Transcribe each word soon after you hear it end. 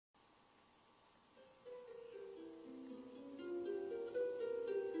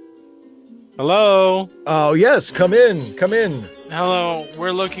Hello. Oh, yes, come in, come in. Hello.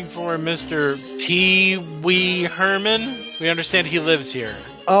 We're looking for Mr. Pee Wee Herman. We understand he lives here.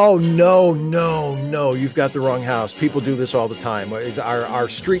 Oh, no, no, no, you've got the wrong house. People do this all the time. Our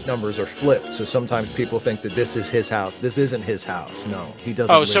street numbers are flipped, so sometimes people think that this is his house. This isn't his house. No, he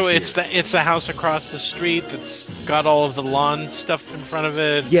doesn't Oh, live so here. it's the house across the street that's got all of the lawn stuff in front of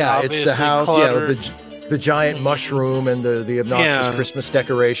it. It's Yeah, it's the obviously house, yeah, cluttered. the giant mushroom and the obnoxious Yeah, Christmas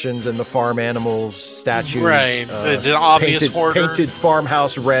decorations and the farm animals, statues, right. It's an obvious hoarder. painted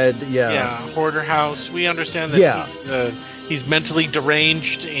farmhouse red, Yeah, yeah. hoarder house. We understand that Yeah. he's mentally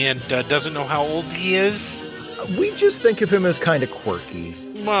deranged and doesn't know how old he is. We just think of him as kind of quirky.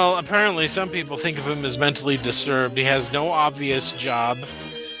 Well, apparently some people think of him as mentally disturbed. He has no obvious job,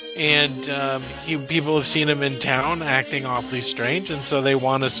 and people have seen him in town acting awfully strange, and so they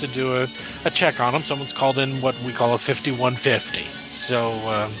want us to do a check on him. Someone's called in what we call a 5150. So,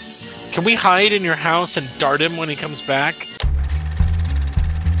 can we hide in your house and dart him when he comes back?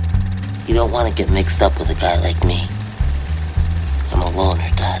 You don't want to get mixed up with a guy like me. I'm a loner,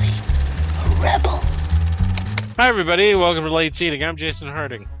 Daddy. A rebel. Hi, everybody. Welcome to Late Seating. I'm Jason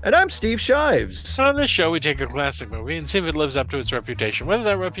Harding. And I'm Steve Shives. On this show, we take a classic movie and see if it lives up to its reputation, whether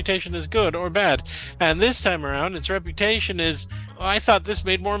that reputation is good or bad. And this time around, its reputation is, I thought this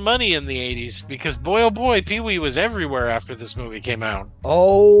made more money in the 80s, because boy, oh boy, Pee-wee was everywhere after this movie came out.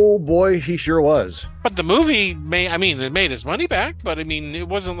 Oh boy, he sure was. But the movie, it made his money back, but it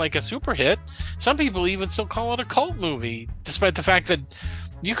wasn't like a super hit. Some people even still call it a cult movie, despite the fact that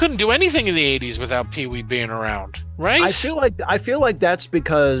you couldn't do anything in the 80s without Pee-wee being around, right? I feel like that's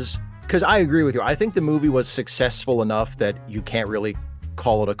because I agree with you. I think the movie was successful enough that you can't really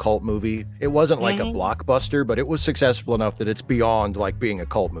call it a cult movie. It wasn't like a blockbuster, but it was successful enough that it's beyond like being a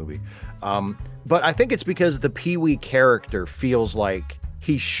cult movie. But I think it's because the Pee-wee character feels like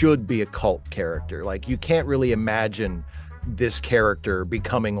he should be a cult character. Like you can't really imagine this character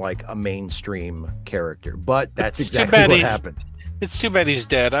becoming like a mainstream character, but that's exactly what happened. It's too bad he's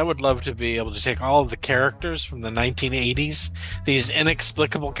dead. I would love to be able to take all of the characters from the 1980s, these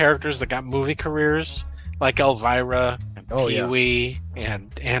inexplicable characters that got movie careers, like Elvira and Pee-wee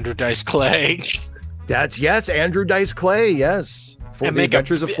and Andrew Dice Clay. Yes, Andrew Dice Clay, yes. For the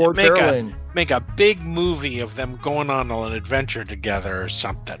Adventures of Fort Fairlane. Make a big movie of them going on an adventure together or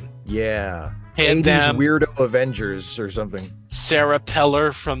something. Yeah. And 80s weirdo Avengers or something. Sarah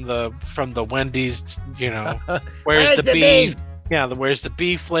Peller from the Wendy's, where's the beef? Yeah, where's the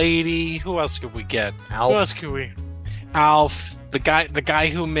beef lady? Who else could we get? Alf. Who else could we? Alf, the guy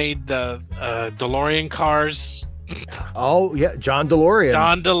who made the DeLorean cars. Oh yeah, John DeLorean.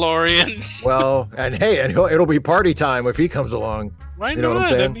 John DeLorean. Well, and hey, it'll be party time if he comes along. Why you know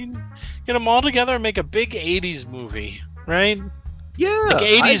not? What I'm saying? Get them all together and make a big '80s movie, right? Yeah, like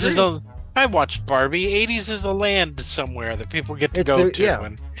 '80s is I watched Barbie. '80s is a land somewhere that people get to go to,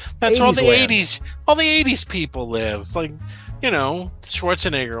 and that's where all the land. '80s people live. Like,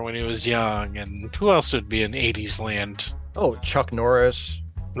 Schwarzenegger when he was young, and who else would be in '80s land? Oh, Chuck Norris.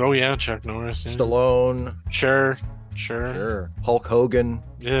 Oh yeah, Chuck Norris. Yeah. Stallone. Sure. Hulk Hogan.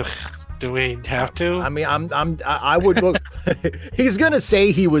 Ugh, do we have to? I mean, I would look. He's gonna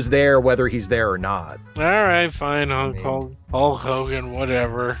say he was there, whether he's there or not. All right, fine. Hulk Hogan,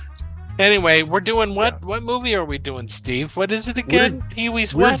 whatever. Anyway, we're doing what? Yeah. What movie are we doing, Steve? What is it again?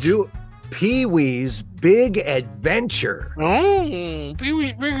 Pee-wee's what? Pee-wee's Big Adventure. Oh,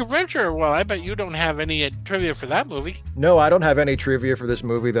 Pee-wee's Big Adventure. Well, I bet you don't have any trivia for that movie. No, I don't have any trivia for this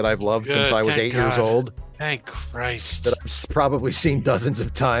movie that I've loved since I was 8 years old. Thank Christ. That I've probably seen dozens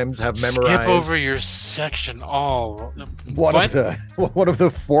of times, have memorized. Skip over your section all. One of the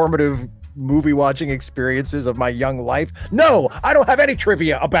formative movie watching experiences of my young life. No, I don't have any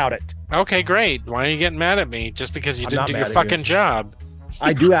trivia about it. Okay, great. Why are you getting mad at me? Just because you didn't do your fucking job.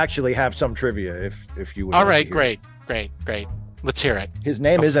 I do actually have some trivia if you would. All right, great. Let's hear it. His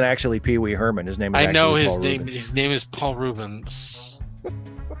name isn't actually Pee-wee Herman. His name is His name is Paul Rubens.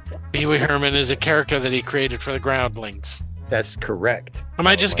 Pee-wee Herman is a character that he created for the Groundlings. That's correct. Am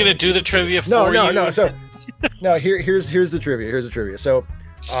I just going to do the trivia for you? No. So, no. Here's the trivia.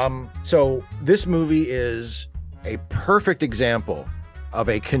 So this movie is a perfect example of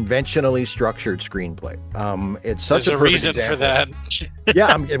a conventionally structured screenplay. It's such There's a reason example. for that.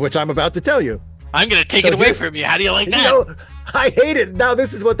 Yeah, which I'm about to tell you. I'm going to take it away from you. How do you like that? I hate it. Now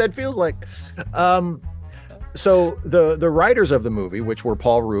this is what that feels like. So the writers of the movie, which were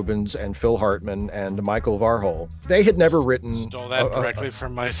Paul Rubens and Phil Hartman and Michael Varhol, they had never written. Stole that directly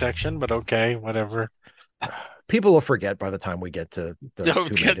from my section, but okay, whatever. People will forget by the time we get to.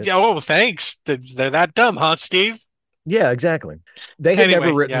 Oh, thanks. They're that dumb, huh, Steve? Yeah, exactly. They had never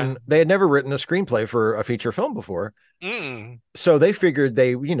Anyway, yeah. written they had never written a screenplay for a feature film before. Mm. So they figured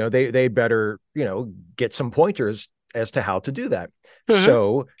they better, get some pointers as to how to do that. Uh-huh.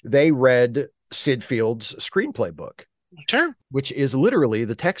 So they read Sid Field's screenplay book, Sure. which is literally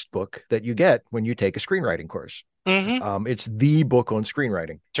the textbook that you get when you take a screenwriting course. Mm-hmm. It's the book on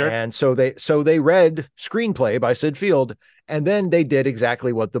screenwriting. Sure. And so they read Screenplay by Sid Field, and then they did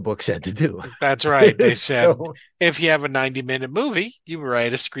exactly what the book said to do. That's right. They said So, if you have a 90-minute movie, you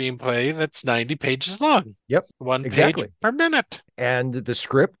write a screenplay that's 90 pages long, yep, one page exactly. per minute. And the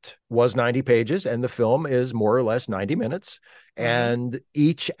script was 90 pages, and the film is more or less 90 minutes. Mm-hmm. And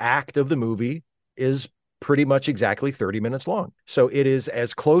each act of the movie is pretty much exactly 30 minutes long. So it is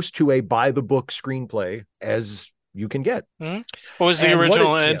as close to a by the book screenplay as you can get. Mm-hmm. What was the And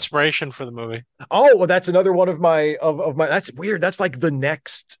original yeah. inspiration for the movie? Oh, well, that's another one of my that's weird. That's like the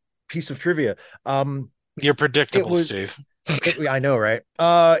next piece of trivia. You're It predictable, was Steve. I know, right?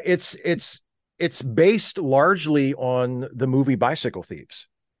 It's based largely on the movie Bicycle Thieves.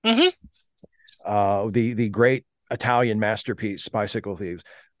 Mm-hmm. The great Italian masterpiece Bicycle Thieves.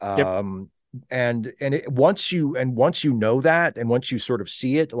 Yep. Once you know that, and once you sort of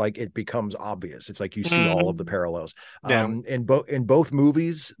see it, like, it becomes obvious. It's like you see all of the parallels. Yeah. In both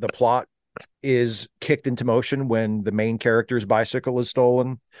movies, the plot is kicked into motion when the main character's bicycle is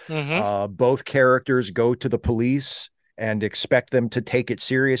stolen. Mm-hmm. Both characters go to the police and expect them to take it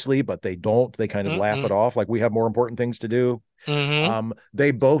seriously, but they don't. They kind of laugh it off, like, we have more important things to do. Mm-hmm.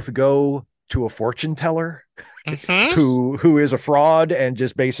 They both go to a fortune teller Mm-hmm. who is a fraud and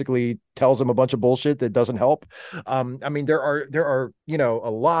just basically tells them a bunch of bullshit that doesn't help. I mean, there are a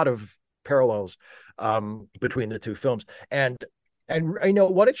lot of parallels between the two films, and I know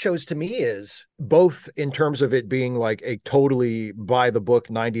what it shows to me is both in terms of it being like a totally by the book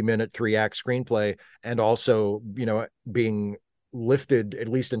 90-minute 3-act screenplay, and also, being lifted, at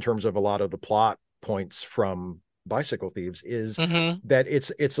least in terms of a lot of the plot points from Bicycle Thieves, is Mm-hmm. that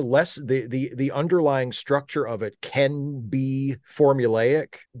it's less the underlying structure of it can be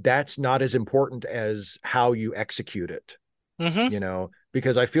formulaic. That's not as important as how you execute it. Mm-hmm.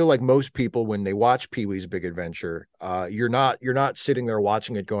 Because I feel like most people, when they watch Pee-wee's Big Adventure, you're not sitting there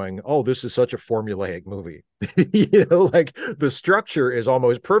watching it going, oh, this is such a formulaic movie. Like, the structure is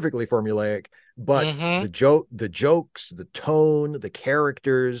almost perfectly formulaic, but Mm-hmm. the jokes, the tone, the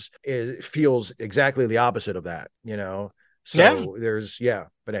characters, it feels exactly the opposite of that. Yeah. So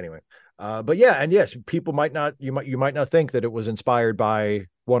but anyway. But yeah, and yes, people might not, you might not think that it was inspired by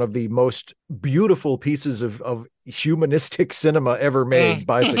one of the most beautiful pieces of humanistic cinema ever made,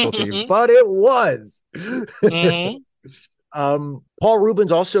 Bicycle Thieves, Mm-hmm. but it was. Mm-hmm. Paul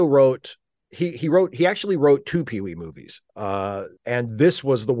Rubens also wrote. He actually wrote 2 Pee-wee movies, and this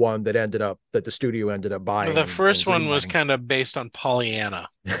was the one that the studio ended up buying. The and first one was greenlighting. kind of based on Pollyanna.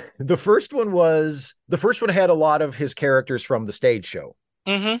 The first one had a lot of his characters from the stage show.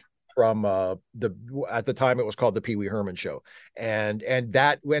 Mm-hmm. From at the time it was called the Pee Wee Herman Show, and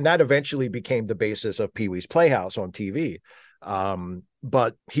that eventually became the basis of Pee Wee's Playhouse on TV.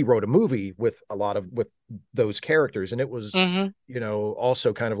 But he wrote a movie with those characters, and it was Mm-hmm.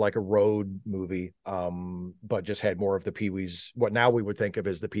 also kind of like a road movie, but just had more of the Pee Wee's, what now we would think of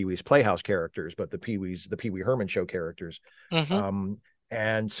as the Pee Wee's Playhouse characters, but the Pee Wee Herman Show characters. Mm-hmm.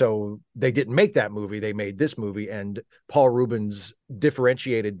 And so they didn't make that movie. They made this movie, and Paul Rubens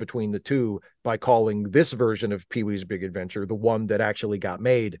differentiated between the two by calling this version of Pee-wee's Big Adventure the one that actually got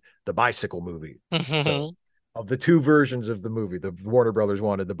made, the bicycle movie. Mm-hmm. So of the two versions of the movie, the Warner Brothers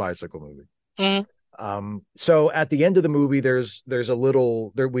wanted the bicycle movie. Mm-hmm. So at the end of the movie, there's a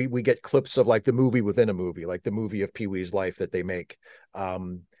little there, we get clips of like the movie within a movie, like the movie of Pee-wee's life that they make.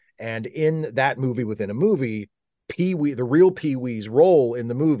 And in that movie within a movie, Pee-wee, the real Pee-wee's role in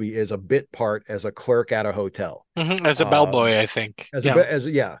the movie is a bit part as a clerk at a hotel. Mm-hmm. As a bellboy, I think.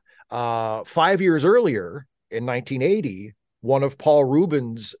 5 years earlier in 1980, one of Paul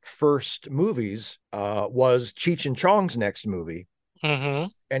Rubens' first movies was Cheech and Chong's next movie. Mm-hmm.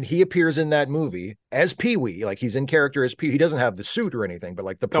 And he appears in that movie as Pee-wee, like he's in character as Pee. He doesn't have the suit or anything, but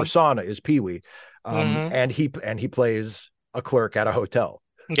like the persona is Pee-wee. And he plays a clerk at a hotel.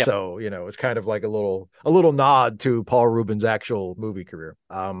 Yep. So, it's kind of like a little nod to Paul Rubens' actual movie career.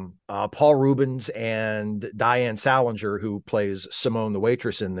 Paul Rubens and Diane Salinger, who plays Simone the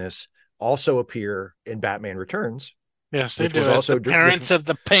waitress in this, also appear in Batman Returns. Yes, they do. As the parents of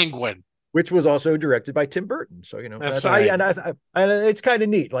the Penguin, which was also directed by Tim Burton. So, that's right. And it's kind of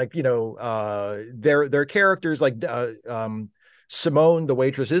neat. Like, their characters, like Simone, the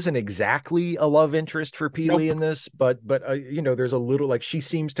waitress, isn't exactly a love interest for Pee Wee Nope. in this, but there's a little like she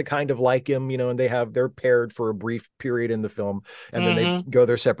seems to kind of like him, and they're paired for a brief period in the film, and then they Hmm. go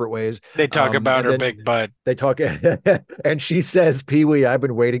their separate ways. They talk about And her then big butt. they talk, and she says, "Pee Wee, I've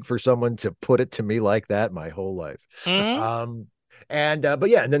been waiting for someone to put it to me like that my whole life." Hmm. But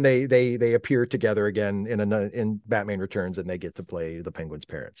yeah, and then they appear together again in Batman Returns, and they get to play the Penguin's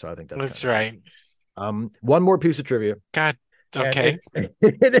parents. So I think that's That's kind of right. one more piece of trivia, God. and Okay.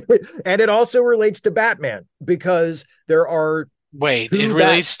 and it also relates to Batman because there are Wait, it two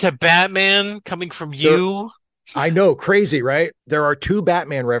relates to Batman coming from there you? I know, crazy, right? There are two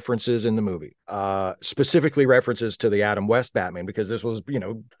Batman references in the movie, specifically references to the Adam West Batman, because this was,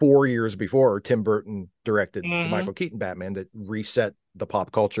 4 years before Tim Burton directed the Hmm. Michael Keaton Batman that reset the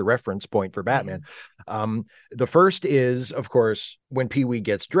pop culture reference point for Batman. Hmm. The first is, of course, when Pee Wee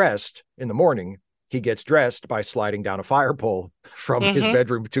gets dressed in the morning. He gets dressed by sliding down a fire pole from his Hmm.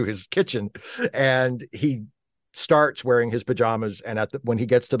 bedroom to his kitchen, and he starts wearing his pajamas, and when he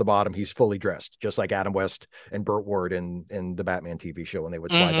gets to the bottom, he's fully dressed, just like Adam West and Burt Ward in the Batman TV show when they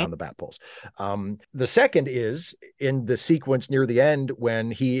would slide Hmm. down the bat poles. The second is in the sequence near the end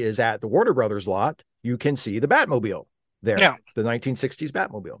when he is at the Warner Brothers lot. You can see the Batmobile there, Yeah. the 1960s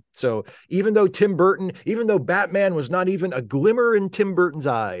Batmobile. So even though Batman was not even a glimmer in Tim Burton's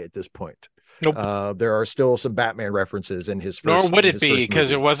eye at this point, Nope. there are still some Batman references in his Nor first would in it his be first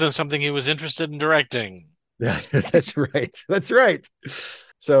because it movie. wasn't something he was interested in directing. That's right. That's right.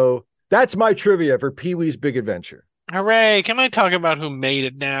 So that's my trivia for Pee Wee's Big Adventure. Hooray. Can I talk about who made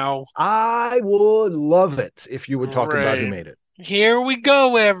it now? I would love it if you would talk about who Right. made it. Here we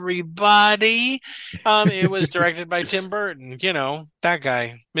go, everybody. It was directed by Tim Burton. You know, that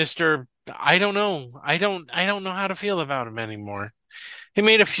guy, Mr. I don't know. I don't know how to feel about him anymore. He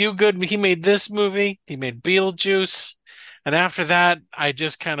made this movie, he made Beetlejuice, and after that, I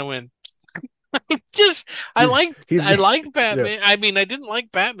just kind of went just I he's like he's I like yeah. Batman. I mean, I didn't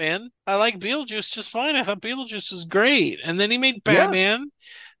like Batman. I like Beetlejuice just fine. I thought Beetlejuice was great. And then he made Yeah. Batman.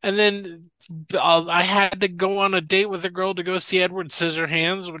 And then I had to go on a date with a girl to go see Edward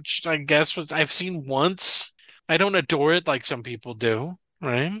Scissorhands, which I guess I've seen once. I don't adore it like some people do,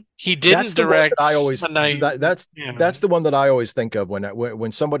 right? He That's didn't the one that direct I always a night, that's the one that I always think of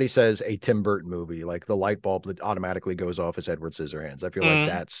when somebody says a Tim Burton movie, like the light bulb that automatically goes off is Edward Scissorhands. I feel like mm,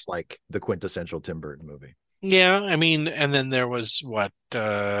 that's like the quintessential Tim Burton movie. yeah. I mean, and then there was what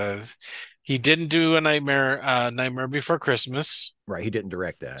he didn't do a Nightmare Before Christmas. Right. He didn't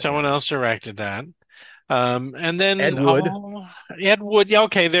direct that. Someone Yeah. else directed that. And Ed then Wood, Ed Wood. Yeah,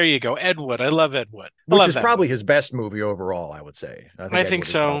 okay, there you go. Ed Wood. I love Ed Wood. I which love is that probably movie. his best movie overall, I would say. I think I Ed think Wood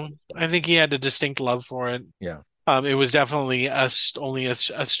is probably so. his I best. think he had a distinct love for it. Yeah. It was definitely only a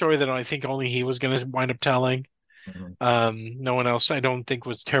story that I think only he was going to wind up telling. Mhm. No one else, I don't think,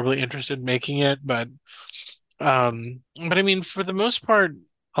 was terribly interested in making it. But I mean, for the most part,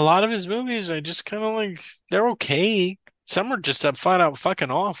 a lot of his movies, I just kind of like they're okay. Some are just flat out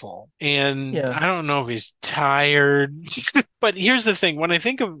fucking awful, and Yeah. I don't know if he's tired. But here's the thing: when I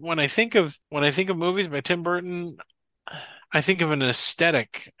think of movies by Tim Burton, I think of an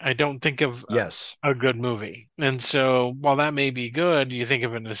aesthetic. I don't think of Yes. a good movie. And so, while that may be good, you think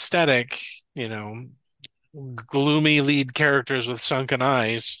of an aesthetic, you know, gloomy lead characters with sunken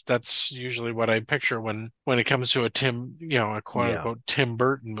eyes. That's usually what I picture when it comes to a quote Yeah. unquote Tim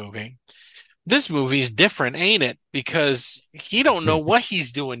Burton movie. This movie's different, ain't it? Because he don't know what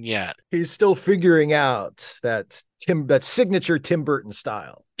he's doing yet. He's still figuring out that signature Tim Burton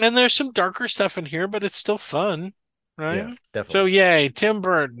style. And there's some darker stuff in here, but it's still fun, Yeah, right? So definitely. yay, Tim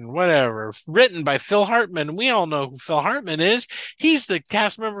Burton, whatever. Written by Phil Hartman. We all know who Phil Hartman is. He's the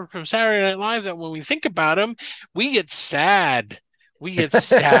cast member from Saturday Night Live that when we think about him, we get sad. We get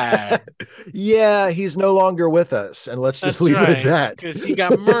sad. Yeah, he's no longer with us, and let's just That's leave it at right. that. Because he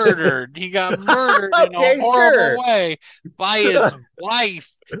got murdered. He got murdered in a Okay, horrible sure. way by his wife.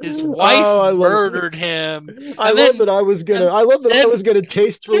 His wife Oh, murdered him. I And love then that and I love that I was then gonna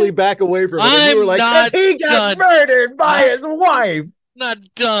tastefully back away from it, and you were I'm like, "Cause not he got done. murdered by I'm his wife." not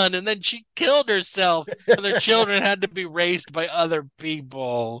done. And then she killed herself, and their children had to be raised by other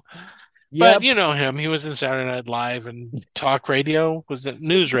people. But Yep. you know him. He was in Saturday Night Live and talk radio. Was it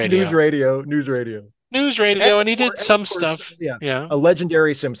news News radio? radio, news radio. News And radio, and he did and of some course, stuff. yeah, Yeah. a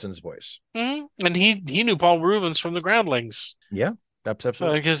legendary Simpsons voice. And he knew Paul Rubens from the Groundlings. Yeah,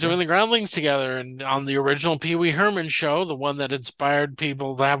 absolutely. Because Yeah. doing the Groundlings together, and on the original Pee Wee Herman show, the one that inspired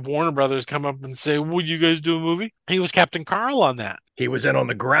people to have Warner Brothers come up and say, "Would you guys do a movie?" He was Captain Carl on that. He was in on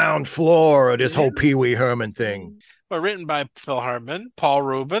the ground floor of this Yeah. whole Pee Wee Herman thing. But written by Phil Hartman, Paul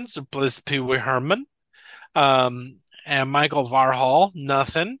Rubens, who plays Pee Wee Herman. Um, and Michael Varhol,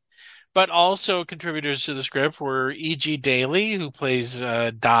 nothing. But also contributors to the script were E.G. Daly, who plays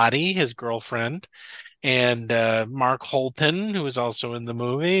Dottie, his girlfriend, and Mark Holton, who is also in the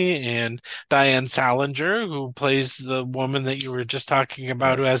movie, and Diane Salinger, who plays the woman that you were just talking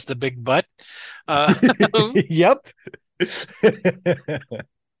about, Right. who has the big butt. Uh, Yep.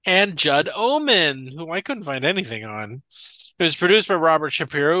 and Judd Omen, who I couldn't find anything on. It was produced by Robert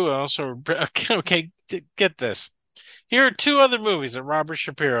Shapiro, who also, okay, get this. Here are two other movies that Robert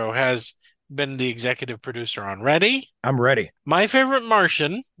Shapiro has been the executive producer on. Ready? I'm ready. My Favorite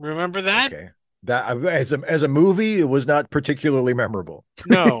Martian. Remember that? Okay. That as a movie, it was not particularly memorable.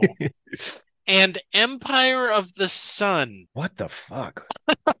 No. And Empire of the Sun. What the fuck?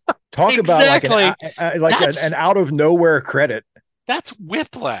 Talk about Exactly. like That's an out of nowhere credit. that's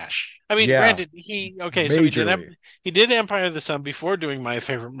Whiplash. I mean, Yeah, granted, so majorly. he did Empire of the Sun before doing My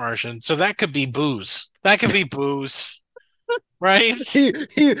Favorite Martian, so that could be booze. That could be booze, right?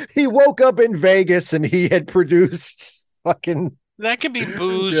 He woke up in Vegas and he had produced fucking That could be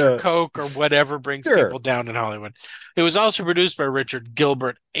booze or yeah. coke or whatever brings Sure. people down in Hollywood. It was also produced by Richard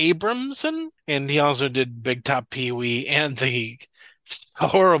Gilbert Abramson, and he also did Big Top Pee Wee and the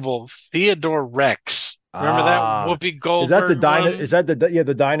horrible Theodore Rex. Remember that Ah, Whoopi Goldberg one? is that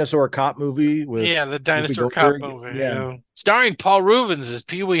the dinosaur cop movie with Yeah, the Whoopi dinosaur cop Goldberg? movie. Yeah. Yeah. Starring Paul Rubens as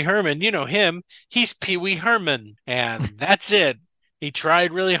Pee Wee Herman. You know him. He's Pee Wee Herman. And that's it. He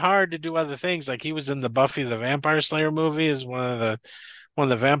tried really hard to do other things. Like he was in the Buffy the Vampire Slayer movie as one of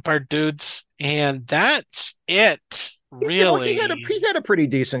the vampire dudes. And that's it, really. He had a pretty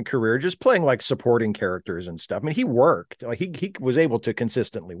decent career just playing like supporting characters and stuff. I mean, he worked. Like he was able to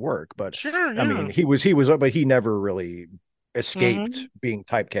consistently work, but Sure, I mean, yeah. but he never really escaped Hmm. being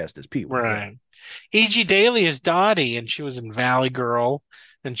typecast as Pee Wee. Yeah. Right. E.G. Daily is Dottie, and she was in Valley Girl,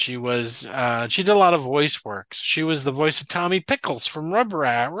 and she did a lot of voice works. She was the voice of Tommy Pickles from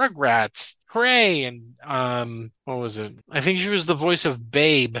Rugrats, Hooray, and what was it? I think she was the voice of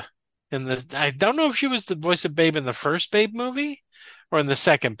Babe in the. I don't know if she was the voice of Babe in the first Babe movie or in the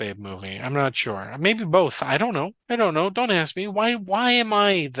second Babe movie. I'm not sure. Maybe both. I don't know. I don't know. Don't ask me. Why am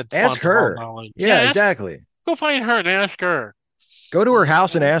I the Ask font of all her. knowledge? Yeah, Yeah, exactly. go find her and ask her. Go to her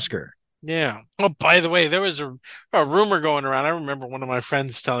house and ask her. Yeah. Oh, by the way, there was a rumor going around. I remember one of my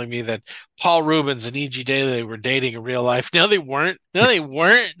friends telling me that Paul Rubens and E.G. Daily were dating in real life. No, they weren't. No, they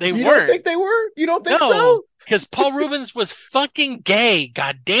weren't. They You don't weren't. think they were? You don't think No, so? because Paul Rubens was fucking gay.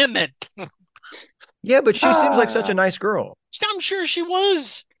 God damn it. Yeah, but she seems like such a Ah. nice girl. I'm sure she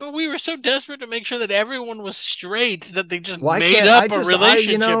was. But we were so desperate to make sure that everyone was straight that they just Why made can't up a you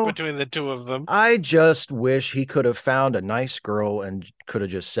relationship know, between the two of them. I just wish he could have found a nice girl and could have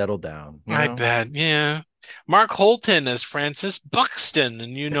just settled down, you I know? bet. Yeah. Mark Holton as Francis Buxton,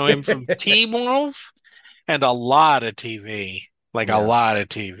 and you know him from Teen Wolf and a lot of TV, like a Yeah. lot of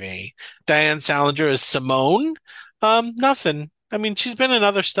TV. Diane Salinger is Simone. Nothing. I mean, she's been in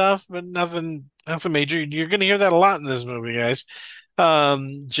other stuff, but nothing major. You're going to hear that a lot in this movie, guys.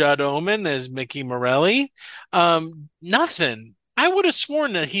 Judd Omen as Mickey Morelli. Nothing. I would have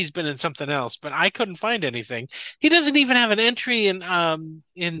sworn that he's been in something else, but I couldn't find anything. He doesn't even have an entry in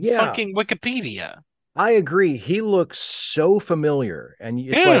Yeah, fucking Wikipedia. I agree. He looks so familiar. And it's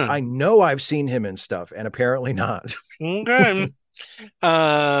like, Yeah. I know I've seen him in stuff, and apparently not. Okay.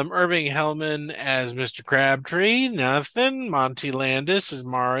 Irving Hellman as Mr. Crabtree, nothing. Monty Landis as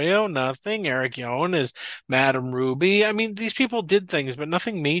Mario, nothing. Eric Yohn as Madame Ruby. I mean, these people did things, but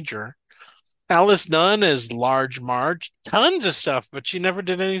nothing major. Alice Nunn as Large Marge, tons of stuff, but she never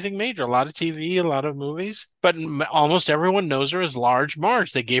did anything major. A lot of TV, a lot of movies, but almost everyone knows her as Large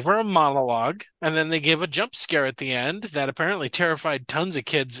Marge. They gave her a monologue, and then they gave a jump scare at the end that apparently terrified tons of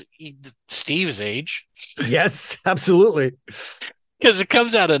kids Steve's age. Yes, absolutely. Because it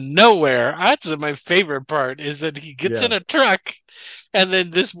comes out of nowhere. That's my favorite part is that he gets in Yeah. a truck and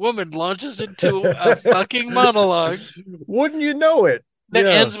then this woman launches into a fucking monologue Wouldn't you know it? that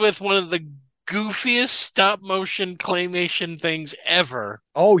Yeah. ends with one of the goofiest stop motion claymation things ever.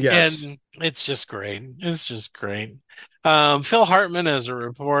 Oh, yes. And it's just great. It's just great. Phil Hartman as a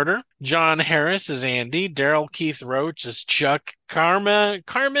reporter, John Harris as Andy, Daryl Keith Roach as Chuck, Carmen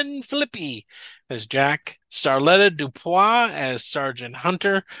Filippi as Jack, Starletta Dupois as Sergeant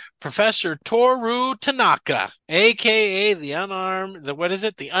Hunter, Professor Toru Tanaka, aka the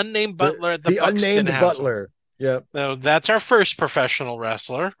unnamed butler at the The Buxton unnamed household. butler. Yep. So that's our first professional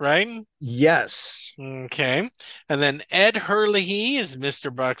wrestler, right? Yes. Okay. And then Ed Hurley is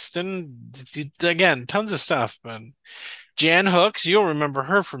Mr. Buxton. Again, tons of stuff. But Jan Hooks, you'll remember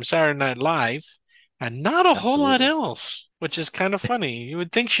her from Saturday Night Live, and not a whole lot Absolutely. else, which is kind of funny. You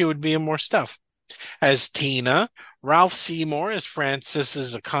would think she would be in more stuff. As Tina, Ralph Seymour as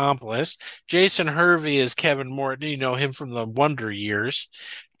Francis's accomplice. Jason Hervey as Kevin Morton. You know him from the Wonder Years.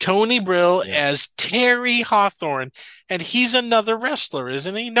 Tony Brill Yeah. as Terry Hawthorne, and he's another wrestler,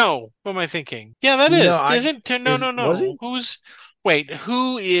 isn't he? No, what am I thinking? Yeah, that No, is. Isn't no, is no, was no. he? Wait,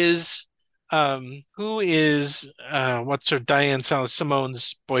 who is what's her Diane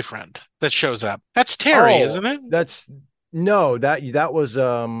Simone's boyfriend that shows up? That's Terry, Oh, isn't it? that's no, that was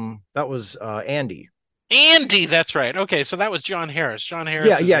Andy. Andy, that's right. Okay, so that was John Harris. John Yeah,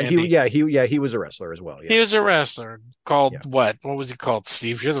 Harris is yeah, Andy. he was a wrestler as well. Yeah, He was a wrestler yeah. called what? What was he called?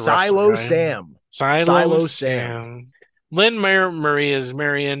 Steve, you're the wrestler Silo guy. Sam. Silo Silo Sam. Sam. Lynn Marie as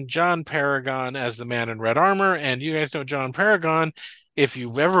Marion, John Paragon as the man in red armor, and you guys know John Paragon. If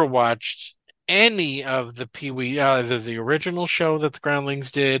you've ever watched any of the Pee Wee, either the original show that the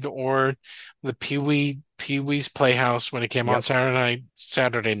Groundlings did or the Pee Wee's Playhouse when it came on Yep.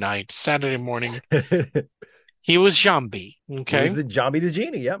 Saturday morning, he was Jambi. He Okay, was the Jambi the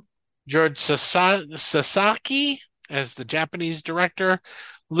Genie. Yep. George Sasaki as the Japanese director,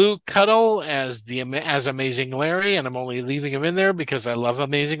 Luke Cuddle as Amazing Larry, and I'm only leaving him in there because I love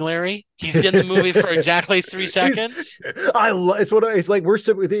Amazing Larry. He's in the movie for exactly 3 seconds. It's like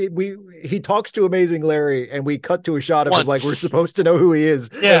he talks to Amazing Larry, and we cut to a shot of him like we're Once. supposed to know who he is,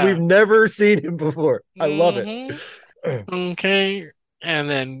 Yeah. and we've never seen him before. I love it. Okay, and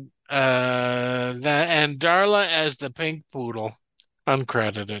then and Darla as the pink poodle,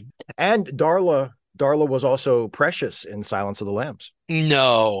 uncredited. And Darla was also Precious in Silence of the Lambs.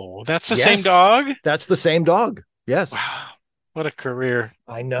 No, that's the Yes. same dog. That's the same dog. Yes. Wow, what a career!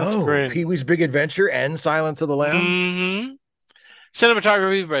 I That's know. great. Pee-wee's Big Adventure and Silence of the Lambs. Mhm.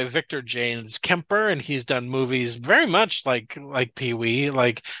 Cinematography by Victor James Kemper, and he's done movies very much like Pee-wee,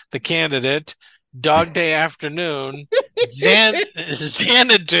 like The Candidate, Dog Day Afternoon,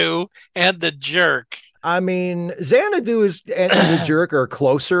 Xanadu, and The Jerk. I mean, Xanadu and the Jerk are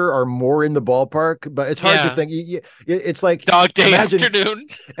closer, are more in the ballpark, but it's hard Yeah. to think. It's like Dog Day imagine, Afternoon.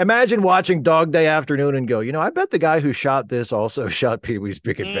 Imagine watching Dog Day Afternoon and go, I bet the guy who shot this also shot Pee-wee's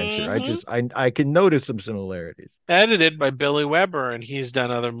Big Adventure. Mhm. I can notice some similarities. Edited by Billy Weber, and he's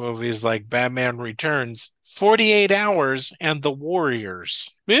done other movies like Batman Returns, 48 Hours, and The Warriors.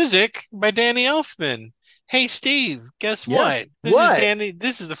 Music by Danny Elfman. Hey Steve, guess Yeah. what? What?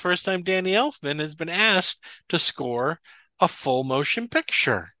 This is the first time Danny Elfman has been asked to score a full motion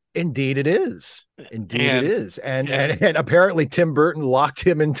picture. Indeed it is. Indeed And- it is. And apparently Tim Burton locked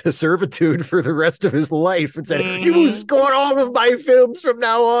him into servitude for the rest of his life and said, "You will Mhm. score all of my films from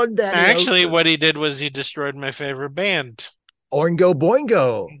now on, Danny." Actually, Elfman." what he did was he destroyed my favorite band. Oingo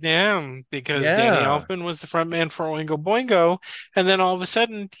Boingo. Yeah, because Yeah. Danny Elfman was the front man for Oingo Boingo, and then all of a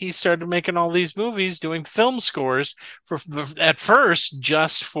sudden he started making all these movies, doing film scores at first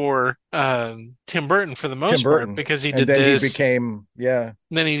just for Tim Burton for the most part, because he and did then this. he became Then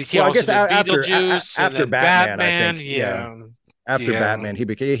he Well, I also guess did after Beetlejuice, and after then Batman, I think, yeah. after Yeah. Batman, he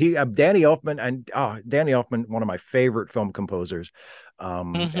became Danny Elfman, and Danny Elfman, one of my favorite film composers.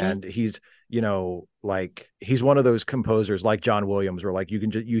 Mhm. And he's he's one of those composers like John Williams, where like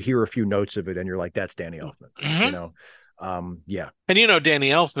you hear a few notes of it and you're like, that's Danny Elfman. Mhm. Yeah. And Danny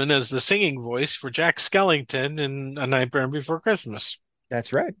Elfman is the singing voice for Jack Skellington in A Nightmare Before Christmas.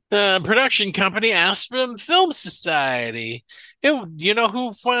 That's right. Production company Aspen Film Society. You know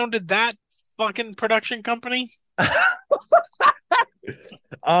who founded that fucking production company?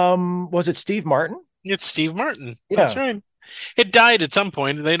 Was it Steve Martin? It's Steve Martin. Yeah. That's right. It died at some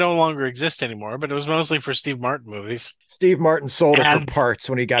point. They no longer exist anymore, but it was mostly for Steve Martin movies. Steve Martin sold it And- for parts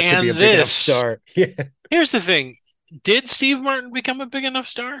when he got to and be a big enough this. star. Yeah. Here's the thing. Did Steve Martin become a big enough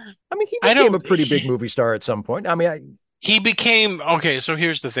star? I mean, he I became a don't- pretty big movie star at some point. I mean, He became, okay, so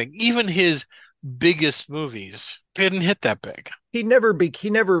here's the thing. Even his biggest movies didn't hit that big. he never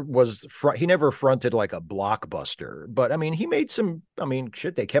fronted like a blockbuster, but I mean, he made some. I mean,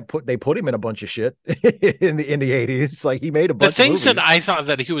 shit. They put him in a bunch of shit in the 80s. Like he made a bunch. The things of that I thought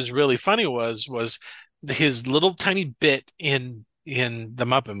that he was really funny was his little tiny bit in the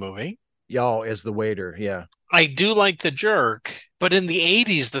Muppet movie. y'all as the waiter. Yeah. I do like The Jerk, but in the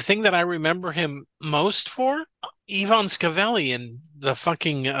 80s, the thing that I remember him most for, Ivan Scavelli in the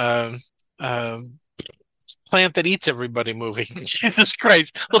fucking Plant That Eats Everybody movie. Jesus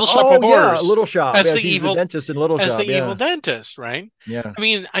Christ. Little Shop of Horrors. Little Shop. As Yes, the he's evil- dentist in Little As Shop. the Yeah. evil dentist, right? Yeah. I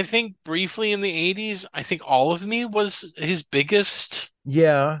mean, I think briefly in the 80s, I think All of Me was his biggest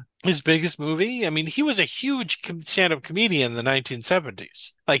Yeah. movie. I mean, he was a huge stand-up comedian in the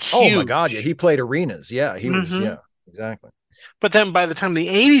 1970s. Like huge. Oh my God. Yeah. He played arenas. Yeah. He was. Mhm. Yeah. Exactly. But then by the time the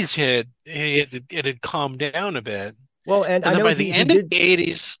 80s hit, it had calmed down a bit. Well, and And I then know by the he end of did the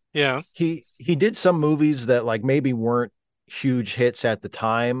 80s, yeah. he did some movies that like maybe weren't huge hits at the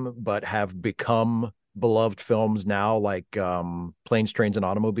time, but have become beloved films now, like Planes, Trains, and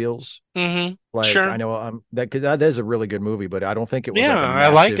Automobiles. Mm-hmm. Like I Sure. know that is a really good movie, but I don't think it was Yeah, like a I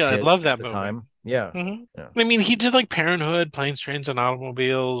like it. massive I hit love at that the movie. time. Yeah. Hmm. Yeah. I mean, he did like Parenthood, Planes, Trains, and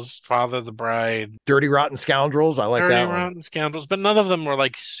Automobiles, Father of the Bride, Dirty Rotten Scoundrels. I like Dirty that one. Rotten Scoundrels, but none of them were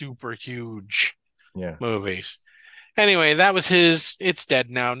like super huge Yeah. movies. Anyway, that was his. It's dead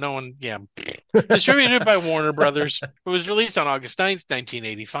now. No one, yeah. Distributed by Warner Brothers. It was released on August 9th,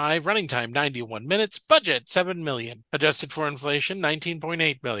 1985. Running time 91 minutes. Budget 7 million. Adjusted for inflation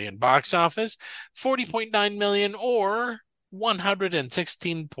 19.8 million. Box office 40.9 million or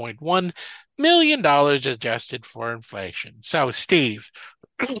 $116.1 million adjusted for inflation. So, Steve,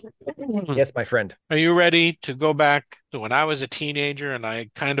 Yes, my friend. are you ready to go back to when I was a teenager and I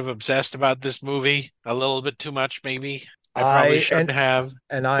kind of obsessed about this movie a little bit too much, maybe? I probably I shouldn't have,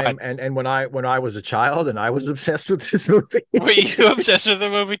 and but I'm and when I was a child and I was obsessed with this movie. were you obsessed with the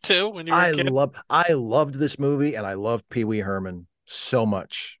movie too when you were a kid? I loved this movie and I loved Pee Wee Herman so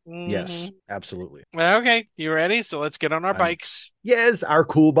much. Yes, Hmm. absolutely. Okay, you ready? So let's get on our I'm bikes. Yes, our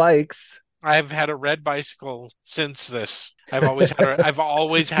cool bikes. I've had a red bicycle since this. I've always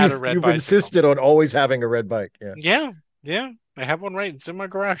had a red You've bicycle. insisted on always having a red bike. Yeah. Yeah, yeah. I have one right. It's in my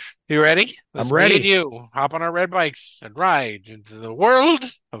garage. You ready? I'm Let's me and ready. you hop on our red bikes and ride into the world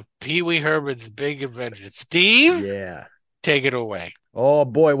of Pee Wee Herman's Big Adventure. Steve, Yeah. take it away. Oh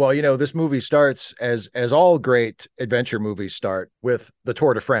boy. Well, this movie starts as all great adventure movies start with the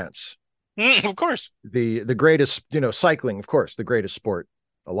Tour de France. Of course. The greatest, cycling, of course, the greatest sport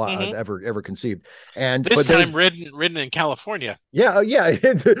a lot Hmm. ever conceived. And This but there's time ridden in California. yeah,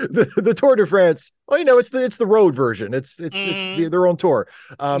 the Tour de France. Oh, it's the road version. It's Hmm. their own tour.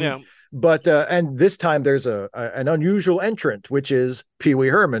 Um, Yeah. but and this time there's an unusual entrant, which is Pee Wee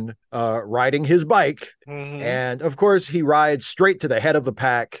Herman riding his bike, Hmm. and of course he rides straight to the head of the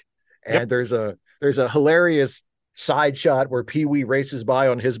pack. Yep. And there's a hilarious side shot where Pee Wee races by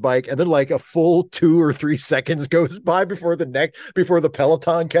on his bike, and then like a full 2 or 3 seconds goes by before the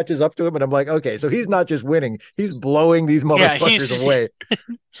peloton catches up to him, and I'm like, okay, so he's not just winning, he's blowing these Yeah, motherfuckers away.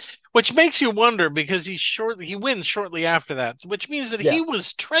 which makes you wonder because he wins shortly after that, which means that Yeah. he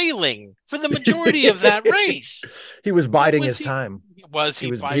was trailing for the majority of that race. He was What biding was his he? time. Was He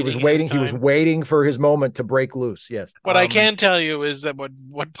he was he was biding his waiting. He was time? waiting for his moment to break loose. Yes. What I can tell you is that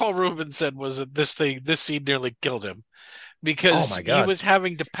what Paul Rubin said was that this scene nearly killed him Oh because my he God. was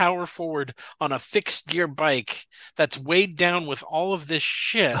having to power forward on a fixed gear bike that's weighed down with all of this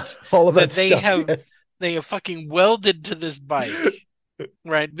shit All of that that they stuff. have Yes. they have fucking welded to this bike.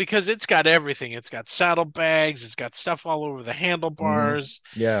 Right, because it's got everything. It's got saddlebags, it's got stuff all over the Hmm. handlebars,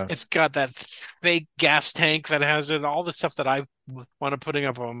 Yeah. it's got that fake gas tank that has it, all the stuff that I want to putting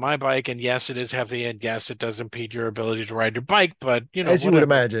up on my bike. And yes, it is heavy, and yes, it does impede your ability to ride your bike, but As you would whatever.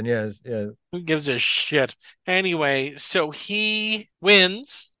 imagine. Yes. Yeah. Who gives a shit? Anyway, so he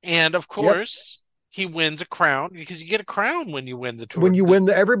wins, and of Yep. course, he wins a crown because you get a crown when you win the tour. When you win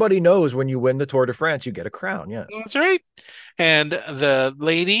everybody knows when you win the Tour de France, you get a crown. Yes. That's right. And the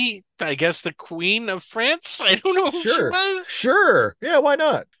lady, I guess the Queen of France, I don't know who she Sure. was. Sure. Yeah. Why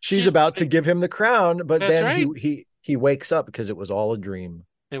not? She's She's about to give him the crown, but That's then right. he wakes up because it was all a dream.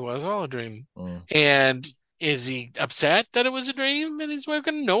 It was all a dream. Mm. And is he upset that it was a dream? And his wife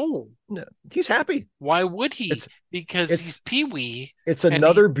going, no. No, he's happy. Why would he? It's Because he's it's Pee Wee. It's And he,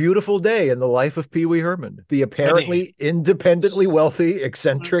 another beautiful day in the life of Pee Wee Herman, the and he apparently independently wealthy,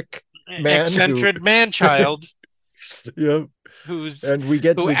 eccentric man who, eccentric man child yeah, who's and we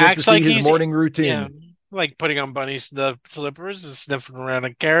get who we get to acts see like his he's morning yeah, routine. like putting on the slippers and sniffing around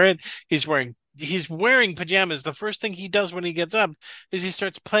a carrot. He's wearing pajamas. The first thing he does when he gets up is he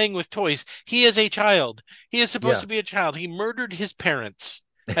starts playing with toys. He is a child. He is supposed Yeah. to be a child. He murdered his parents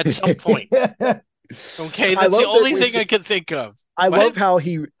at some point. Okay, I that's the love that only thing I could think of. I What?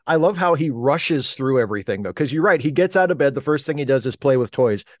 love how he rushes through everything though, because you're right. He gets out of bed. The first thing he does is play with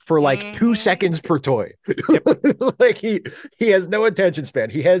toys for like two Mhm. seconds per toy. Yep. Like he has no attention span.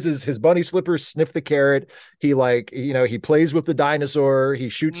 He has his bunny slippers sniff the carrot. He he plays with the dinosaur. He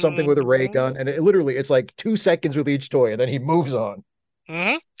shoots something with a ray gun, Mhm. and it's like 2 seconds with each toy, and then he moves on.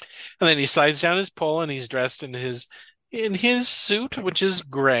 Mhm. And then he slides down his pole and he's dressed in his suit, which is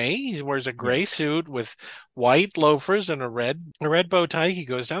gray. He wears a Yeah. gray suit with white loafers and a red bow tie. He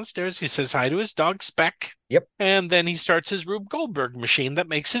goes downstairs. He says hi to his dog Speck, Yep. and then he starts his Rube Goldberg machine that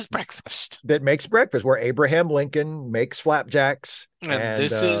makes his breakfast. That makes breakfast, where Abraham Lincoln makes flapjacks, And and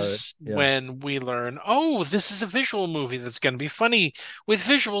this is yeah. when we learn, oh, this is a visual movie that's going to be funny with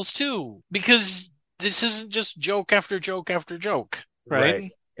visuals too, because this isn't just joke after joke after joke, Right.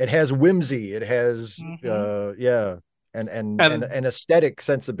 right? It has whimsy. It has Hmm. yeah, and And an aesthetic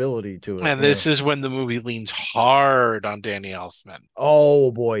sensibility to it. and Yeah. this is when the movie leans hard on Danny Elfman.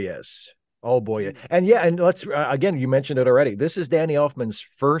 Oh boy, yes. Oh boy, yeah. And yeah, and let's again, you mentioned it already. This is Danny Elfman's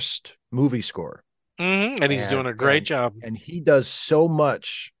first movie score, And he's and doing a great and job. and he does so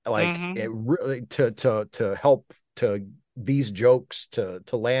much like Hmm. it really to help to these jokes to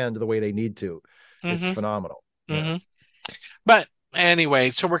land the way they need to. It's Hmm. phenomenal. Yeah. hmm But anyway,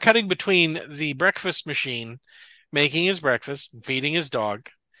 so we're cutting between the breakfast machine making his breakfast, feeding his dog,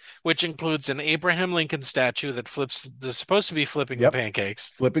 which includes an Abraham Lincoln statue that flips, that's supposed to be flipping the Yep.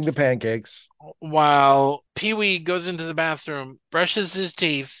 pancakes, Flipping the pancakes while Pee Wee goes into the bathroom, brushes his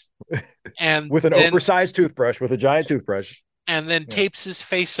teeth, and with an then oversized toothbrush, with a giant toothbrush. Yeah. tapes his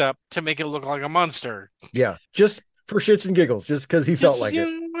face up to make it look like a monster. Yeah. Just for shits and giggles, just because he felt Just, like it.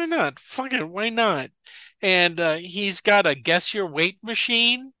 why not? Fuck it, why not? And he's got a guess your weight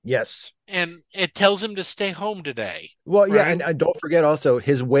machine, Yes. and it tells him to stay home today, Well, yeah, right? and don't forget also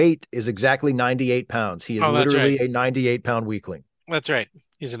his weight is exactly 98 pounds. He is Oh, that's right. literally a 98-pound weakling. That's right.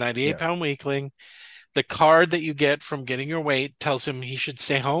 He's a 98 Yeah. pound weakling. The card that you get from getting your weight tells him he should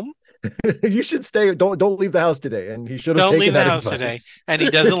stay home. You should stay. Don't leave the house today. And he should have Don't taken leave the that house today. advice. And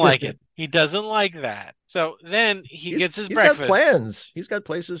he doesn't like it. He doesn't like that. So then he he's gets his he's got breakfast, plans. He's got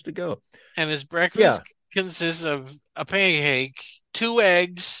places to go. and his Yeah, breakfast consists of a pancake, two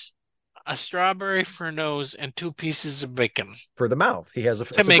eggs, a strawberry for nose, and two pieces of bacon for the mouth. He has to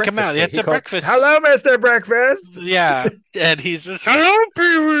it's a make him breakfast out. plate. It's He a called breakfast. Hello, Mr. Breakfast. Yeah. And he says, "Hello,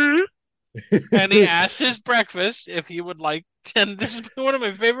 Pee-wee." And he asks his breakfast if he would like, and this is one of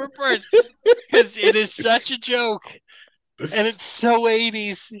my favorite parts because it is such a joke and it's so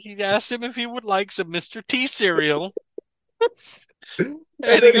 80s. He asked him if he would like some Mr. T cereal. And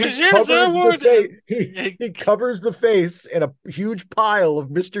And he then he goes, "Yes, I covers the would." face. He covers the face in a huge pile of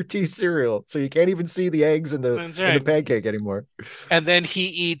Mr. T cereal, so you can't even see the eggs That's in the right. pancake anymore. And then he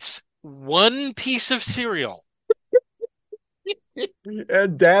eats one piece of cereal.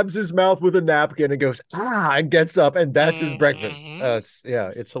 And dabs his mouth with a napkin and goes and gets up, and that's his breakfast.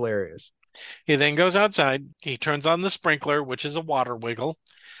 Mhm. It's hilarious. He then goes outside. He turns on the sprinkler, which is a water wiggle.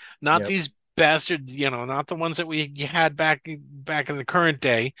 Not Yep. these bastards, not the ones that we had back in the current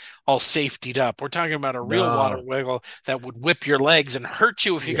day, all safetied up. We're talking about a real water No. wiggle that would whip your legs and hurt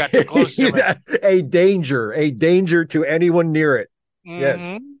you if you got too close to it. A danger to anyone near it. Yes.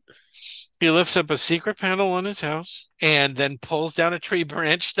 Hmm. He lifts up a secret panel on his house and then pulls down a tree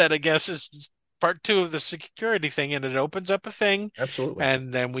branch that I guess is part two of the security thing, and it opens up a thing, Absolutely.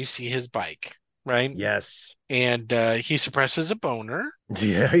 and then we see his bike, right? Yes. And he suppresses a boner,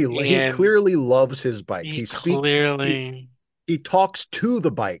 Yeah, he and clearly loves his bike. he He, clearly he talks to the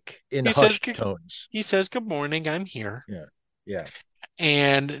bike in he says hushed tones. he says good morning, I'm here. Yeah. Yeah.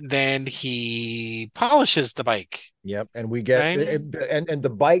 And then he polishes the bike, Yep. And we get right? and the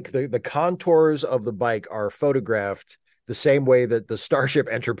bike, the contours of the bike are photographed the same way that the Starship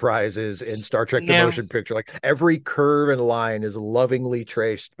Enterprise is in Star Trek the Yeah. Motion Picture. Like every curve and line is lovingly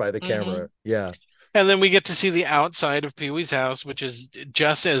traced by the Hmm. camera. Yeah. And then we get to see the outside of Pee Wee's house, which is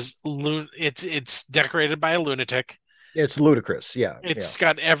just as it's decorated by a lunatic. It's ludicrous. Yeah. Yeah. It's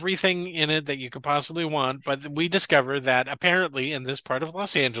got everything in it that you could possibly want, but we discover that apparently in this part of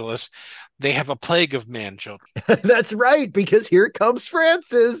Los Angeles, they have a plague of man children. That's right, because here comes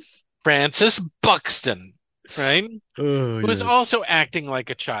Francis. Francis Buxton, right? Oh, Who is yes. also acting like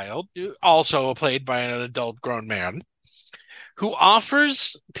a child, also played by an adult grown man, who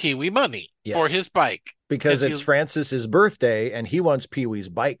offers Pee Wee money for Yes. his bike. Because it's he, Francis's birthday and he wants Pee Wee's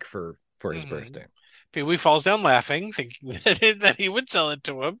bike for his birthday. Pee Wee falls down laughing, thinking that he would sell it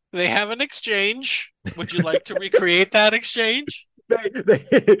to him. They have an exchange. Would you like to recreate that exchange?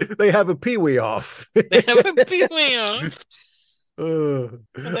 They have a Pee Wee off. They have a Pee Wee on.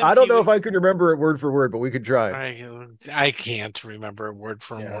 I don't know if I can remember it word for word, but we could try. I can't remember it word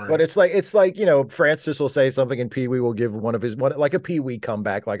for word. But it's like Francis will say something and Pee Wee will give one of his like a Pee Wee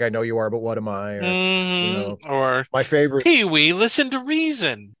comeback, like I know you are, but what am I? Or, or my favorite. Pee Wee, listen to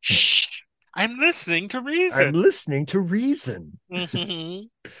reason. Shh. I'm listening to reason. I'm listening to reason. And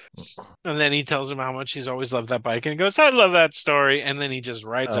then he tells him how much he's always loved that bike, and he goes, "I love that story." And then he just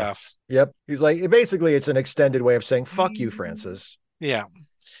rides off. Yep. He's like, basically, it's an extended way of saying "fuck you, Francis." Yeah.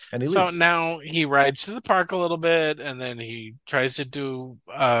 And he so leaves. now he rides to the park a little bit, and then he tries to do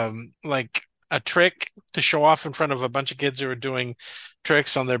like a trick to show off in front of a bunch of kids who are doing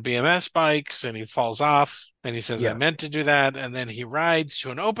tricks on their BMS bikes, and he falls off. And he says, I meant to do that. And then he rides to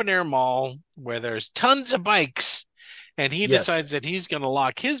an open air mall where there's tons of bikes. and he Yes. decides that he's going to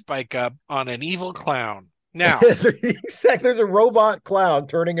lock his bike up on an evil clown. Now, There's a robot clown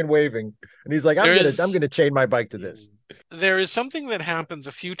turning and waving, and he's like, there I'm is gonna chain my bike to this. there is something that happens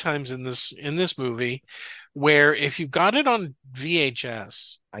a few times in this movie where if you got it on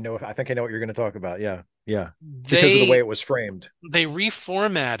VHS, I think I know what you're going to talk about. Yeah, yeah, because of the way they it was framed. they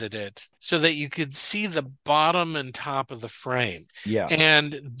reformatted it so that you could see the bottom and top of the frame. Yeah,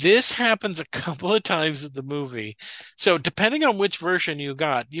 And this happens a couple of times in the movie. So depending on which version you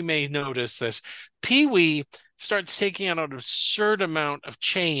got, you may notice this. Pee-wee starts taking out an absurd amount of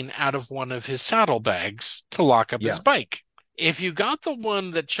chain out of one of his saddlebags to lock up his yeah. bike. If you got the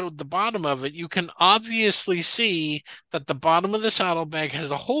one that showed the bottom of it, you can obviously see that the bottom of the saddlebag has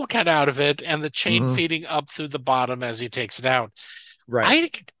a hole cut out of it and the chain Hmm. feeding up through the bottom as he takes it out.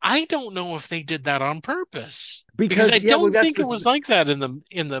 Right. I don't know if they did that on purpose because Because I yeah, well, don't that's think it the was like that in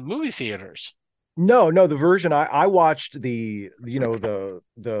the movie theaters. no. The version I watched the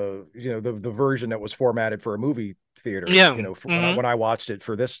version that was formatted for a movie theater. Yeah. When I watched it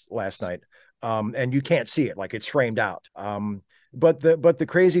for this last night, and you can't see it, like it's framed out. But the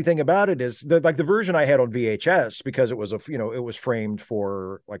crazy thing about it is the version I had on VHS, because it was it was framed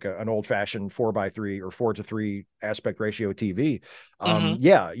for like an old fashioned 4:3 or 4:3 aspect ratio TV. hmm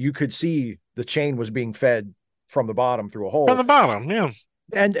Yeah, you could see the chain was being fed from the bottom through a From the hole. bottom, yeah.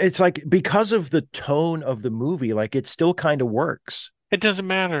 And it's like, because of the tone of the movie, like it still kind of works. It doesn't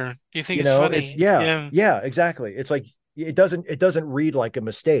matter. You think You it's know, it's funny. yeah, Yeah. yeah, exactly. It's like it doesn't read like a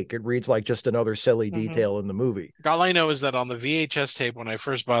mistake. It reads like just another silly hmm detail in the movie. All I know is that on the VHS tape when I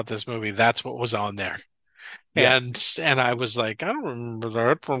first bought this movie, that's what was on there. Yeah, And I was like, I don't remember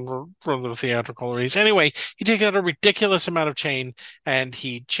that from the theatrical release. Anyway, he takes out a ridiculous amount of chain and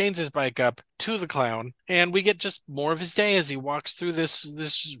he chains his bike up to the clown, and we get just more of his day as he walks through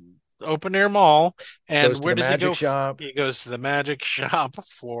this open air mall. And goes to where the does he magic go? shop He goes to the magic shop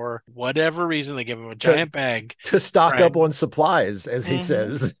for whatever reason. They give him a to giant bag, to stock right? up on supplies, as he hmm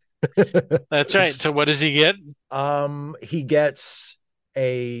says. That's right. So what does he get? He gets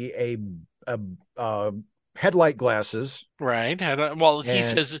a headlight glasses Right. Well, he and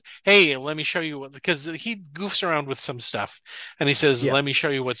says, "Hey, let me show you what," because he goofs around with some stuff, and he says, yeah. "Let me show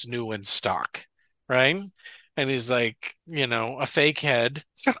you what's new in stock." Right. And he's like, a fake head.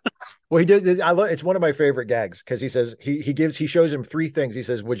 Well, he did. It's one of my favorite gags, because he says he shows him three things. He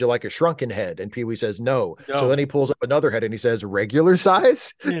says, "Would you like a shrunken head?" And Pee Wee says, "No." So then No. he pulls up another head and he says, "Regular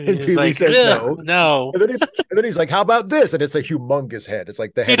size?" And And he's Pee Wee like, says, "Ugh, "No." no. And then he's like, "How about this?" And it's a humongous head. It's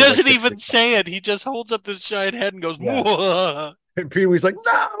like the He head is like doesn't six even feet tall. say it. He just holds up this giant head and goes, Yeah. "Mwah." And Pee Wee's like,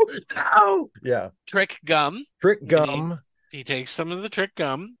 "No, no." Yeah. Trick gum. Trick And he gum, he takes some of the trick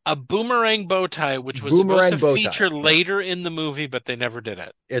gum, a boomerang bow tie, which was supposed to boomerang bow tie. feature Yeah. later in the movie, but they never did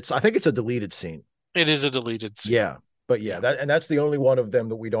it. I think it's a deleted scene. It is a deleted scene. Yeah. But yeah, Yeah. that's the only one of them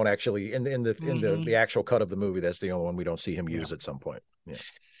that we don't actually, in the hmm actual cut of the movie, that's the only one we don't see him Yeah. use at some point. Yeah.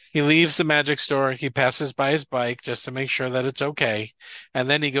 He leaves the magic store. He passes by his bike just to make sure that it's okay. And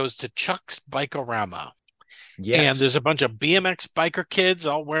then he goes to Chuck's Bikorama. And there's Yes. a bunch of BMX biker kids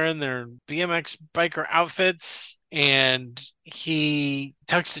all wearing their BMX biker outfits. And he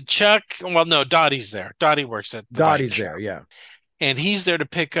talks to Chuck. Well, no, Dottie's there. Dottie works at the bike Dottie's shop. there. Yeah. And he's there to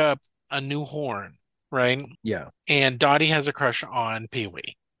pick up a new horn, right? Yeah. And Dottie has a crush on Pee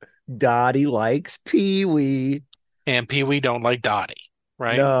Wee. Dottie likes Pee Wee. And Pee Wee don't like Dottie,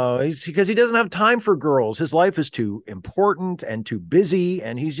 right? No, he's because he doesn't have time for girls. His life is too important and too busy.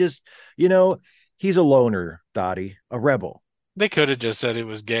 And he's just, you know, he's a loner, Dottie, a rebel. They could have just said it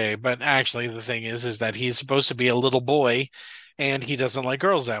was gay, but actually the thing is that he's supposed to be a little boy and he doesn't like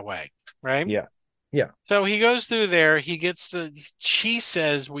girls that way, right? Yeah. Yeah. So he goes through there, she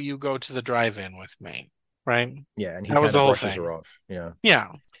says, "Will you go to the drive-in with me?" Right? Yeah. And he That was kind the of whole brushes thing. her off. Yeah.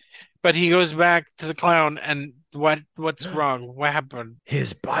 Yeah. But he goes back to the clown and what's wrong? What happened?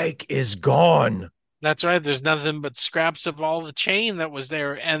 His bike is gone. That's right. There's nothing but scraps of all the chain that was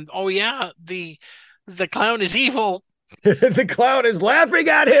there. And oh yeah, the clown is evil. The clown is laughing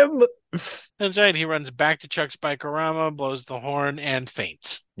at him. That's right. He runs back to Chuck's Bikorama, blows the horn, and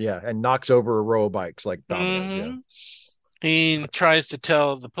faints. Yeah. And knocks over a row of bikes like dominoes. Yeah. hmm He tries to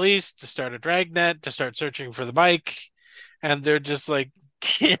tell the police to start a dragnet to start searching for the bike, and they're just like,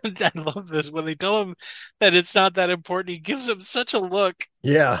 I love this when they tell him that it's not that important. He gives him such a look.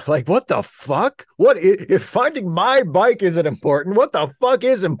 Yeah. Like, what the fuck? If finding my bike isn't important, what the fuck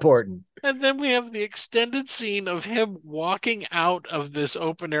is important? And then we have the extended scene of him walking out of this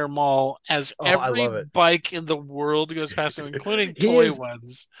open air mall as Oh, I every love it. bike in the world goes past him, including He toy is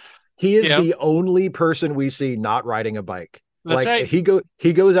ones. he is Yeah. the only person we see not riding a bike. That's Like right.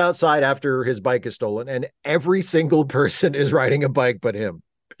 he goes outside after his bike is stolen, and every single person is riding a bike but him.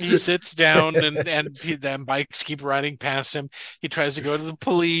 He sits down and then bikes keep riding past him. He tries to go to the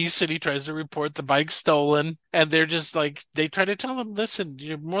police and he tries to report the bike stolen. And they're just like, they try to tell him, listen,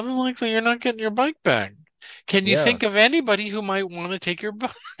 you're more than likely you're not getting your bike back. Can you Yeah. think of anybody who might want to take your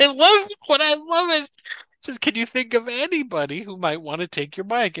bike? I love it. Says, can you think of anybody who might want to take your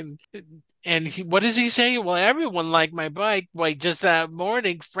bike? And what does he say? Well, everyone liked my bike. Wait, just that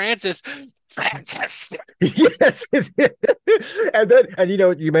morning, Francis. Yes. And you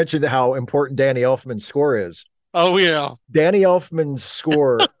know, you mentioned how important Danny Elfman's score is. Oh yeah. Danny Elfman's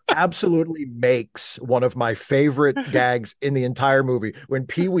score absolutely makes one of my favorite gags in the entire movie when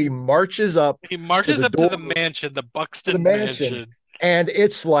Pee Wee marches up He to marches the up to door the mansion, the to the Buxton mansion. mansion. And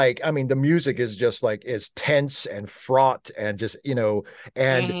it's like, I mean, the music is just like is tense and fraught and just, you know,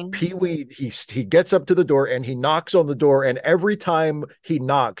 and Hmm. Pee Wee, he gets up to the door and he knocks on the door, and every time he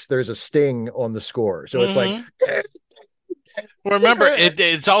knocks, there's a sting on the score. So it's like, Hmm. Well, remember,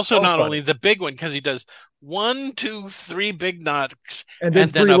 it's also so not only funny. the big one because he does one, two, three big knocks And then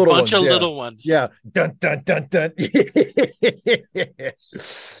and then three a little bunch ones. of Yeah. little ones. Yeah. Dun dun dun dun.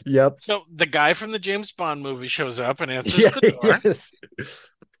 Yep. So the guy from the James Bond movie shows up and answers Yeah. the door. Yes.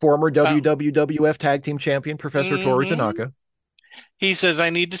 Former Uh, WWF Tag Team Champion Professor Toru mhm. Tanaka. He says, I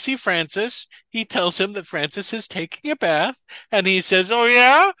need to see Francis. He tells him that Francis is taking a bath. And he says, oh,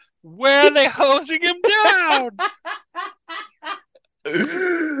 yeah? Where are they hosing him down?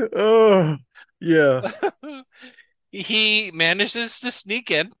 Oh, yeah. He manages to sneak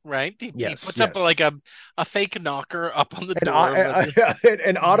in, right? He Yes, puts up yes. like a fake knocker up on the An door.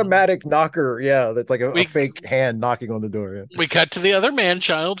 an automatic knocker, yeah, that's like a We fake hand knocking on the door. Yeah. we cut to the other man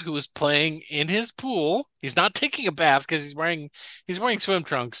child who is playing in his pool. He's not taking a bath because he's wearing swim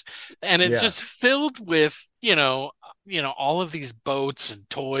trunks, and it's Yeah. just filled with all of these boats and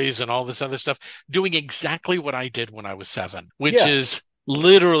toys and all this other stuff, doing exactly what I did when I was 7, which Yeah. is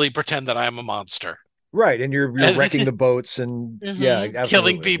literally pretend that I am a monster. Right. And you're And wrecking the boats and yeah, killing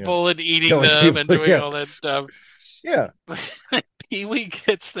absolutely. Yeah. people and eating Killing them and people. doing Yeah. all that stuff. Yeah. Pee Wee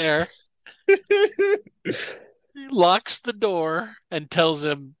gets there, he locks the door, and tells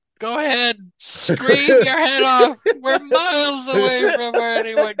him, go ahead, scream your head off. We're miles away from where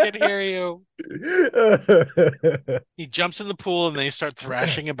anyone can hear you. He jumps in the pool and they start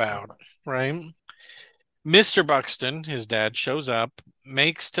thrashing about, right? Mr. Buxton, his dad, shows up,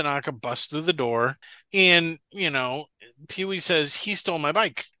 makes Tanaka bust through the door, and, Pee Wee says, he stole my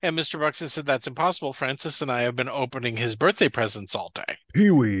bike. And Mr. Buxton said, that's impossible. Francis and I have been opening his birthday presents all day.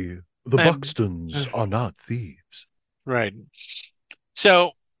 Pee-wee, the And, Buxtons are not thieves. right.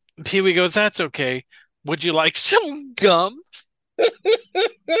 So Pee Wee goes, that's okay. Would you like some gum?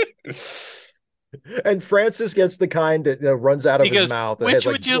 And Francis gets the kind that runs out of He his goes, mouth that has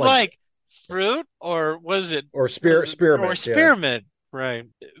which would you like? Fruit or or or spearmint, yeah, spearmint? Right.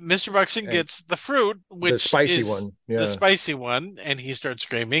 Mr. Buxton and gets the fruit, the which spicy is one, the yeah. spicy one, and he starts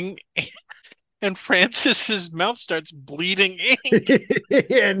screaming, and Francis's mouth starts bleeding ink.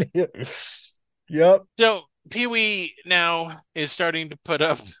 And, yep. So Pee Wee now is starting to put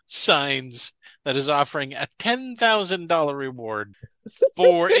up signs that is offering a $10,000 reward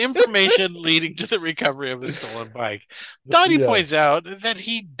for information leading to the recovery of a stolen bike. Dottie Yeah. points out that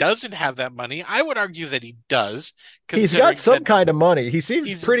he doesn't have that money. I would argue that he does, He's got considering some that kind of money. He seems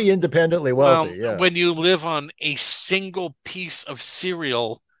he's, pretty independently well, wealthy. Yeah. when you live on a single piece of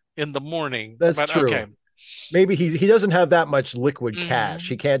cereal in the morning, That's but okay. true. Maybe he doesn't have that much liquid cash.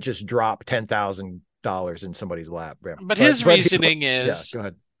 He Mhm. can't just drop $10,000 in somebody's lap. Yeah. But his But reasoning yeah, is go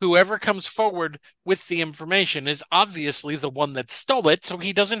ahead. whoever comes forward with the information is obviously the one that stole it, so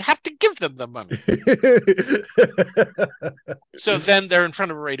he doesn't have to give them the money. So then they're in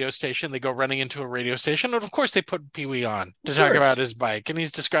front of a radio station. They go running into a radio station, and of course they put Pee Wee on to talk about his bike. And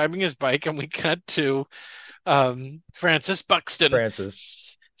he's describing his bike, and we cut to Francis Buxton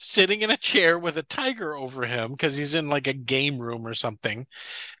Francis. sitting in a chair with a tiger over him because he's in like a game room or something.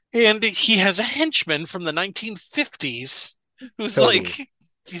 And he has a henchman from the 1950s who's Totally. like,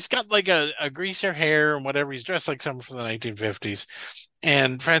 he's got like a greaser hair and whatever. He's dressed like someone from the 1950s.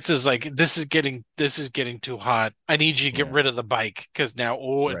 And Francis is like, this is getting too hot. I need you to get Yeah. rid of the bike because now,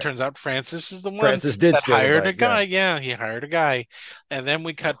 it Right. turns out Francis is the one Francis did that steal the hired a bike, guy. Yeah, he hired a guy. And then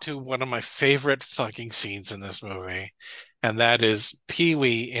we cut to one of my favorite fucking scenes in this movie. And that is Pee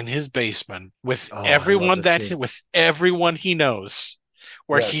Wee in his basement with Oh, I love this scene. with everyone he knows,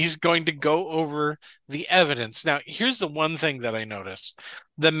 where Yes. he's going to go over the evidence. Now, here's the one thing that I noticed.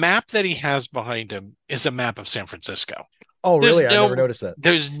 The map that he has behind him is a map of San Francisco. Oh, There's really? I never no noticed that.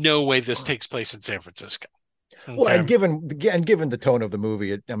 there's no way this takes place in San Francisco. Well, Okay. and given the tone of the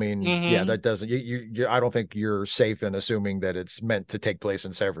movie, I mean, yeah, Hmm. that doesn't. I don't think you're safe in assuming that it's meant to take place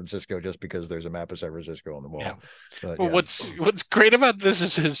in San Francisco just because there's a map of San Francisco on the Yeah. wall. But Well, yeah, what's great about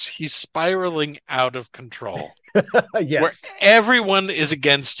this is he's spiraling out of control, where yes, everyone is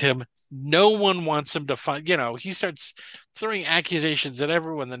against him. No one wants him to find. He starts throwing accusations at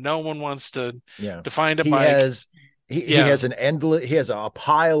everyone that no one wants yeah. to find a He bike. has he Yeah, has an endless. He has a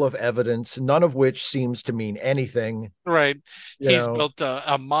pile of evidence, none of which seems to mean anything. right. You He's know, built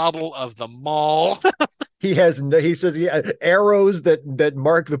a model of the mall. he says he arrows that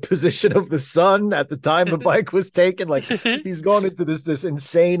mark the position of the sun at the time the bike was taken. Like he's gone into this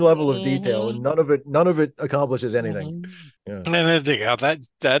insane level of detail, and Hmm. none of it accomplishes anything. Hmm. Yeah. And I think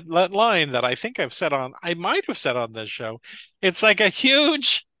that line that I might have said on this show, it's like a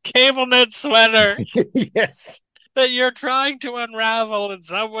huge cable knit sweater Yes. that you're trying to unravel, and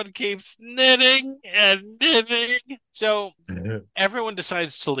someone keeps knitting and knitting. So everyone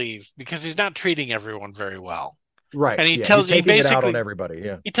decides to leave because he's not treating everyone very well. Right. And Yeah. He's he taking it out on basically everybody.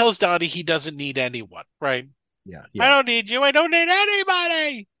 Yeah. he tells Dottie he doesn't need anyone, right? Yeah. I Yeah. don't need you. I don't need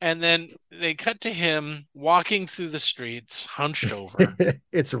anybody. And then they cut to him walking through the streets, hunched over,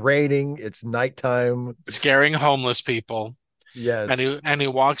 It's raining. It's nighttime. scaring homeless people. And Yes. he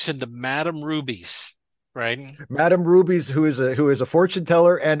walks into Madame Ruby's, right? Madame Ruby's, who is a fortune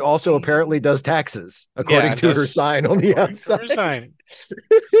teller and also apparently does taxes, Yeah, according and to her does sign on the according to her outside. sign.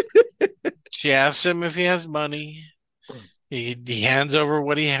 She asks him if he has money. He hands over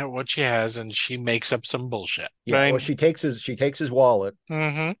what she has, and she makes up some bullshit, Yeah, well, right? she takes his wallet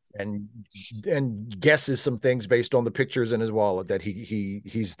Mm-hmm. and guesses some things based on the pictures in his wallet that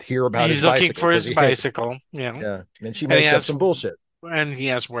he's here about his He's looking bicycle for because his he hit. bicycle, yeah. Yeah, and she And he makes up asks, some bullshit. and he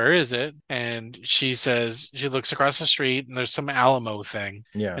asks, "Where is it?" And she says she looks across the street, and there's some Alamo thing,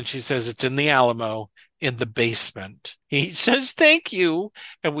 Yeah, and she says it's in the Alamo in the basement. He says, "Thank you,"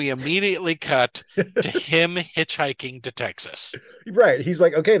 and we immediately cut to him hitchhiking to Texas. right. He's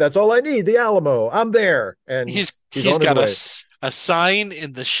like, okay, that's all I need. The Alamo, I'm there, and he's He's on his got way. a sign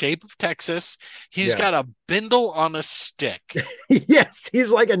in the shape of Texas. He's Yeah, got a bindle on a stick. yes,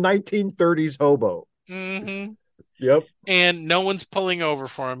 he's like a 1930s hobo. Hmm. Yep. And no one's pulling over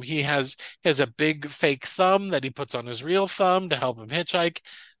for him. He has a big fake thumb that he puts on his real thumb to help him hitchhike.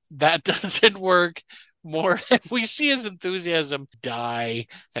 That doesn't work. We see his enthusiasm die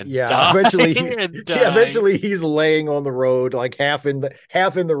and Yeah, die eventually and yeah, die. eventually he's laying on the road, like half in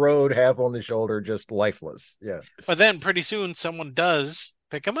the road, half on the shoulder, just lifeless. Yeah. But then pretty soon someone does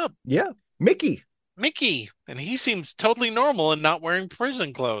pick him up. Yeah. Mickey. Mickey, and he seems totally normal and not wearing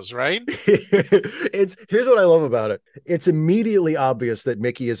prison clothes, right? It's here's what I love about it. It's immediately obvious that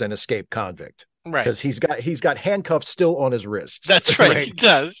Mickey is an escaped convict Right. because he's got handcuffs still on his wrists. That's right. He Right.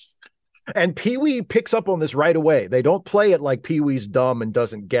 does. And Pee-wee picks up on this right away. They don't play it like Pee-wee's dumb and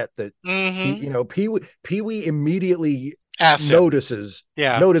doesn't get that Mm-hmm. Pee-wee immediately Ask him. notices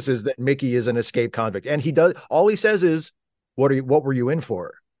Yeah. notices that Mickey is an escaped convict. And all he says is, what were you in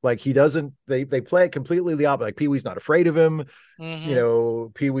for? Like he doesn't they play it completely the opposite. Like Pee-wee's not afraid of him.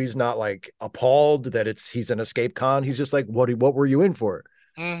 Mm-hmm. Pee-wee's not like appalled that he's an escape con. He's just like, what were you in for?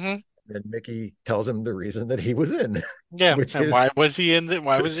 Mm-hmm. And Mickey tells him the reason that he was in, Yeah. which And is why was he in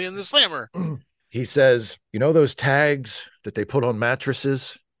the slammer? he says, those tags that they put on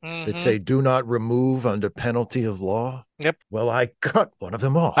mattresses that Mm-hmm. say do not remove under penalty of law? Yep. Well, I cut one of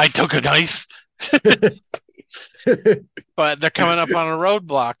them off. I took a knife. But they're coming up on a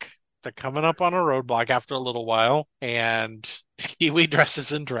roadblock. They're coming up on a roadblock after a little while, and Kiwi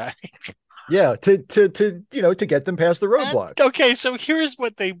dresses in drag. Yeah, to get them past the roadblock. Okay, so here's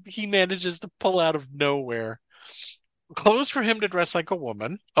what he manages to pull out of nowhere. Clothes for him to dress like a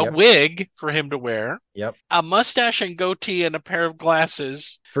woman, a Yep. wig for him to wear, Yep. a mustache and goatee, and a pair of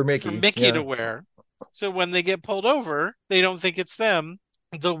glasses For Mickey. for Mickey Yeah. to wear. So when they get pulled over, they don't think it's them.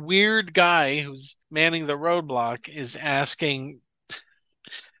 The weird guy who's manning the roadblock is asking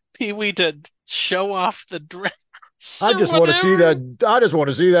Pee Wee to show off the dress. I just want to see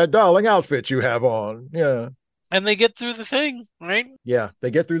that darling outfit you have on. Yeah. And they get through the thing, right? Yeah.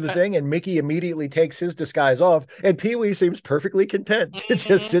 They get through the thing, and Mickey immediately takes his disguise off, and Pee-wee seems perfectly content to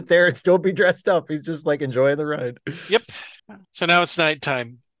just sit there and still be dressed up. He's just like enjoying the ride. Yep. So now it's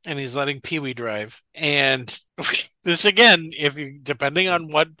nighttime, and he's letting Pee Wee drive. And this again, depending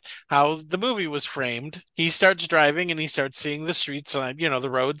on how the movie was framed, he starts driving and he starts seeing the street sign, the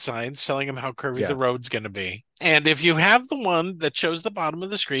road signs telling him how curvy the road's going to be. And if you have the one that shows the bottom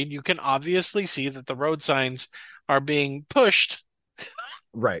of the screen, you can obviously see that the road signs are being pushed.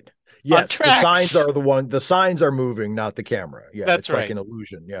 Right. on Yes, tracks. the signs are moving, not the camera. Yeah, That's it's like right. an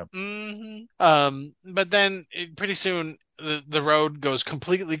illusion. Yeah. But then pretty soon the road goes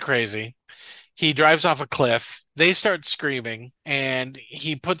completely crazy. He drives off a cliff. They start screaming, and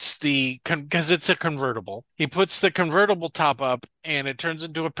he puts because it's a convertible. He puts the convertible top up, and it turns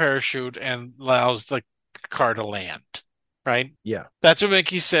into a parachute and allows the car to land. Right? Yeah. That's what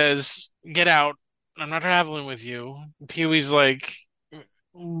Mickey says. Get out. I'm not traveling with you. Pee Wee's like,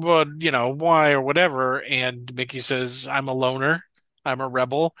 but why or whatever. And Mickey says, I'm a loner. I'm a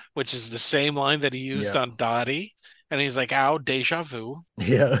rebel, which is the same line that he used Yeah. on Dottie. And he's like, ow, deja vu.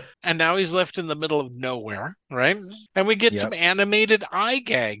 Yeah. And now he's left in the middle of nowhere, right? And we get some Yep. animated eye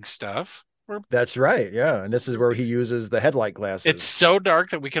gag stuff. That's right. Yeah. And this is where he uses the headlight It's glasses. so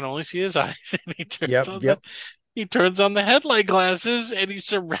dark that we can only see his eyes. And Yep. Yep. he turns on the headlight glasses and he's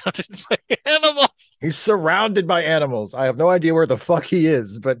surrounded by animals. He's surrounded by animals. I have no idea where the fuck he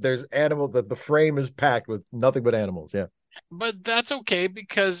is, but there's animal that the frame is packed with nothing but animals. Yeah. But that's okay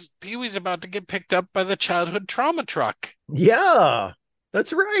because Pee Wee's about to get picked up by the childhood trauma truck. Yeah.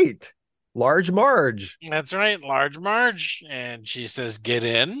 That's right. Large Marge. That's right, Large Marge. And she says, get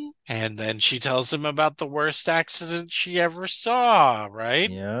in. And then she tells him about the worst accident she ever saw, right?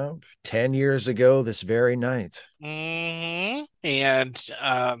 Yeah. 10 years ago, this very night. And then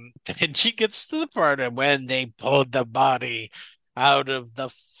she gets to the part of when they pulled the body out of the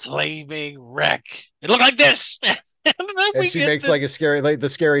flaming wreck. It looked like this. And she makes like the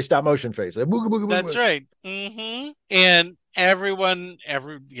scary stop motion face. Like, booga, booga, booga. That's right. And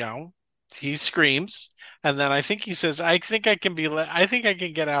he screams, and then I think he says, "I think I can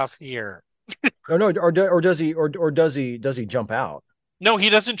get off here." Oh no, or does he jump out? No, he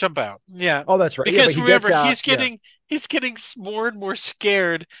doesn't jump out. Yeah. Oh, that's right. Because yeah, remember, out, he's getting more and more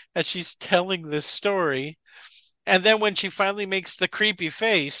scared as she's telling this story. And then when she finally makes the creepy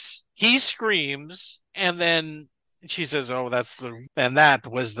face, he screams, and then she says, "Oh, that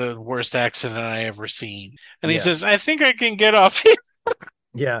was the worst accident I ever seen." And he says, "I think I can get off here."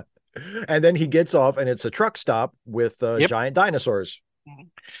 Yeah. And then he gets off, and it's a truck stop with giant dinosaurs.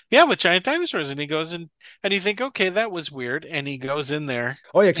 Yeah, with giant dinosaurs, and he goes in, and you think, okay, that was weird, and he goes in there.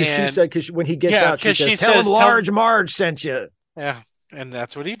 Oh yeah, because when he gets out, she says, "Tell him Large Marge sent you." Yeah, and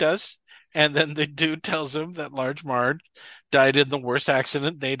that's what he does. And then the dude tells him that Large Marge died in the worst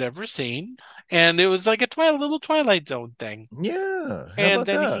accident they'd ever seen, and it was like a little Twilight Zone thing. Yeah, and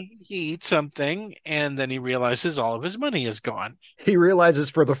then he eats something, and then he realizes all of his money is gone. He realizes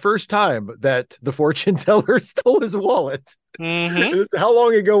for the first time that the fortune teller stole his wallet. How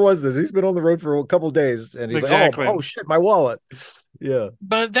long ago was this? He's been on the road for a couple of days, and he's like, "Oh shit, my wallet." Yeah.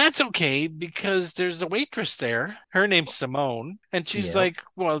 But that's okay because there's a waitress there. Her name's Simone. And she's like,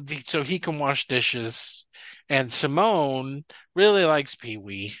 well, so he can wash dishes. And Simone really likes Pee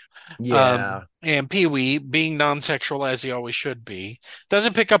Wee. Yeah. And Pee Wee, being non-sexual as he always should be,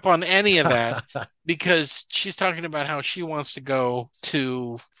 doesn't pick up on any of that because she's talking about how she wants to go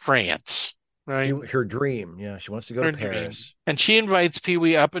to France. Right? Her dream. Yeah. She wants to go to Paris. Dream. And she invites Pee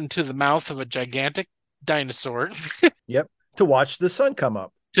Wee up into the mouth of a gigantic dinosaur. Yep. To watch the sun come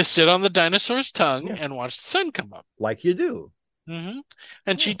up. To sit on the dinosaur's tongue and watch the sun come up. Like you do. And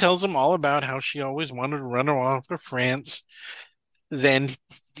she tells him all about how she always wanted to run off to France. Then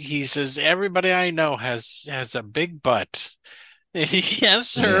he says, everybody I know has a big butt. He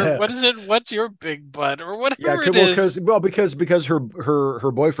asks her, what is it? What's your big butt? Or whatever it is. Because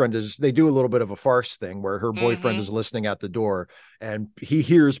her boyfriend they do a little bit of a farce thing where her boyfriend is listening at the door and he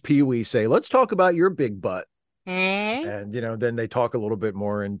hears Pee Wee say, let's talk about your big butt. And then they talk a little bit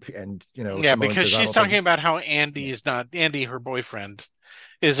more and Simone because she's talking about how Andy, her boyfriend,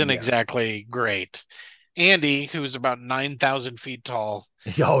 isn't exactly great. Andy, who's about 9,000 feet tall,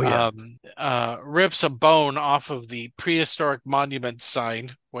 rips a bone off of the prehistoric monument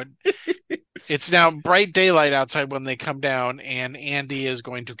sign. It's now bright daylight outside when they come down, and Andy is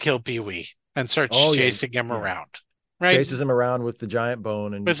going to kill Pee Wee and starts chasing him around. Right? Chases him around with the giant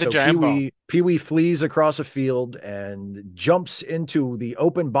bone, and bone. Pee Wee flees across a field and jumps into the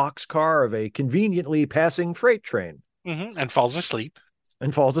open boxcar of a conveniently passing freight train, and falls asleep.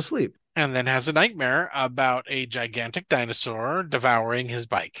 And then has a nightmare about a gigantic dinosaur devouring his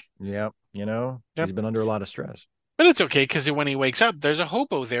bike. Yep. He's been under a lot of stress. But it's okay because when he wakes up, there's a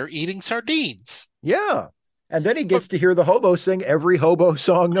hobo there eating sardines. Yeah. And then he gets to hear the hobo sing every hobo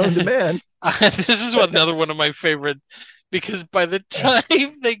song known to man. This is another one of my favorite, because by the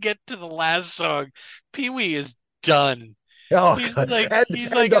time they get to the last song, Pee Wee is done. Oh, he's like, he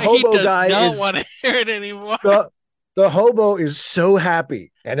does not want to hear it anymore. The hobo is so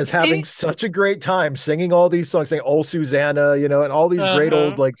happy and is having He, such a great time singing all these songs, saying "Oh Susanna," and all these great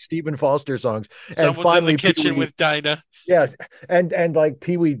old uh-huh. like Stephen Foster songs. And Someone's in the finally, Pee kitchen Wee, with Dinah. yes, and like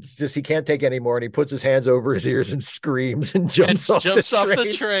Pee Wee just he can't take anymore, and he puts his hands over his ears and screams and And jumps off the jumps off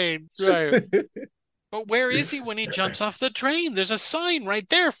the train. train. Right. But where is he when he jumps off the train? There's a sign right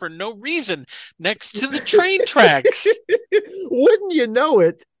there for no reason next to the train tracks. Wouldn't you know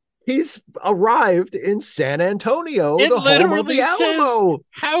it? He's arrived in San Antonio, It the home of the literally says, Alamo.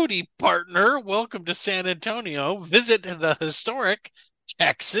 "Howdy, partner. Welcome to San Antonio. Visit the historic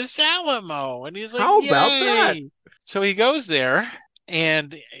Texas Alamo." And he's like, How about that? "Yay." So he goes there,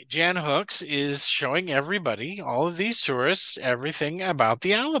 and Jan Hooks is showing everybody, all of these tourists, everything about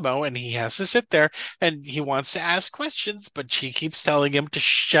the Alamo. And he has to sit there and he wants to ask questions, but she keeps telling him to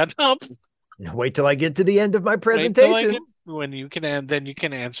shut up. Wait till I get to the end of my Wait till I presentation. get when you can, and then you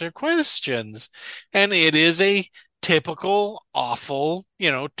can answer questions. And it is a typical awful,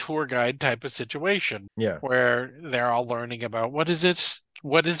 tour guide type of situation Yeah. where they're all learning about what is it?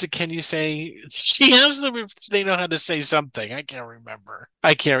 What is it? Can you say? She asked them if they know how to say something. I can't remember.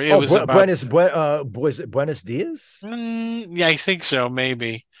 I can't. It Oh, was about. was it Buenos Dias Yeah, I think so,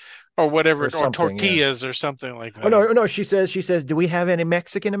 maybe, or whatever, or or something? Yeah. tortillas or something like Oh that. no, no. She says, "Do we have any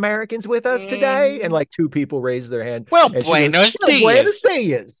Mexican Americans with us today?" And Mm, like two people raise their hand, well, and she goes, buenos "Well, Buenos dias.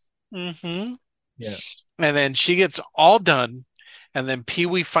 Dias." Mm-hmm. Yeah. And then she gets all done, and then Pee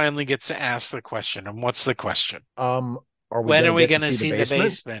Wee finally gets to ask the question. And what's the question? Are we When gonna are we get to going to see the see the basement?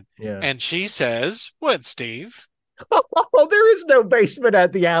 basement? Yeah. And she says, "What, Steve?" Oh, there is no basement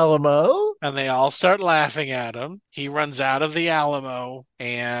at the Alamo. And they all start laughing at him. He runs out of the Alamo,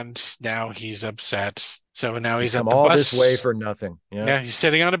 and now he's upset. So now He's he's at come the all this way bus. for nothing. Yeah. Yeah, he's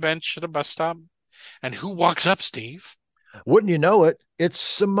sitting on a bench at a bus stop. And who walks up, Steve? Wouldn't you know it? It's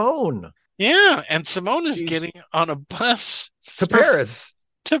Simone. Yeah, and Simone is She's getting on a bus to Paris.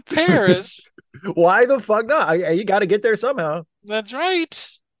 to Paris. Why the fuck not? You got to get there somehow. That's right.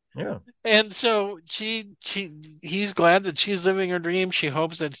 Yeah. And so he's glad that she's living her dream. She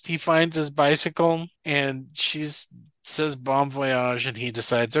hopes that he finds his bicycle, and she's says bon voyage, and he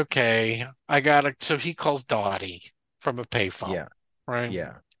decides, okay, I gotta. So he calls Dottie from a payphone, Yeah. right?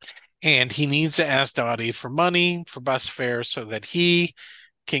 Yeah. And he needs to ask Dottie for money for bus fare so that he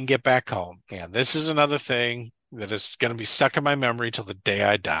can get back home. And this is another thing that is going to be stuck in my memory till the day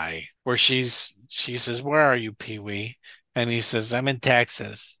I die, where she says, "Where are you, Pee Wee?" And he says, "I'm in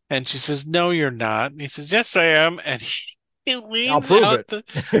Texas." And she says, "No, you're not." And he says, "Yes, I am." And he I'll leans prove out it.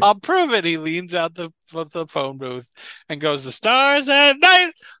 I'll prove it. He leans out the phone booth and goes, "The stars at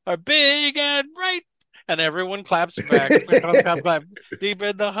night are big and bright." And everyone claps back. Clap, clap, clap. Deep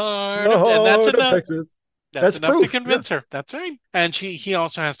in the heart and that's No, enough. Texas. That's That's enough to proof. Yeah. convince her. That's right. And he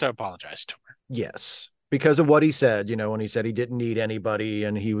also has to apologize to her. Yes. Because of what he said, when he said he didn't need anybody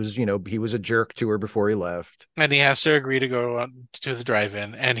and he was, he was a jerk to her before he left. And he has to agree to go on to the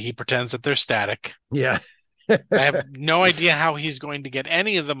drive-in, and he pretends that they're static. Yeah. I have no idea how he's going to get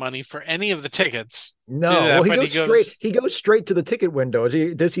any of the money for any of the tickets. No, That, well, but he goes straight to the ticket window.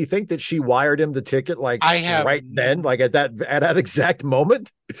 Does he think that she wired him the ticket like I have right then, like at that exact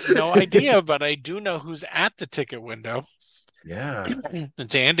moment? no idea, but I do know who's at the ticket window. Yeah.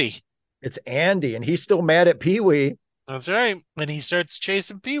 It's Andy. It's Andy, and he's still mad at Pee Wee. That's right. And he starts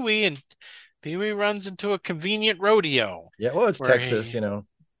chasing Pee Wee, and Pee Wee runs into a convenient rodeo. Yeah, well, it's where Texas,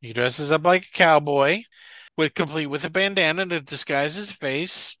 He dresses up like a cowboy, complete with a bandana to disguise his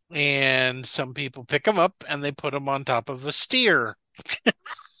face, and some people pick him up and they put him on top of a steer.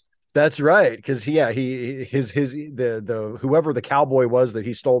 That's right, because the whoever the cowboy was that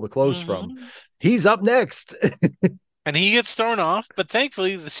he stole the clothes from, he's up next. And he gets thrown off, but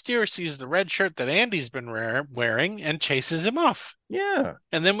thankfully the steer sees the red shirt that Andy's been wearing and chases him off. Yeah.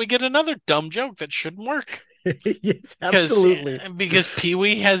 And then we get another dumb joke that shouldn't work. Yes, absolutely. Because Pee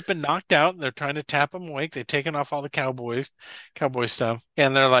Wee has been knocked out and they're trying to tap him awake. They've taken off all the cowboy stuff.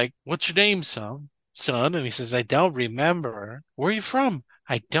 And they're like, "What's your name, son? And he says, "I don't remember." "Where are you from?"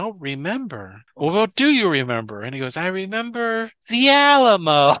 "I don't remember." "Well, what do you remember?" And he goes, "I remember the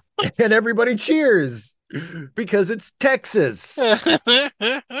Alamo." And everybody cheers because it's Texas.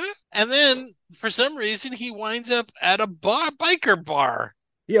 And then for some reason he winds up at a biker bar.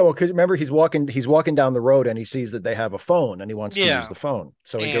 Yeah, well, because remember he's walking down the road and he sees that they have a phone and he wants to use the phone.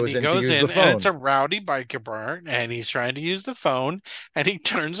 So he goes in to use the phone. And it's a rowdy biker bar and he's trying to use the phone and he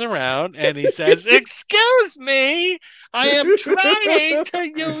turns around and he says, "Excuse me, I am trying to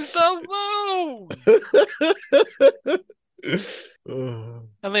use the phone."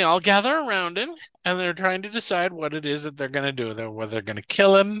 And they all gather around him, and they're trying to decide what it is that they're going to do. Whether they're going to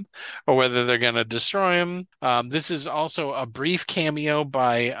kill him or whether they're going to destroy him. This is also a brief cameo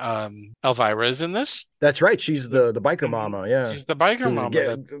by Elvira's in this. That's right. She's the biker mama. Yeah. She's the biker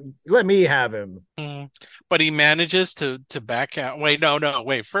mama. Let me have him. But he manages to back out. Wait, no.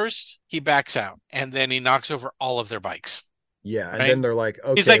 Wait, first he backs out, and then he knocks over all of their bikes. Yeah, and then they're like,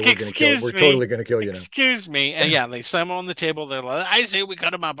 "Okay, he's like, we're totally gonna kill you now." Excuse me, and yeah, they slam him on the table. They're like, "I say we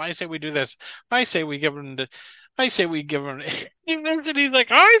cut him up. I say we do this. I say we give him. I say we give him." He makes it. He's like,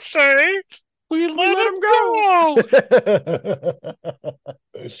 "I say we let him go."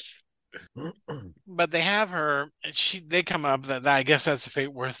 But they have her. They come up. That I guess that's the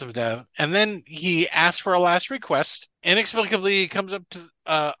fate worth of death. And then he asks for a last request. Inexplicably, he comes up to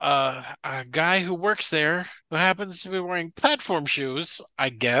a guy who works there who happens to be wearing platform shoes, I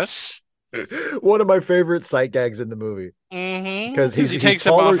guess. One of my favorite sight gags in the movie. Because he takes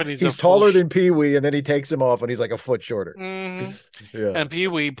him off and he's taller than Pee-wee, and then he takes him off and he's like a foot shorter. Yeah. And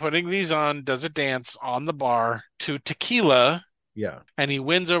Pee-wee, putting these on, does a dance on the bar to tequila. Yeah. And he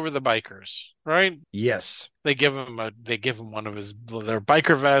wins over the bikers, right? Yes. They give him one of their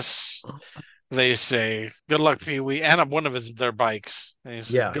biker vests. They say, "Good luck, Pee-wee," and one of their bikes. And he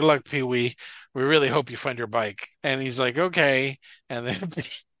says, "Good luck, Pee-wee. We really hope you find your bike." And he's like, "Okay." And then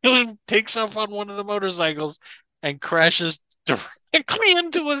he takes off on one of the motorcycles and crashes directly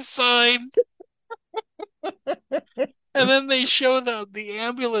into a sign. And then they show the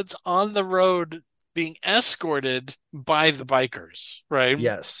ambulance on the road being escorted by the bikers, right?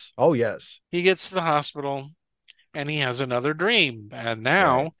 Yes. Oh, yes. He gets to the hospital. And he has another dream. And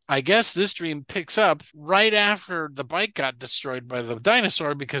now, I guess this dream picks up right after the bike got destroyed by the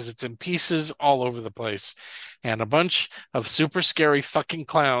dinosaur because it's in pieces all over the place. And a bunch of super scary fucking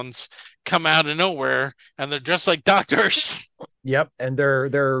clowns come out of nowhere, and they're dressed like doctors. Yep, and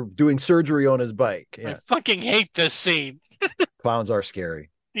they're doing surgery on his bike. Yeah. I fucking hate this scene. Clowns are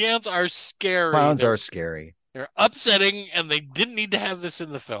scary. Clowns are scary. Clowns are scary. They're upsetting, and they didn't need to have this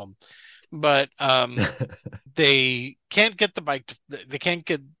in the film. But they can't get the bike. They can't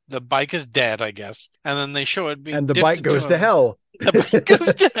get the bike is dead, I guess. And then they show it being and the bike goes to hell. The bike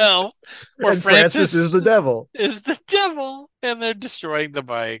goes to hell. Where Francis is the devil. And they're destroying the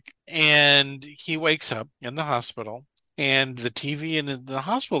bike. And he wakes up in the hospital. And the TV in the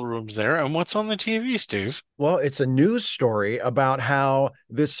hospital room's there. And what's on the TV, Steve? Well, it's a news story about how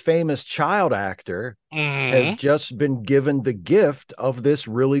this famous child actor has just been given the gift of this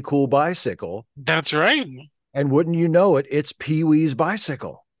really cool bicycle. That's right. And wouldn't you know it, it's Pee-wee's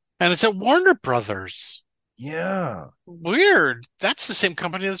bicycle. And it's at Warner Brothers. Yeah. Weird. That's the same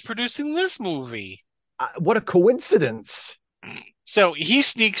company that's producing this movie. What a coincidence. So he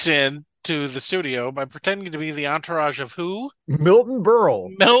sneaks in to the studio by pretending to be the entourage of who? Milton Berle.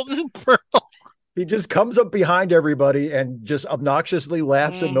 Milton Berle. He just comes up behind everybody and just obnoxiously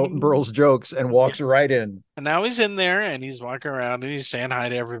laughs at Milton Berle's jokes and walks right in. And now he's in there and he's walking around and he's saying hi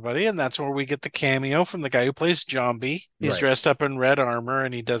to everybody. And that's where we get the cameo from the guy who plays Zombie. He's dressed up in red armor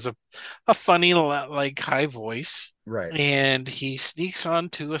and he does a funny, like, high voice. Right. And he sneaks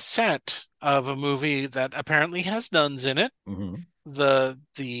onto a set of a movie that apparently has nuns in it. The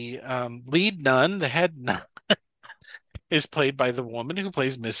lead nun, the head nun, is played by the woman who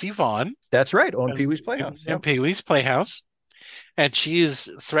plays Missy Vaughn. That's right, on Pee-wee's Playhouse. Yep. Pee-wee's Playhouse. And she is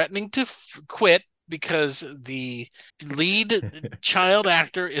threatening to quit because the lead child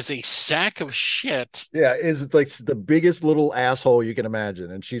actor is a sack of shit. Yeah, is like the biggest little asshole you can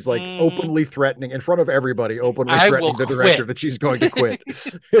imagine. And she's like openly threatening in front of everybody, threatening the director that she's going to quit.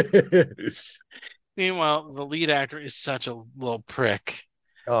 Meanwhile, the lead actor is such a little prick.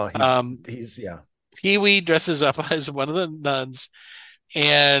 Oh, he's Pee-wee dresses up as one of the nuns,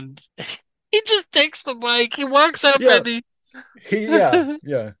 and he just takes the bike. He walks up and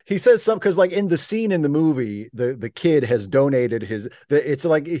he says something because, like, in the scene in the movie, the kid has donated it's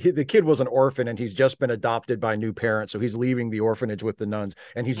like the kid was an orphan and he's just been adopted by new parents, so he's leaving the orphanage with the nuns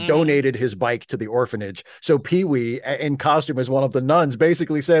and he's donated his bike to the orphanage. So Pee-wee, in costume as one of the nuns,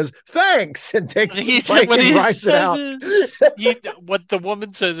 basically says thanks and takes the bike and rides it out. What the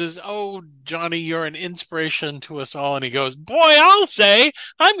woman says is, "Oh, Johnny, you're an inspiration to us all," and he goes, "Boy, I'll say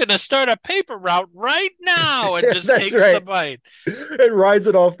I'm going to start a paper route right now," and just takes the bike. And rides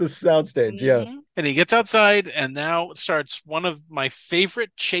it off the soundstage. And he gets outside, and now starts one of my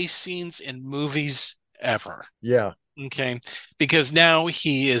favorite chase scenes in movies ever. Okay, because now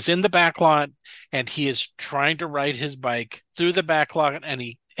he is in the back lot and he is trying to ride his bike through the back lot,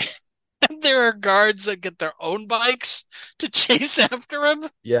 and And there are guards that get their own bikes to chase after him.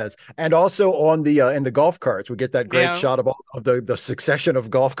 Yes, and also on the in the golf carts, we get that great Yeah. shot of all of the succession of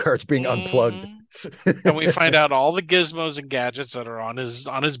golf carts being unplugged. Mhm. And we find out all the gizmos and gadgets that are on his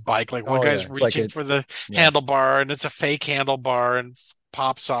bike. Like one Oh yeah, guy's it's like reaching it. for the Yeah, handlebar, and it's a fake handlebar, and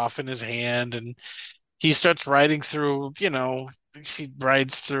pops off in his hand. And he starts riding through. He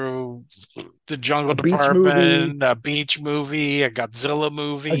rides through the jungle a beach movie, department, a beach movie, a Godzilla a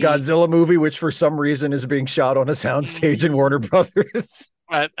movie, Godzilla movie, which for some reason is being shot on a soundstage in mhm, Warner Brothers.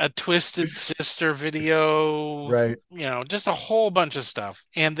 a Twisted Sister video. Right. Just a whole bunch of stuff.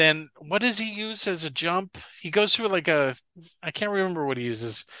 And then what does he use as a jump? He goes through like I can't remember what he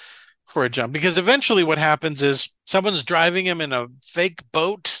uses for a jump, because eventually what happens is someone's driving him in a fake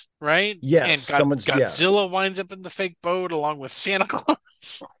boat, right? Yes, And someone's yeah. Godzilla winds up in the fake boat along with Santa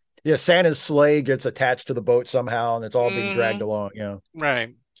Claus. Yeah, Santa's sleigh gets attached to the boat somehow, and it's all being dragged Mhm. along. Yeah,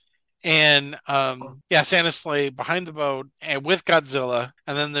 Right. And yeah, Santa's sleigh behind the boat and with Godzilla.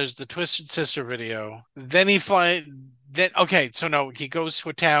 And then there's the Twisted Sister video. Then so no, he goes to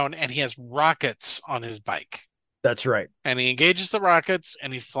a town and he has rockets on his bike. that's right. And he engages the rockets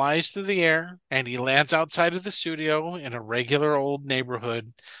and he flies through the air and he lands outside of the studio in a regular old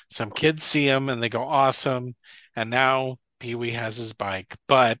neighborhood. Some kids see him and they go, awesome. And now Pee Wee has his bike,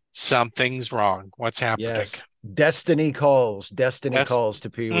 but something's wrong. What's happening? Yes. Destiny calls. Destiny That's calls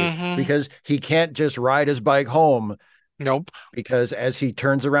to Pee Wee mm-hmm. because he can't just ride his bike home. Nope. Because as he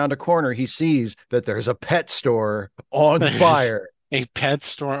turns around a corner, he sees that there's a pet store on There's fire. a pet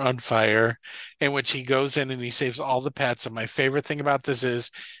store on fire in which he goes in and he saves all the pets. And my favorite thing about this is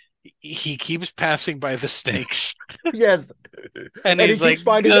he keeps passing by the snakes. Yes. And And he he's like, keeps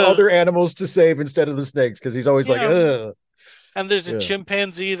finding ugh. other animals to save instead of the snakes because he's always like, Yeah. ugh. And there's a Yeah.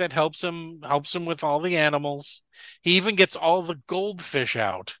 chimpanzee that helps him with all the animals. He even gets all the goldfish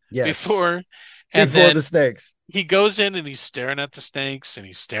out Yes. before, and Before the then snakes. he goes in and he's staring at the snakes and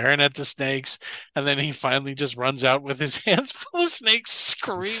he's staring at the snakes, and then he finally just runs out with his hands full of snakes,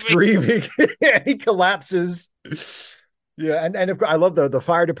 Screaming. He collapses. Yeah, and I love the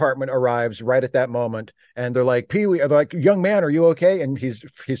fire department arrives right at that moment, and they're like, Pee Wee, they're like, young man, are you okay? And his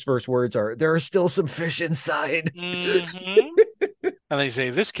first words are, there are still some fish inside. Mm-hmm. And they say,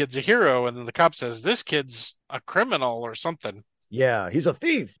 this kid's a hero, and then the cop says, this kid's a criminal or something. Yeah, he's a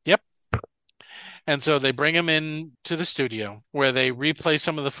thief. Yep. And so they bring him in to the studio where they replay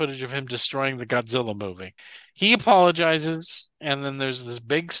some of the footage of him destroying the Godzilla movie. He apologizes, and then there's this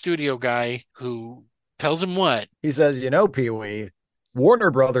big studio guy who tells him what? He says, Pee Wee, Warner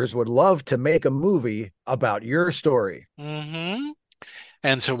Brothers would love to make a movie about your story. Mm-hmm.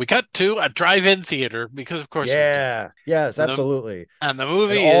 And so we cut to a drive-in theater because, of course, yeah, yes, absolutely. And the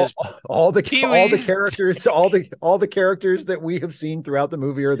movie and is all the characters, all the characters that we have seen throughout the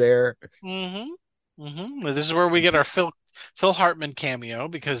movie are there. Mm-hmm. Mm-hmm. This is where we get our Phil Hartman cameo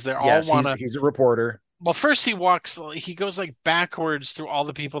because they're all he's a reporter. Well, first he goes like backwards through all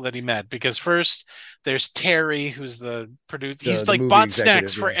the people that he met, because first there's Terry, who's the producer. He's like bought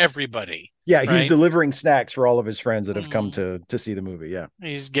snacks for everybody. Yeah, right? He's delivering snacks for all of his friends that have come to see the movie. Yeah,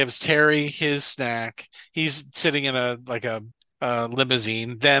 he gives Terry his snack. He's sitting in a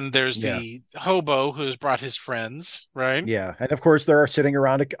limousine. Then there's the hobo who's brought his friends, right? Yeah, and of course they're sitting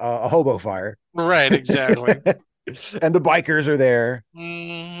around a hobo fire. Right, exactly. And the bikers are there.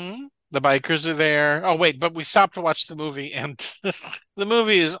 Mm-hmm. The bikers are there. Oh, wait, but we stopped to watch the movie, and the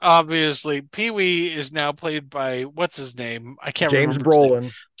movie is obviously Pee Wee is now played by what's his name? I can't remember. James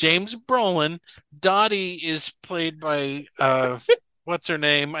Brolin. James Brolin. Dottie is played by what's her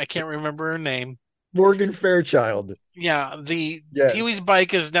name? I can't remember her name. Morgan Fairchild. Yeah, Pee Wee's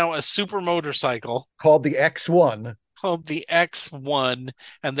bike is now a super motorcycle called the X1.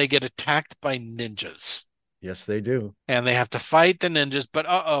 And they get attacked by ninjas. Yes, they do. And they have to fight the ninjas, but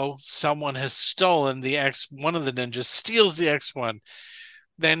someone has stolen the X. One of the ninjas steals the X1.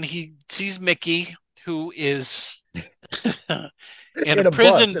 Then he sees Mickey, who is in a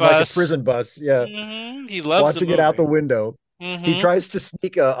prison bus. Like a prison bus, yeah. Mm-hmm. He loves watching it out the window. Mm-hmm. He tries to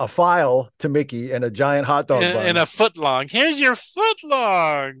sneak a file to Mickey and a giant hot dog bun. And a footlong. Here's your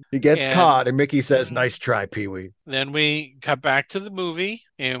footlong. He gets caught, and Mickey says, "Nice try, Pee Wee." Then we cut back to the movie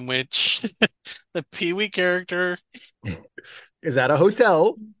in which the Pee Wee character is at a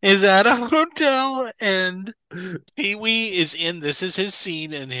hotel. And Pee Wee is this is his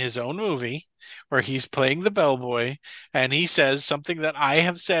scene in his own movie where he's playing the bellboy, and he says something that I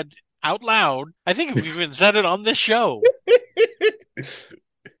have said out loud. I think we've even said it on this show.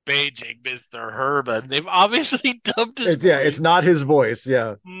 Paging Mr. Herman. They've obviously dubbed his voice. Yeah, it's not his voice.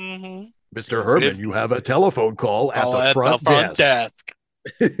 Yeah. Mm-hmm. Mr. Herman, you have a telephone call at the front desk.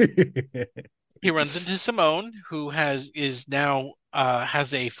 He runs into Simone, who is now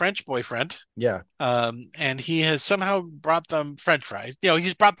has a French boyfriend. Yeah. And he has somehow brought them French fries.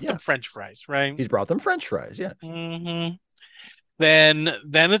 He's brought them Yeah. French fries, right? He's brought them French fries. Yes. Hmm. Then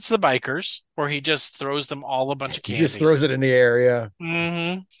it's the bikers, where he just throws them all a bunch of He just candy. throws it in the air. Yeah.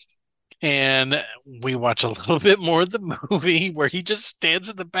 Hmm. And we watch a little bit more of the movie where he just stands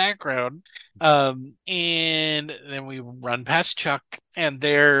in the background. And then we run past Chuck, and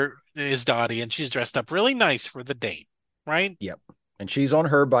there is Dottie, and she's dressed up really nice for the date, right? Yep. And she's on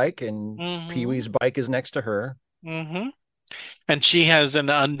her bike, and Pee Hmm. Wee's bike is next to her. Hmm. And she has an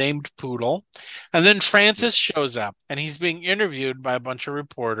unnamed poodle. And then Yeah. Francis shows up, and he's being interviewed by a bunch of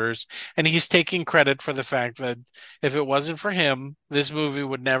reporters, and he's taking credit for the fact that if it wasn't for him, this movie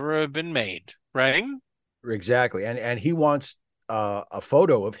would never have been made, right? Exactly. And he wants a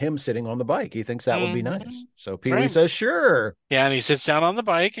photo of him sitting on the bike. He thinks that would be Hmm. nice. So Pee Wee Right. says, "Sure." Yeah, and he sits down on the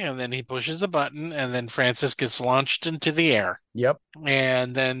bike, and then he pushes a button, and then Francis gets launched into the air. Yep.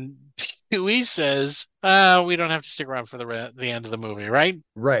 And then Huey says, we don't have to stick around for the end of the movie, right?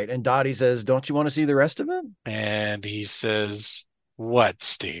 Right. And Dottie says, "Don't you want to see the rest of it?" And he says, what,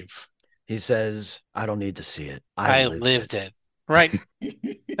 Steve? He says, "I don't need to see it. I I lived lived it. Right.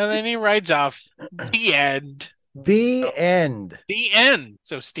 And then he rides off. The end. The So, end. the end.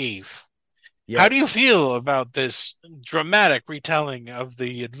 So, Steve, how do you Yes. feel about this dramatic retelling of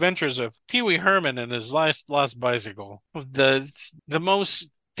the adventures of Pee Wee Herman and his last lost bicycle? The most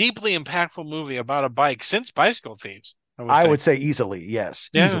deeply impactful movie about a bike since Bicycle Thieves, I would I think. would say easily. Yes.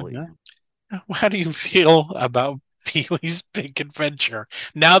 Yeah, Easily. yeah. How do you feel about Pee Wee's Big Adventure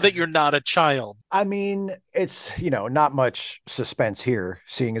now that you're not a child? I mean, it's, not much suspense here,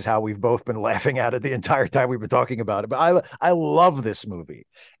 seeing as how we've both been laughing at it the entire time we've been talking about it. But I love this movie.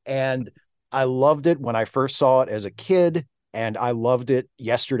 And I loved it when I first saw it as a kid. And I loved it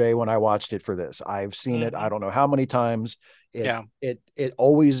yesterday when I watched it for this. I've seen it, I Hmm. don't know how many times. It Yeah, it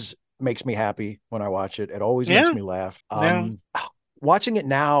always makes me happy when I watch it. It always makes yeah, me laugh. yeah. Watching it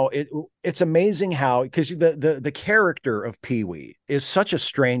now, it's amazing how, because the character of Pee Wee is such a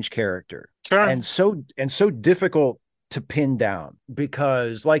strange character, Sure. and so difficult to pin down,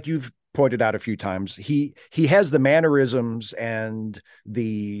 because like you've pointed out a few times, he has the mannerisms and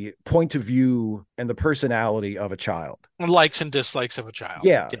the point of view and the personality of a child. Likes and dislikes of a child.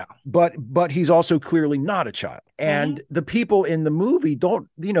 Yeah, Yeah. but he's also clearly not a child. Hmm. And the people in the movie don't,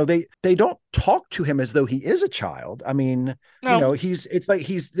 they don't talk to him as though he is a child. I mean, No. it's like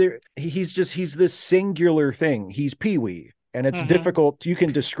he's there, he's this singular thing. He's Pee Wee, and it's Hmm. difficult. You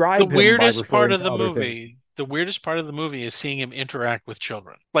can describe him by referring to other things. The weirdest part of the movie is seeing him interact with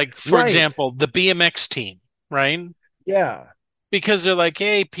children. Like, for Right. example, the BMX team, right? Yeah. Because they're like,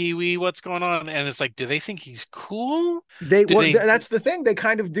 "Hey, Pee Wee, what's going on?" And it's like, do they think he's cool? They Do well, they? that's the thing. They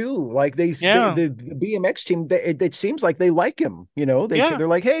kind of do. Like Yeah, the BMX team. It seems like they like him. yeah. They're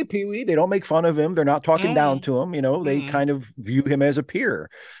like, "Hey, Pee Wee." They don't make fun of him. They're not talking down Mm, to him. They mm. kind of view him as a peer.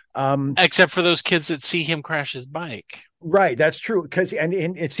 Except for those kids that see him crash his bike. Right. That's true. Because and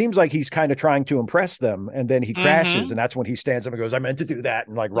it seems like he's kind of trying to impress them, and then he crashes, Hmm. and that's when he stands up and goes, "I meant to do that,"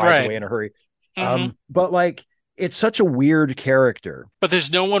 and like rides Right. away in a hurry. Hmm. But like, it's such a weird character. But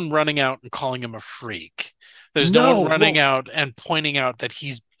there's no one running out and calling him a freak. There's no one No, running well, out and pointing out that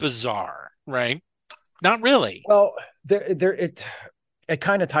he's bizarre, right? Not really. well, there it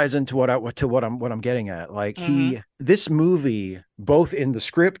kind of ties into what I'm getting at. Like, Hmm. this movie, both in the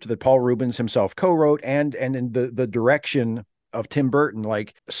script that Paul Rubens himself co-wrote and in the direction of Tim Burton,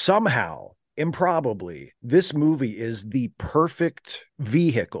 like, somehow, improbably, this movie is the perfect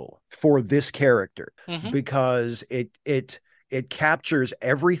vehicle for this character, Hmm. because it captures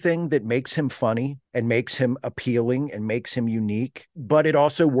everything that makes him funny and makes him appealing and makes him unique, but it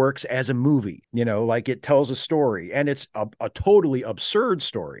also works as a movie, like, it tells a story, and it's a totally absurd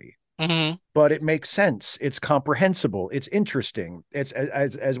story, Hmm. but it makes sense. It's comprehensible. It's interesting. It's,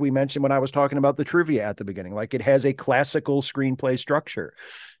 as we mentioned when I was talking about the trivia at the beginning, like, it has a classical screenplay structure,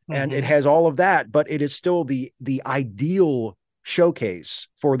 and it Hmm. has all of that, but it is still the ideal showcase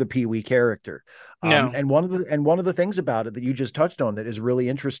for the Pee Wee character. No. And one of the things about it that you just touched on that is really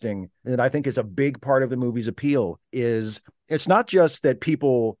interesting, and that I think is a big part of the movie's appeal, is it's not just that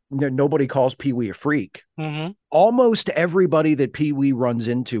nobody calls Pee Wee a freak. Hmm. Almost everybody that Pee Wee runs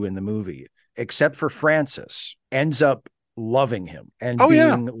into in the movie, except for Francis, ends up loving him and Oh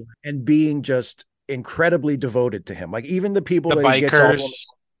yeah. being just incredibly devoted to him. Like, even the people The that he gets all bikers.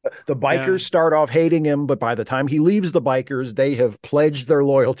 the Yeah. bikers start off hating him, but by the time he leaves the bikers, they have pledged their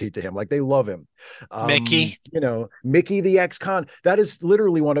loyalty to him. Like, they love him. Mickey. Mickey the ex-con. That is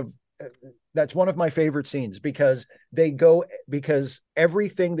literally one of That's one of my favorite scenes because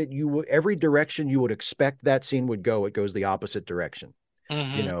every direction you would expect that scene would go, it goes the opposite direction. You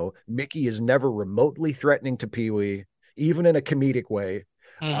Mm-hmm. know, Mickey is never remotely threatening to Pee-wee, even in a comedic way.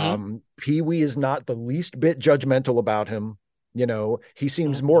 Mm-hmm. Pee-wee is not the least bit judgmental about him. You know, he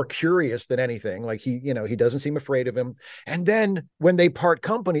seems more Mm-hmm. curious than anything. Like he doesn't seem afraid of him. And then when they part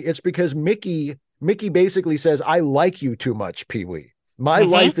company, it's because Mickey basically says, "I like you too much, Pee-wee. My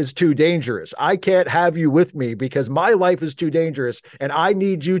Mm-hmm. life is too dangerous. I can't have you with me because my life is too dangerous and I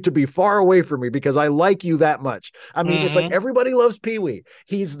need you to be far away from me because I like you that much." I mean, it's like Mm-hmm. everybody loves Pee-wee.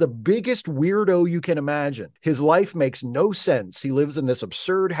 He's the biggest weirdo you can imagine. His life makes no sense. He lives in this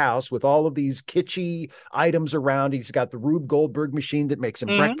absurd house with all of these kitschy items around. He's got the Rube Goldberg machine that makes him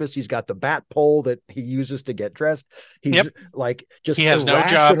Mm-hmm. breakfast. He's got the bat pole that he uses to get dressed. He's Yep. like He just has no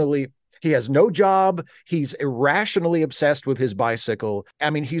job. irrationally he has no job. He's irrationally obsessed with his bicycle. I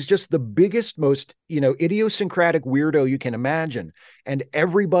mean, he's just the biggest, most, idiosyncratic weirdo you can imagine. And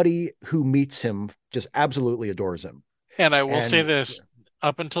everybody who meets him just absolutely adores him. And I will say And this,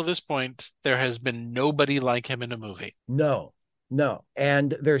 up until this point, there has been nobody like him in a movie. no, no.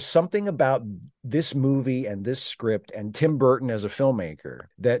 And there's something about this movie and this script and Tim Burton as a filmmaker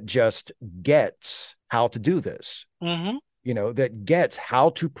that just gets how to do this. Mm-hmm. That gets how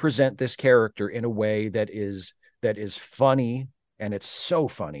to present this character in a way that is funny, and it's so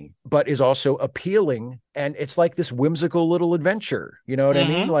funny, but is also appealing. And it's like this whimsical little adventure. You know what I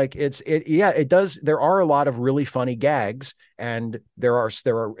mean? Mm-hmm. Like it does. There are a lot of really funny gags, and there are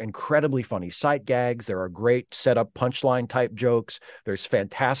incredibly funny sight gags. There are great setup punchline type jokes. There's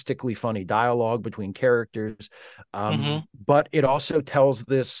fantastically funny dialogue between characters. Mm-hmm. But it also tells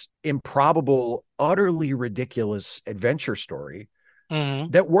this improbable, utterly ridiculous adventure story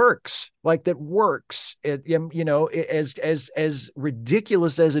Mm-hmm. that works. As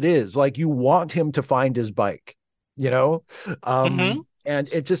ridiculous as it is, like you want him to find his bike, you know Mm-hmm. and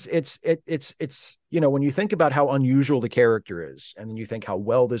it's when you think about how unusual the character is, and then you think how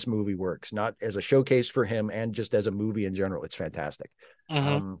well this movie works, not as a showcase for him and just as a movie in general, it's fantastic.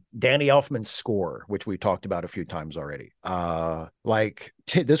 Mm-hmm. Danny Elfman's score, which we talked about a few times already.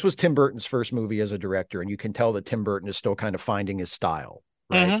 This was Tim Burton's first movie as a director, and you can tell that Tim Burton is still kind of finding his style,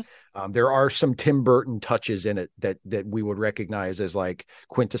 right? Mm-hmm. There are some Tim Burton touches in it that we would recognize as like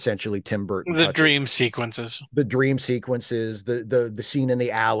quintessentially Tim Burton The touches. dream sequences. The dream sequences, the scene in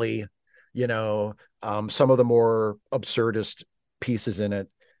the alley, some of the more absurdist pieces in it,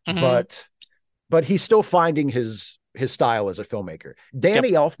 Mm-hmm. but he's still finding his style as a filmmaker. Yep.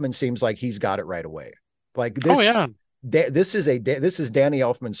 Danny Elfman seems like he's got it right away. Like Oh yeah. this is Danny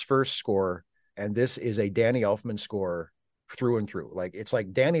Elfman's first score, and this is a Danny Elfman score through and through. Like it's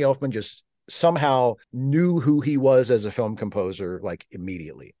like Danny Elfman just somehow knew who he was as a film composer like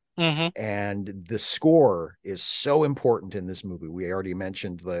immediately. Mm-hmm. And the score is so important in this movie. We already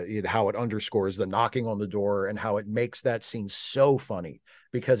mentioned how it underscores the knocking on the door and how it makes that scene so funny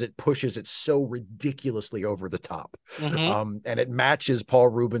because it pushes it so ridiculously over the top. Mm-hmm. And it matches Paul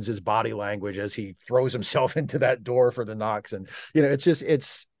Rubens' body language as he throws himself into that door for the knocks. And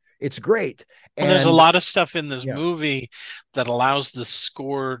it's great. And there's a And lot of stuff in this yeah, movie that allows the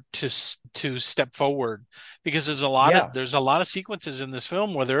score to step forward, because yeah, there's a lot of sequences in this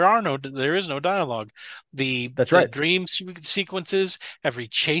film where there is no dialogue. The that's the right. dream sequences, every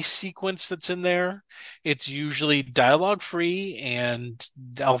chase sequence that's in there, it's usually dialogue free, and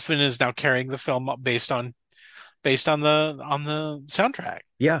Elfin is now carrying the film up based on the soundtrack.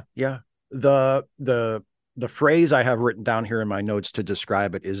 Yeah, yeah. The phrase I have written down here in my notes to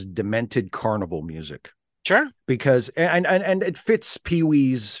describe it is demented carnival music, Sure. because and it fits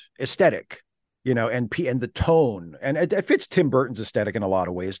Pee-wee's aesthetic, and the tone, and it fits Tim Burton's aesthetic in a lot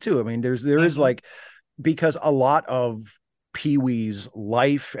of ways too. I mean, there is Mm-hmm. like, because a lot of Pee-wee's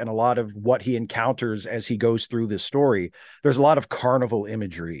life and a lot of what he encounters as he goes through this story, there's a lot of carnival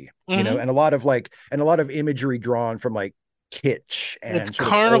imagery, Mm-hmm. and a lot of imagery drawn from like kitsch It's and sort of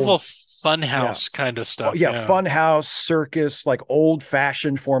carnival old. Yeah. funhouse kind of Oh, stuff. yeah, Yeah. funhouse, circus, like old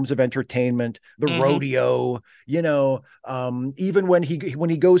fashioned forms of entertainment, the Mm-hmm. rodeo, even when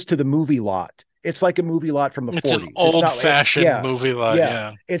he goes to the movie lot, it's like a movie lot from the It's an 40s. It's not like, old-fashioned yeah, movie lot, yeah.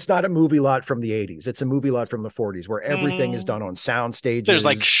 yeah. It's not a movie lot from the 80s. It's a movie lot from the 40s where everything is Mm. done on sound There's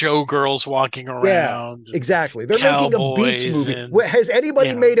like stages. showgirls walking Yeah, around and exactly. They're making a beach cowboys movie. and Has anybody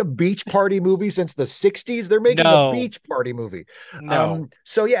yeah. made a beach party movie since the 60s? They're making a No, beach party movie. no.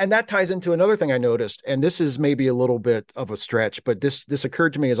 So yeah, and that ties into another thing I noticed, and this is maybe a little bit of a stretch, but this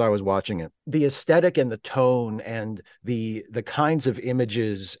occurred to me as I was watching it. The aesthetic and the tone and the kinds of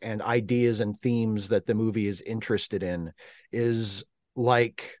images and ideas and themes that the movie is interested in is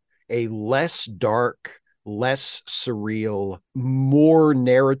like a less dark, less surreal, more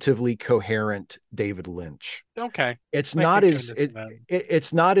narratively coherent David Lynch. Okay. It's I not could as kind of see that.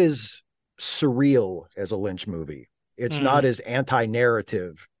 it's not as surreal as a Lynch movie. It's not as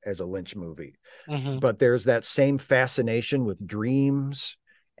anti-narrative as a Lynch movie. Mm-hmm. But there's that same fascination with dreams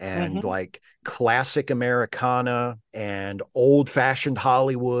and like classic Americana and old-fashioned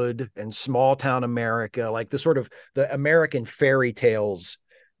Hollywood and small-town America, like the sort of the American fairy tales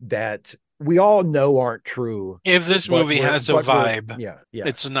that we all know aren't true. If this movie has a vibe, yeah,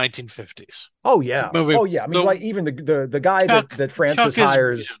 it's the 1950s. Oh yeah. Movie. Oh yeah. I mean, like even the guy that Francis Chuck is,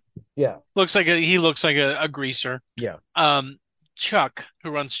 hires. Yeah. he looks like a greaser. Yeah. Chuck,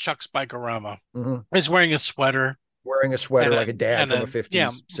 who runs Chuck's Bikerama, is wearing a sweater. Wearing a sweater like a dad from a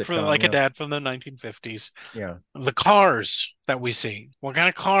 50s sitcom. Like a dad from the 1950s. Yeah. The cars that we see. What kind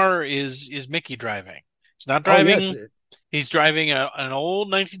of car is Mickey driving? He's not driving. He's driving an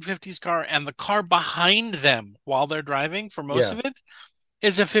old 1950s car, and the car behind them while they're driving for most of it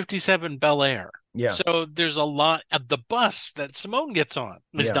is a 57 Bel Air. Yeah. So there's a lot of the bus that Simone gets on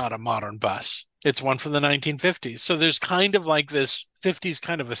is not a modern bus. It's one from the 1950s. So there's kind of like this 50s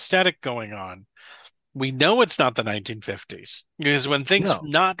kind of aesthetic going on. We know it's not the 1950s because when things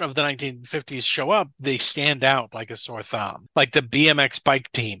not of the 1950s show up, they stand out like a sore thumb, like the BMX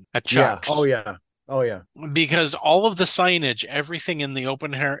bike team at Chuck's. Yeah. Oh yeah. Oh yeah. Because all of the signage, everything in the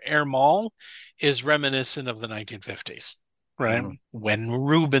open air mall is reminiscent of the 1950s, right? When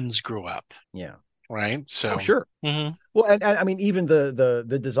Rubens grew up. Yeah. Right. So sure. Well, and I mean, even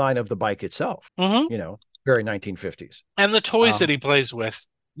the design of the bike itself, you know, very 1950s. And the toys that he plays with.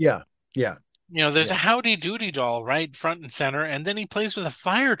 Yeah. Yeah. You know, there's a Howdy Doody doll right front and center, and then he plays with a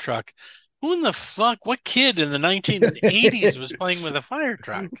fire truck. Who in the fuck? What kid in the 1980s was playing with a fire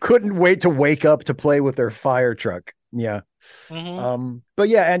truck? Couldn't wait to wake up to play with their fire truck. Yeah. But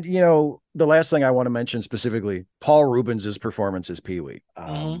yeah, and you know, the last thing I want to mention specifically, Paul Rubens' performance as Pee-wee.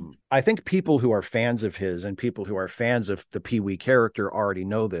 I think people who are fans of his and people who are fans of the Pee-wee character already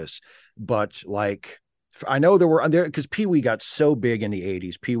know this, but like I know there because Pee-wee got so big in the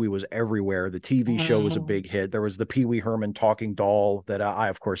 80s. Pee-wee was everywhere. The TV show was a big hit. There was the Pee-wee Herman talking doll that I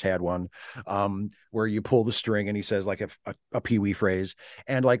of course had one, where you pull the string and he says like a Pee-wee phrase,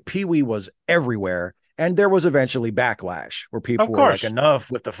 and like Pee-wee was everywhere. And there was eventually backlash where people were like, enough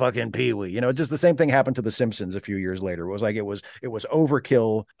with the fucking Pee-wee. You know, just the same thing happened to The Simpsons a few years later. It was like it was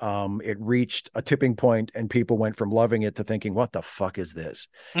overkill. It reached a tipping point and people went from loving it to thinking, what the fuck is this?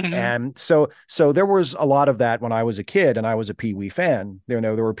 And so there was a lot of that when I was a kid and I was a Pee-wee fan. You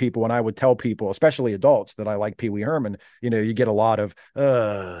know, there were people when I would tell people, especially adults, that I like Pee-wee Herman, you know, you get a lot of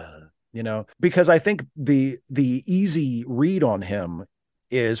you know, because I think the easy read on him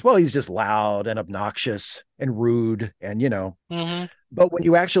is, well, he's just loud and obnoxious and rude and, you know, but when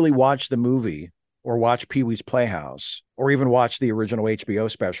you actually watch the movie or watch Pee-wee's Playhouse or even watch the original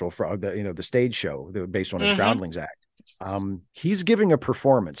HBO special for the, you know, the stage show based on his Groundlings Act, he's giving a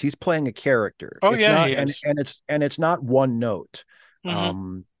performance. He's playing a character. And it's not one note.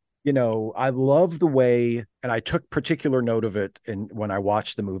 You know, I love the way, and I took particular note of it when I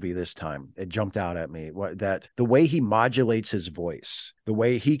watched the movie this time. It jumped out at me that the way he modulates his voice, the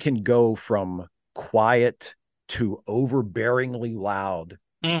way he can go from quiet to overbearingly loud,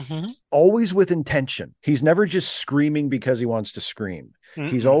 always with intention. He's never just screaming because he wants to scream.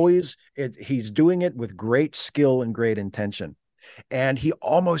 He's doing it with great skill and great intention. And he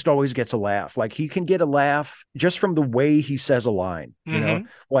almost always gets a laugh. Like he can get a laugh just from the way he says a line. You know,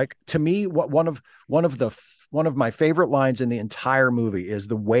 like to me, one of my favorite lines in the entire movie is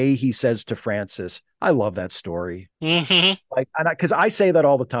the way he says to Francis, I love that story. Like, because I say that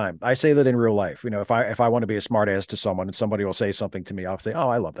all the time. I say that in real life. You know, if I want to be a smart ass to someone and somebody will say something to me, I'll say, oh,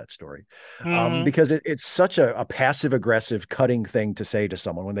 I love that story. Because it's such a passive aggressive cutting thing to say to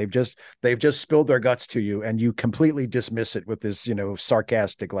someone when they've just spilled their guts to you and you completely dismiss it with this, you know,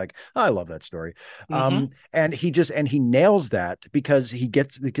 sarcastic, like, oh, I love that story. And he nails that because he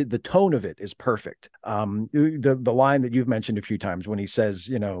gets the tone of it is perfect. The line that you've mentioned a few times when he says,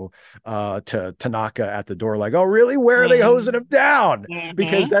 you know, to Tanaka at the door, like, oh really, where are they hosing him down?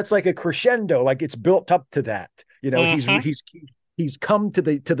 Because that's like a crescendo, like it's built up to that, you know. He's come to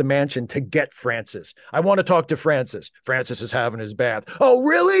the mansion to get Francis. I want to talk to Francis. Francis is having his bath. Oh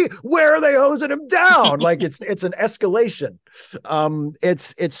really, where are they hosing him down? Like it's an escalation.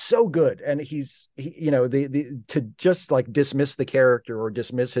 It's so good. And he you know, to just like dismiss the character or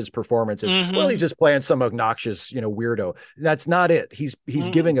dismiss his performance as, well, he's just playing some obnoxious, you know, weirdo. That's not it. He's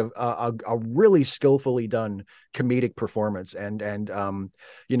giving a really skillfully done comedic performance, and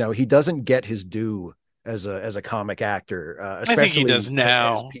you know, he doesn't get his due as a comic actor, I think he especially does as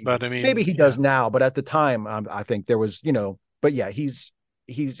now, Pee Wee. but I Maybe mean, he yeah. does now, but at the time, I think there was, but yeah, he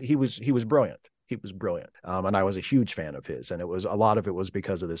was brilliant. He was brilliant, and I was a huge fan of his, and it was a lot of it was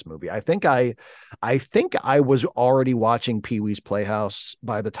because of this movie. I think I was already watching Pee Wee's Playhouse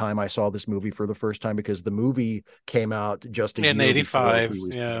by the time I saw this movie for the first time because the movie came out just a In year before Pee 85,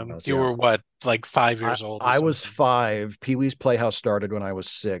 Wee's yeah. Playhouse. You Yeah. were what, like 5 years old or I was something? 5. Pee Wee's Playhouse started when I was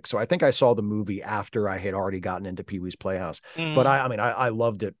 6. So I think I saw the movie after I had already gotten into Pee Wee's Playhouse. But Mm. I mean, I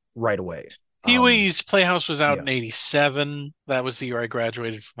loved it right away. Pee-wee's Playhouse was out Yeah, in 87. That was the year I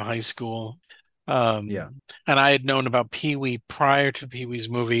graduated from high school. yeah, And I had known about Pee-wee prior to Pee-wee's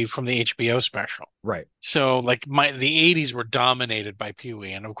movie from the HBO special. right. So like the 80s were dominated by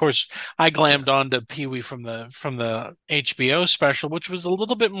Pee-wee. And of course, I Yeah, glammed onto Pee-wee from the HBO special, which was a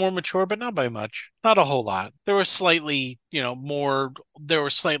little bit more mature, but not by much. Not a whole lot. There were slightly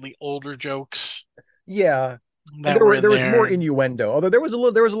older jokes yeah. And that were in there was more there. innuendo. Although there was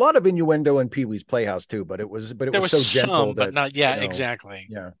a lot of innuendo in Pee Wee's Playhouse too, but it There was was so gentle some, but that, not, yeah, exactly.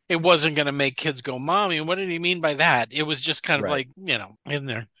 yeah, It wasn't going to make kids go, Mommy, what did he mean by that? It was just kind of right. like, in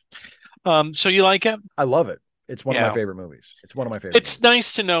there. So you like it? I love it. It's one of my Yeah. favorite movies. It's one of my favorite It's movies.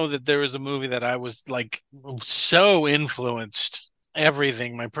 nice to know that there was a movie that I was like so influenced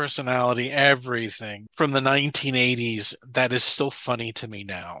everything, my personality, everything from the 1980s that is still funny to me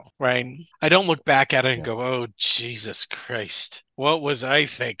now, right? I don't look back at it and Yeah. go, "Oh, Jesus Christ. What was I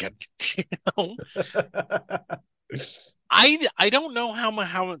thinking?" You know? I don't know how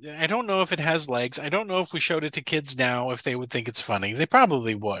I don't know if it has legs. I don't know if we showed it to kids now if they would think it's funny. They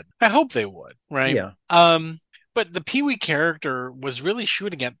probably would. I hope they would, right? Yeah. But the Pee-wee character was really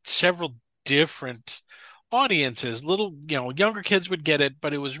shooting at several different audiences. Little, younger kids would get it,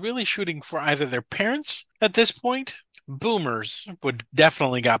 but it was really shooting for either their parents at this point. Boomers would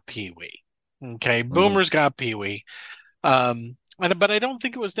definitely got Pee-wee. Okay, Mhm. boomers got Pee-wee. But I don't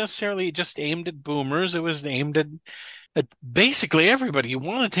think it was necessarily just aimed at boomers. It was aimed at basically everybody. You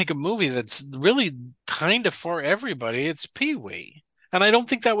want to take a movie that's really kind of for everybody. It's Pee-wee, and I don't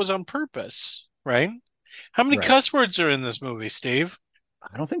think that was on purpose, right? How many Right. cuss words are in this movie, Steve?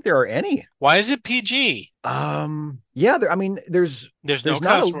 I don't think there are any. Why is it PG? Yeah, I mean, There's no there's not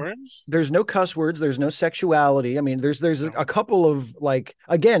cuss a words. there's no cuss words, there's no sexuality. I mean, there's No. a couple of like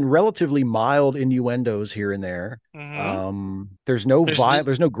again, relatively mild innuendos here and there. Hmm. There's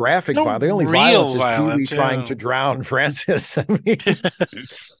There's no graphic no violence. The only violence real is Pee Wee violence. trying Yeah. to drown Francis. I mean,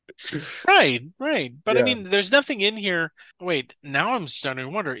 Right, right. But I yeah. mean, there's nothing in here. Wait, now I'm starting to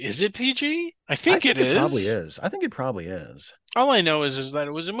wonder, is it PG? I I think it think it probably is. is. I think it probably is. All I know is that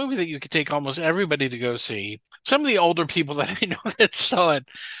it was a movie that you could take almost everybody to go see. Some of the older people that I know that saw it,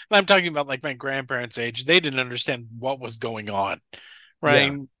 and I'm talking about like my grandparents' age, they didn't understand what was going on,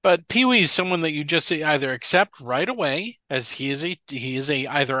 right? Yeah. But Pee Wee is someone that you just either accept right away, as he is a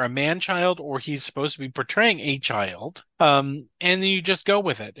either a man child or he's supposed to be portraying a child. And then you just go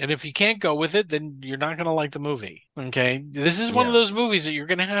with it. And if you can't go with it, then you're not going to like the movie. Okay. This is one of Yeah. those movies that you're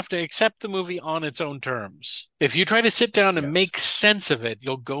going to have to accept the movie on its own terms. If you try to sit down and Yes. make sense of it,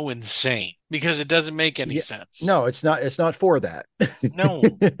 you'll go insane because it doesn't make any Yeah. sense. No, it's not for that. No,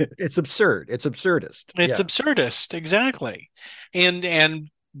 It's absurd. It's absurdist. it's Yeah. absurdist. Exactly. And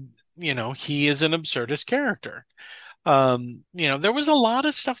he is an absurdist character. There was a lot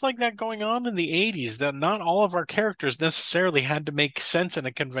of stuff like that going on in the 80s that not all of our characters necessarily had to make sense in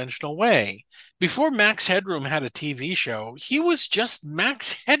a conventional way. Before Max Headroom had a TV show, he was just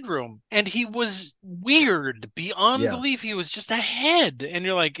Max Headroom and he was weird beyond Yeah. belief. He was just a head. And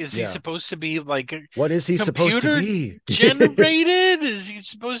you're like, is he Yeah. supposed to be like a What is he supposed to computer be? generated? Is he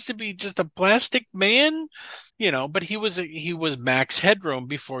supposed to be just a plastic man? But he was Max Headroom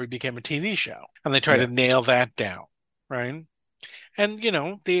before he became a TV show. And they try to Yeah. nail that down, right? And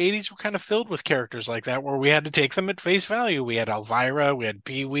the 80s were kind of filled with characters like that where we had to take them at face value. We had Elvira, we had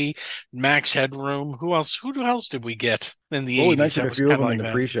Pee-wee, Max Headroom. Who else did we get in the Well, we 80s mentioned that a was few of kind of them in like the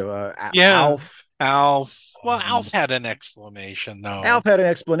that? pre-show. Yeah. Alf. Alf. Well, Um, Alf had an explanation though. Alf had an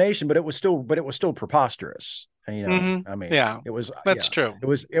explanation, but it was still preposterous. And, Hmm. I mean, Yeah, it was that's true.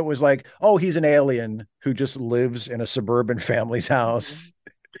 it was like, oh, he's an alien who just lives in a suburban family's house, Mhm.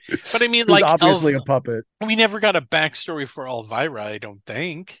 But I mean, who's like obviously a puppet. we never got a backstory for Elvira, I don't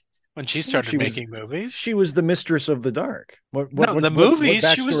think, when she Well, started making movies. she was the mistress of the dark. No, in the movies,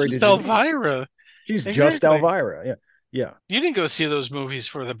 she was Backstory just did you need? Elvira. She's just Exactly. Elvira. Yeah, yeah. You didn't go see those movies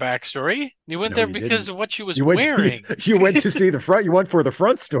for the backstory. You went No, there you because didn't. of what she was You went wearing. you went to see the front. You went for the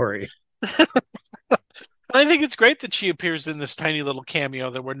front story. I think it's great that she appears in this tiny little cameo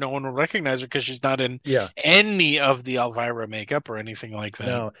that where no one will recognize her because she's not in Yeah. any of the Elvira makeup or anything like that.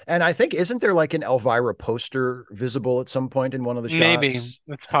 No. And I think, isn't there like an Elvira poster visible at some point in one of the Maybe shots?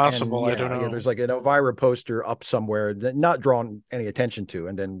 it's And possible. I don't yeah, know. there's like an Elvira poster up somewhere that not drawn any attention to.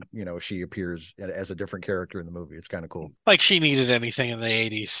 And then, she appears as a different character in the movie. It's kind of cool. Like she needed anything in the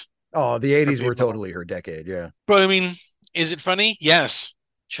 80s. Oh, the 80s were totally her decade. Yeah. But I mean, is it funny? Yes.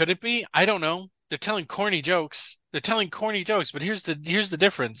 Should it be? I don't know. They're telling corny jokes. But here's the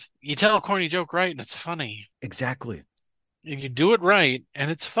difference. You tell a corny joke right and it's funny. Exactly. And you do it right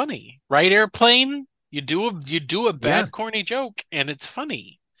and it's funny. Right, Airplane? You do a bad corny joke and it's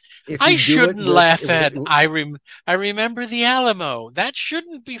funny. I shouldn't laugh at I remember the Alamo. That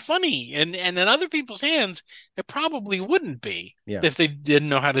shouldn't be funny. And in other people's hands, it probably wouldn't be if they didn't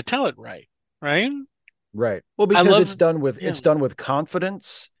know how to tell it right. Right? Right. Well, because it's done with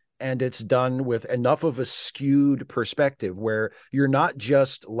confidence, and it's done with enough of a skewed perspective where you're not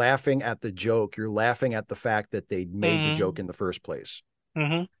just laughing at the joke, you're laughing at the fact that they made the joke in the first place.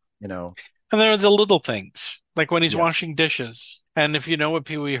 Mm-hmm. And there are the little things, like when he's washing dishes. And if you know what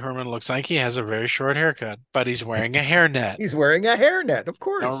Pee Wee Herman looks like, he has a very short haircut, but he's wearing a hairnet. He's wearing a hairnet, of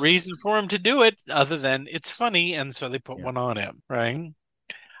course. No reason for him to do it other than it's funny, and so they put one on him, right?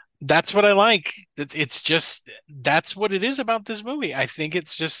 That's what I like. It's just, that's what it is about this movie. I think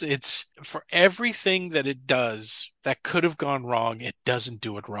it's for everything that it does that could have gone wrong, it doesn't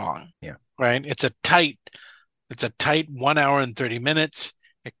do it wrong. Yeah. Right? It's a tight 1 hour and 30 minutes.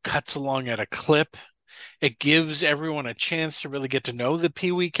 It cuts along at a clip. It gives everyone a chance to really get to know the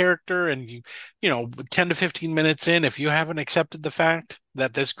Pee Wee character. And 10 to 15 minutes in, if you haven't accepted the fact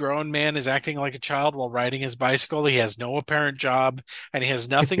that this grown man is acting like a child while riding his bicycle, he has no apparent job, and he has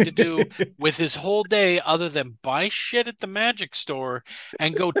nothing to do with his whole day other than buy shit at the magic store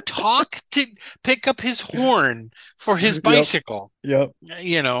and go pick up his horn for his bicycle. Yep.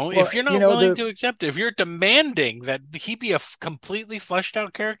 If you're not willing to accept it, if you're demanding that he be a completely fleshed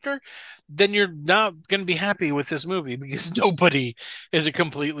out character, then you're not going to be happy with this movie, because nobody is a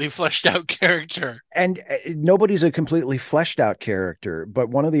completely fleshed out character. And nobody's a completely fleshed out character. But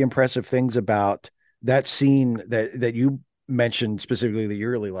one of the impressive things about that scene that you mentioned specifically that you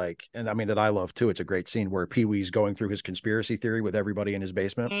really like, and I mean that I love too, it's a great scene where Pee Wee's going through his conspiracy theory with everybody in his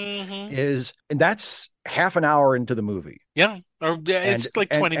basement, and that's half an hour into the movie. Yeah. Or it's like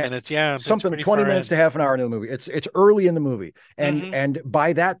 20 minutes. Yeah. Something 20 minutes to half an hour into the movie. It's early in the movie. And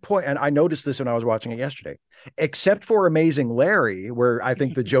by that point, and I noticed this when I was watching it yesterday, except for Amazing Larry, where I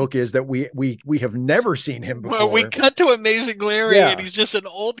think the joke is that we have never seen him before. Well, we cut to Amazing Larry and he's just an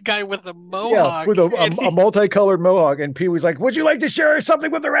old guy with a mohawk. Yeah, with a multicolored mohawk. And Pee Wee's like, would you like to share something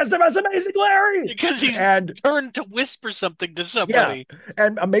with the rest of us, Amazing Larry? Because he's turned to whisper something to somebody. Yeah.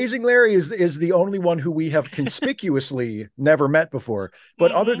 And Amazing Larry is the only one who we have conspicuously never met before.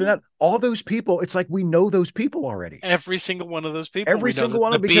 But other than that, all those people, it's like we know those people already. Every single one of those people. Every single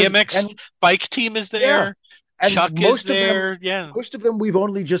one of them. The BMX bike team is there. Yeah. And Chuck most is there. Of them, most of them we've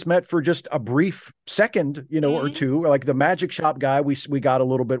only just met for just a brief second, or two. Like the magic shop guy, we got a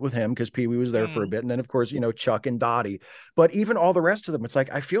little bit with him because Pee Wee was there for a bit, and then of course Chuck and Dottie. But even all the rest of them, it's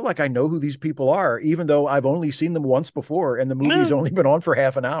like I feel like I know who these people are, even though I've only seen them once before, and the movie's only been on for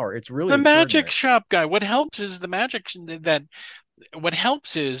half an hour. It's really the magic shop guy. What helps is the magic that. What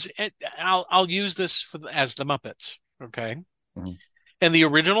helps is I'll use this as the Muppets. Okay. Mm-hmm. In the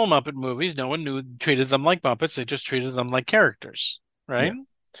original Muppet movies, no one treated them like Muppets. They just treated them like characters, right?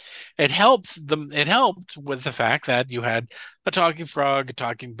 Yeah. It helped with the fact that you had a talking frog, a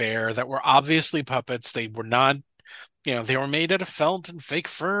talking bear that were obviously puppets. They were not, they were made out of felt and fake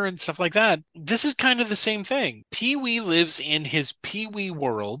fur and stuff like that. This is kind of the same thing. Pee Wee lives in his Pee Wee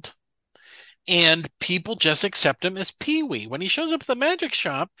world, and people just accept him as Pee Wee. When he shows up at the magic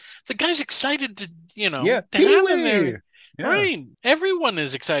shop, the guy's excited to have him there. Yeah. Right. Everyone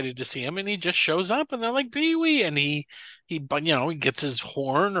is excited to see him, and he just shows up and they're like Pee Wee, and he gets his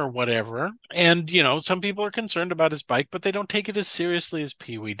horn or whatever. And some people are concerned about his bike, but they don't take it as seriously as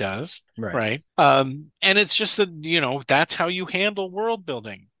Pee Wee does. Right. And it's just that that's how you handle world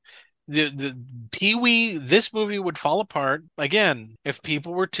building. The Pee Wee, this movie would fall apart again if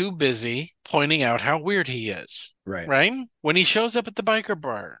people were too busy pointing out how weird he is. Right? When he shows up at the biker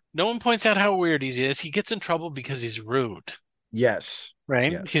bar, no one points out how weird he is. He gets in trouble because he's rude. Yes.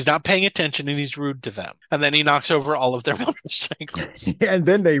 Right? Yes. He's not paying attention and he's rude to them. And then he knocks over all of their motorcycles. And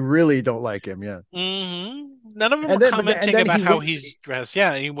then they really don't like him. Yeah. Mm-hmm. None of them are commenting about how he's dressed.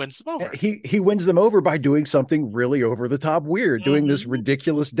 Yeah, he wins them over. He wins them over by doing something really over the top weird, doing this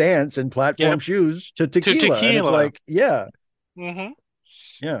ridiculous dance in platform shoes to tequila. And it's like, yeah. Mm-hmm.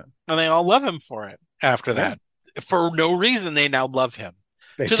 Yeah. And they all love him for it. after Yeah. that. For no reason, they now love him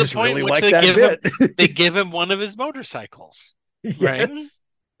They to the just point really in which like that they bit. give him one of his motorcycles, right? Yes.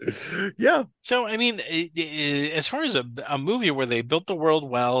 Yeah. So, I mean, as far as a movie where they built the world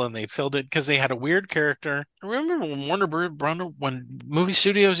well and they filled it because they had a weird character. Remember when when movie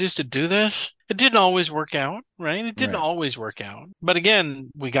studios used to do this? It didn't always work out, right? It didn't Right. always work out. But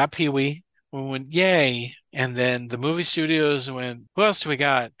again, we got Pee-wee. We went, yay. And then the movie studios went, who else do we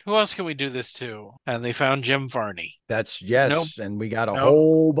got? Who else can we do this to? And they found Jim Varney. That's No, yes. And we got a no,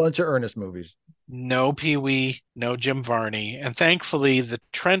 whole bunch of Ernest movies. no Pee-wee, no Jim Varney. And thankfully, the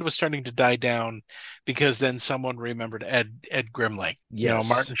trend was starting to die down because then someone remembered Ed Grimley, Yes.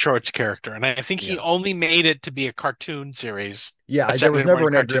 Martin Short's character. And I think he Yeah. only made it to be a cartoon series, a Yeah, there was Saturday never morning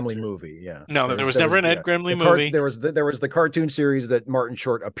an Ed cartoon Grimley series. movie. Yeah, No, there was never an Ed Grimley movie. there was the cartoon series that Martin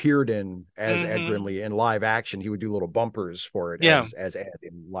Short appeared in as Ed Hmm. Grimley in live action. He would do little bumpers for it Yeah. as Ed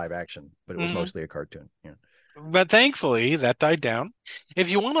in live action, but it was Hmm. mostly a cartoon. Yeah. But thankfully, that died down. If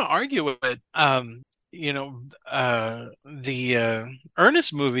you want to argue it, the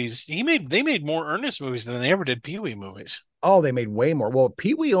Ernest movies, they made more Ernest movies than they ever did Pee-wee movies. Oh, they made way more. Well,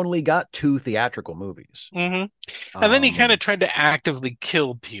 Pee Wee only got 2 theatrical movies. Hmm. And then he kind of tried to actively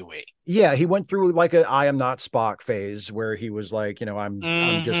kill Pee-wee. Yeah, he went through like a I am not Spock phase where he was like, I'm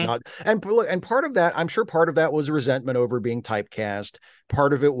just Hmm. not. And part of that, I'm sure part of that was resentment over being typecast.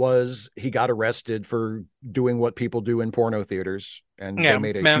 Part of it was he got arrested for doing what people do in porno theaters, and they Yeah,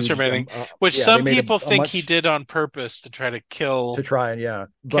 made a huge masturbating, which yeah, they some made people a think he much did on purpose to try to to try and yeah.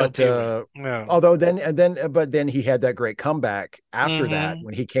 kill But Pee-wee. Yeah. although then he had that great comeback after that Hmm.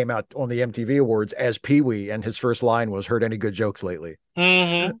 when he came out on the MTV Awards as Pee Wee, and his first line was "Heard any good jokes lately?"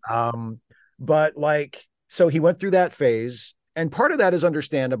 Hmm. Um, but like, so he went through that phase, and part of that is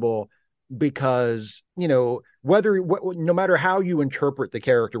understandable because no matter how you interpret the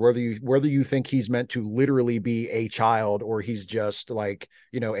character, whether you think he's meant to literally be a child or he's just like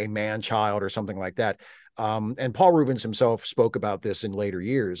a man child or something like that. And Paul Rubens himself spoke about this in later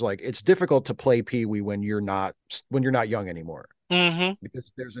years. Like, it's difficult to play Pee Wee when you're not young anymore, Hmm.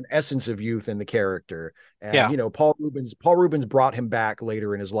 because there's an essence of youth in the character. And Yeah. Paul Rubens brought him back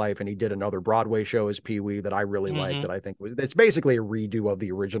later in his life, and he did another Broadway show as Pee-wee that I really liked, Hmm. that I think it's basically a redo of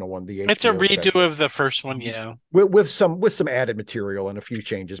the original one, the It's a HBO redo special, of the first one, yeah. with some added material and a few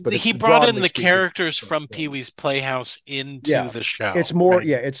changes, but it's He brought in broadly the speaking, characters from Pee-wee's Playhouse into yeah, the show, it's more,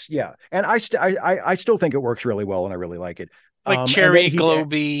 right? yeah, and I still think it works really well, and I really like it. Like And then Cherry he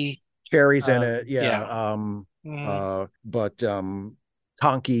Globy. Cherry's in it, yeah. Yeah. Hmm. But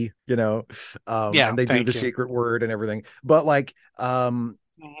Conky, Yeah, and they do the thank you. secret word and everything. But like, Hmm.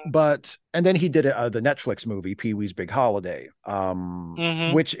 and then he did the Netflix movie Pee Wee's Big Holiday,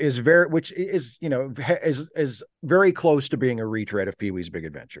 Hmm. which is is very close to being a retread of Pee Wee's Big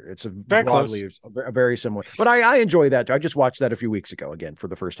Adventure. It's a Very close. broadly a very similar, but I enjoy that. I just watched that a few weeks ago again for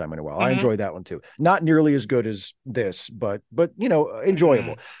the first time in a while. I Hmm. enjoyed that one too. Not nearly as good as this, but Hmm.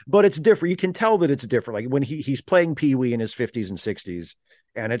 enjoyable. But it's different. You can tell that it's different. Like when he's playing Pee Wee in his 50s and 60s,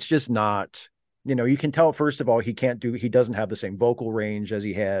 and it's just not. You can tell, first of all, he doesn't have the same vocal range as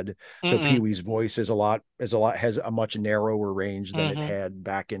he had. So Pee Hmm. Wee's voice has a much narrower range than it Hmm. had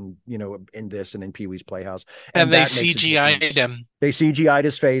back in this and in Pee Wee's Playhouse. And And they that makes a CGI'd difference. him. They CGI'd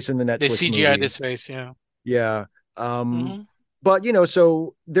his face in the They Netflix CGI'd movie. his face, yeah. Yeah. Um, Hmm. but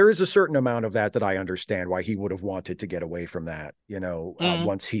so there is a certain amount of that I understand why he would have wanted to get away from that, Hmm.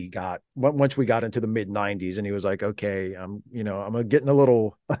 once we got into the mid 90s, and he was like, okay, I'm getting a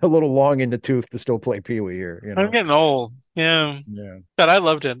little a little long in the tooth to still play Pee-wee here. I'm getting old. Yeah. Yeah. But I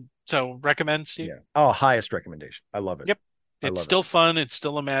loved it. So recommend, Steve? Yeah. Oh, highest recommendation. I love it. Yep. I It's love it. still fun. It's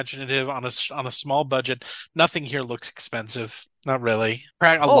still imaginative on a small budget. Nothing here looks expensive. Not really.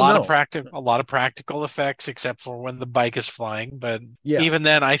 Oh no. A lot of practical effects, except for when the bike is flying. But Yeah. even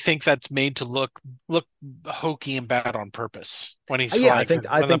then, I think that's made to look hokey and bad on purpose when he's Yeah, flying through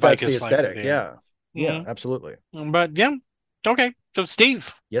I when the think bike that's is the flying through aesthetic. the air. Yeah. Yeah, absolutely. But yeah, okay. So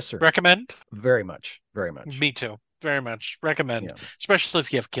Steve, Yes, sir. recommend? Very much. Very much. Me too. Very much recommend, Yeah. especially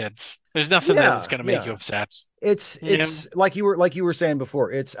if you have kids. There's nothing there that's Yeah. going to make you Yeah. upset. Yeah. It's like you were saying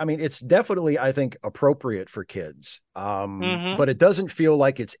before. It's definitely, I think, appropriate for kids. Hmm. But it doesn't feel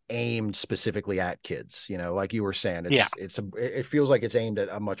like it's aimed specifically at kids, like you were saying. Yeah. It feels like it's aimed at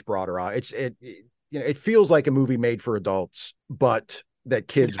a much broader audience. It feels like a movie made for adults, but that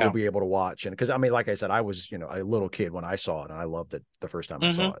kids will Yeah. be able to watch. And because like I said, I was, a little kid when I saw it, and I loved it the first time I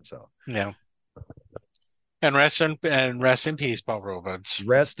Hmm. saw it. So Yeah. And rest in peace, Paul Roberts.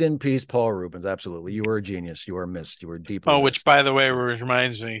 rest in peace, Paul Rubens. Absolutely. You were a genius. You were missed. You were deeply Oh, missed. which by the way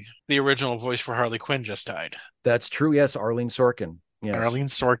reminds me, the original voice for Harley Quinn just died. That's true. Yes. Arlene Sorkin. Yes. Arlene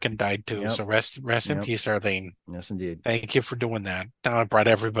Sorkin died too, Yep. so rest in Yep. peace, Arlene. Yes, indeed. Thank you for doing that. Now it brought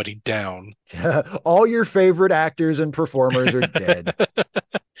everybody down. All your favorite actors and performers are dead.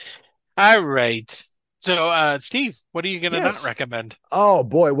 All right. So, Steve, what are you gonna not Yes. recommend? Oh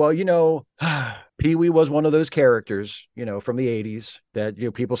boy. Well, Pee-wee was one of those characters, from the 80s that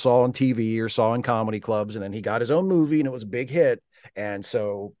people saw on TV or saw in comedy clubs, and then he got his own movie and it was a big hit. And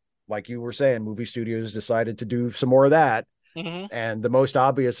so, like you were saying, movie studios decided to do some more of that. Hmm. And the most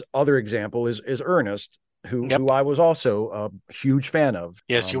obvious other example is Ernest, who Yep. I was also a huge fan of.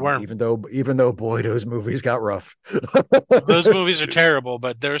 Yes, you were. Even though boy, those movies got rough. Those movies are terrible,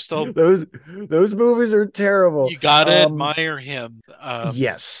 but they're still, those movies are terrible. you gotta admire him.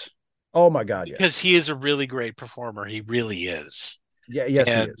 Yes. Oh my God, Because yes. he is a really great performer. He really is. Yeah, yes,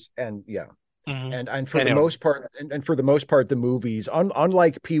 he And is. And yeah. mhm. And for the Anyway. most part, and for the most part, the movies,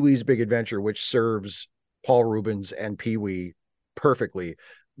 unlike Pee-wee's Big Adventure, which serves Paul Rubens and Pee-wee perfectly,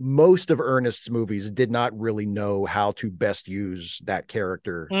 most of Ernest's movies did not really know how to best use that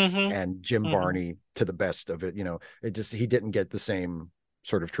character Hmm. and Jim Hmm. Varney to the best of it. He didn't get the same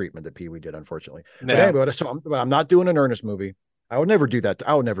sort of treatment that Pee-wee did, unfortunately. But Yeah. anyway, so I'm not doing an Ernest movie. I would never do that.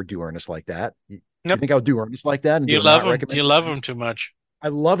 I would never do Ernest like that. You Yep. think I would do Ernest like that and You do a love not him. You recommended love him list? too much. I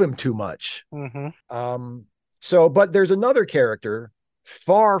love him too much. Hmm. But there's another character,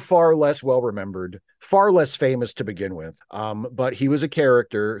 far, far less well remembered, far less famous to begin with. But he was a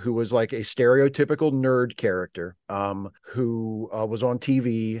character who was like a stereotypical nerd character, who was on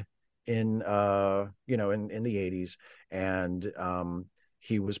TV in the 80s. And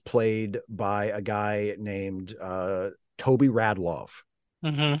he was played by a guy named Toby Radloff.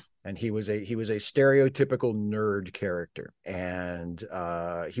 Hmm. And he was a stereotypical nerd character, and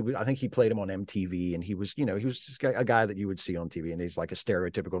I think he played him on MTV, and he was just a guy that you would see on TV, and he's like a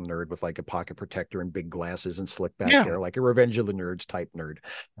stereotypical nerd with like a pocket protector and big glasses and slick back Yeah. hair, like a Revenge of the Nerds type nerd.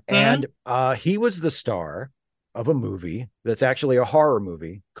 Hmm. And he was the star of a movie that's actually a horror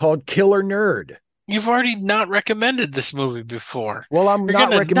movie called Killer Nerd. You've already not recommended this movie before. Well, I'm You're not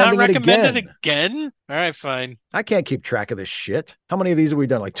gonna not recommending it recommend it again. again? All right, fine. I can't keep track of this shit. How many of these have we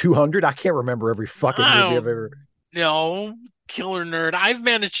done? Like 200? I can't remember every fucking I movie I've don't ever. know. Killer nerd. I've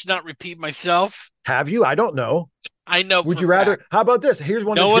managed to not repeat myself. Have you? I don't know. I know. Would for you a rather? fact. How about this? Here's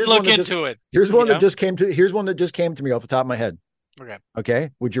one. No That, one here's look one that just, into it. Here's one Yeah. that just came to. Here's one that just came to me off the top of my head. Okay. Okay.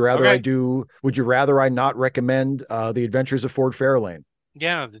 Would you rather Okay. Would you rather I not recommend The Adventures of Ford Fairlane?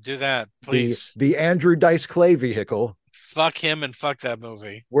 Yeah, do that, please. The Andrew Dice Clay vehicle, Fuck him and fuck that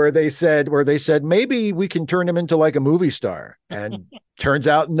movie. where they said maybe we can turn him into like a movie star, and turns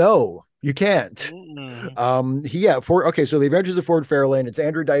out no, you can't. Mm. So The Adventures of Ford Fairlane, it's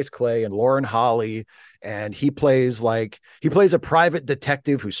Andrew Dice Clay and Lauren Holly, and he plays a private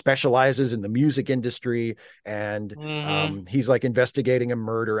detective who specializes in the music industry, and Mhm. he's like investigating a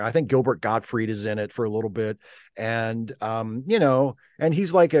murder. I think Gilbert Gottfried is in it for a little bit, and and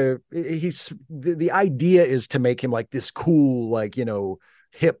he's like the idea is to make him like this cool, like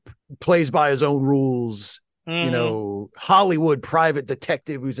hip, plays by his own rules, Mhm. Hollywood private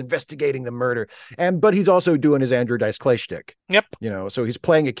detective who's investigating the murder. But he's also doing his Andrew Dice Clay shtick. Yep. So he's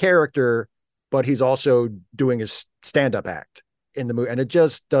playing a character, but he's also doing his stand-up act in the movie, and it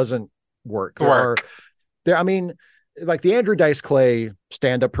just doesn't work. I mean, like the Andrew Dice Clay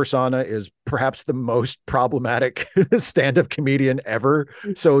stand-up persona is perhaps the most problematic stand-up comedian ever.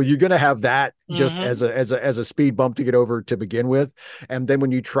 So you're going to have that just Mhm. as a speed bump to get over to begin with. And then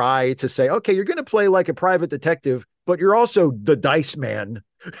when you try to say, okay, you're going to play like a private detective, but you're also the dice man,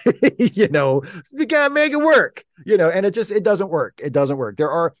 you got to make it work, and it doesn't work. It doesn't work. There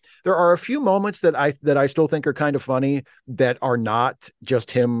are a few moments that I still think are kind of funny that are not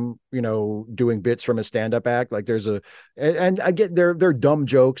just him, doing bits from a stand-up act. Like and I get they're dumb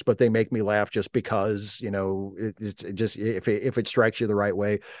jokes, but they make me laugh just because, it just, if it strikes you the right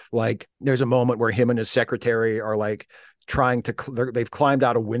way. Like there's a moment where him and his secretary are like they've climbed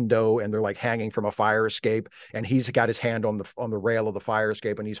out a window and they're like hanging from a fire escape, and he's got his hand on the rail of the fire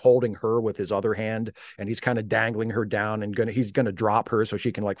escape, and he's holding her with his other hand, and he's kind of dangling her down, and he's gonna drop her so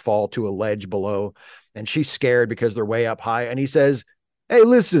she can like fall to a ledge below, and she's scared because they're way up high, and he says, hey,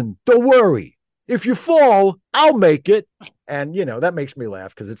 listen, don't worry, if you fall, I'll make it. And that makes me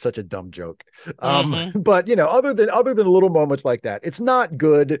laugh because it's such a dumb joke. Mhm. But other than little moments like that, it's not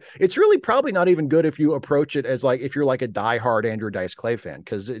good. It's really probably not even good if you approach it as like if you're like a diehard Andrew Dice Clay fan,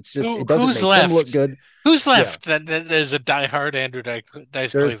 because it doesn't Who's make him look left? good. Who's Yeah. left that is a diehard Andrew Dice Clay fan?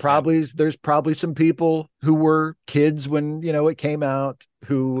 There's probably some people who were kids when it came out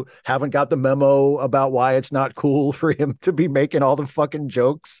who haven't got the memo about why it's not cool for him to be making all the fucking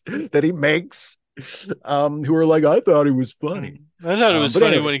jokes that he makes. who are like, I thought he was funny. I thought it was But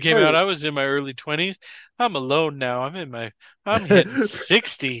funny when anyways, he came out. I was in my early 20s. I'm alone now. I'm hitting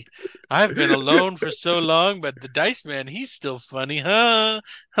 60. I've been alone for so long, but the Dice Man, he's still funny. Huh?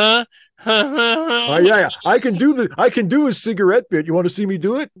 Huh? Huh? yeah, yeah, I can do a cigarette bit. You want to see me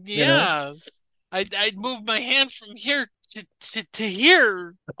do it? You know? Yeah. I'd move my hand from here to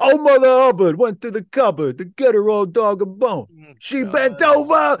here. Oh, Mother Hubbard went to the cupboard to get her old dog a bone. Oh, She bent God.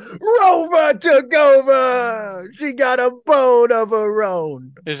 over, Rover took over. She got a bone of her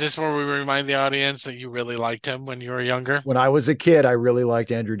own. Is this where we remind the audience that you really liked him when you were younger? When I was a kid, I really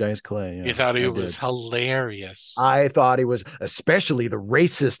liked Andrew Dice Clay. You Yeah, thought he I was did. hilarious. I thought he was, especially the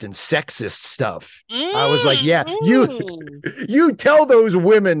racist and sexist stuff. I was like, Mm, yeah, mm. you tell those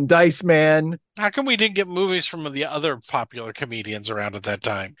women, Dice Man. How come we didn't get movies from the other popular comedians around at that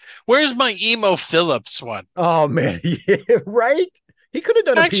time? Where's my emo Phillips one? Oh man, yeah, right? He could have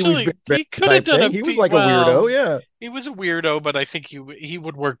done a Pee Wee's Actually, Big Bang he could have type done thing. a He was P. like a Well, weirdo. Yeah. he was a weirdo, but I think he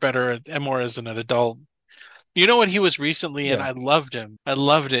would work better and more as an adult. You know what he was recently in? Yeah. I loved him. I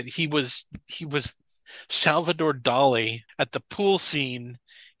loved it. He was Salvador Dali at the pool scene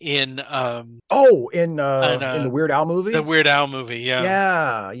in Oh, in in the Weird Al the movie? Weird Al movie. Yeah,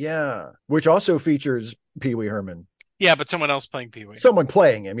 Yeah, yeah. Which also features Pee Wee Herman. yeah, but someone else playing Pee Wee. Someone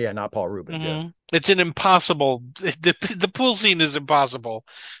playing him, yeah, not Paul Rubens. Yeah. It's an impossible. The pool scene is impossible.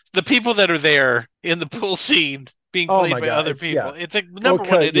 The people that are there in the pool scene being Oh played my by God. other It's yeah. people. It's a Well, number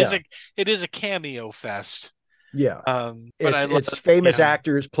one. It is yeah, a cameo fest. yeah. But I love It's famous yeah.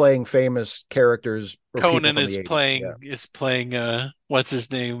 actors playing famous characters or people Conan from the 80s. Yeah. is playing what's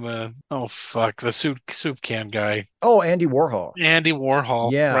his name? Oh fuck, the soup can guy. Oh, Andy Warhol. Andy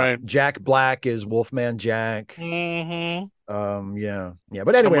Warhol. Yeah. Right. Jack Black is Wolfman Jack. Hmm. Yeah. Yeah.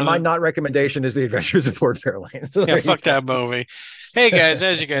 But anyway, Someone my not recommendation is The Adventures of Ford Fairlane. So Yeah, there you fuck go. that movie. Hey guys,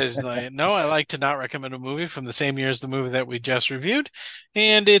 as you guys know, I like to not recommend a movie from the same year as the movie that we just reviewed,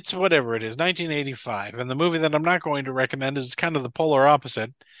 and it's whatever it is, 1985. And the movie that I'm not going to recommend is kind of the polar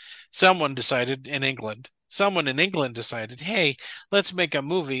opposite. Someone in England decided, hey, let's make a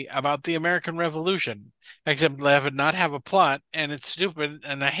movie about the American Revolution, except have it not have a plot, and it's stupid,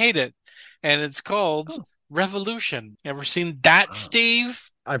 and I hate it. And it's called Oh, Revolution. Ever seen that, wow. Steve?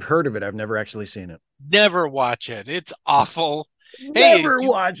 I've heard of it. I've never actually seen it. Never watch it. It's awful. Hey, Never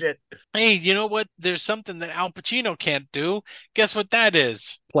watch it. hey, you know what? There's something that Al Pacino can't do. Guess what that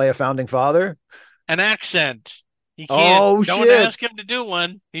is? Play a founding father. An accent. He can't. Oh Don't shit. ask him to do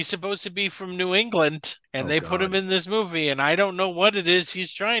one. He's supposed to be from New England, and Oh they put him God. in this movie, and I don't know what it is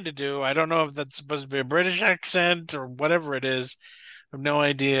he's trying to do. I don't know if that's supposed to be a British accent or whatever it is. I have no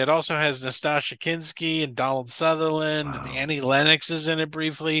idea. It also has Nastasha Kinski and Donald Sutherland and Wow. Annie Lennox is in it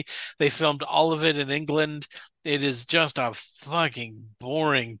briefly. They filmed all of it in England. It is just a fucking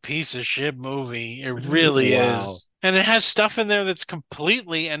boring piece of shit movie. It really Wow. is. And it has stuff in there that's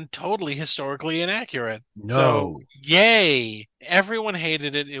completely and totally historically inaccurate. So, No. yay. Everyone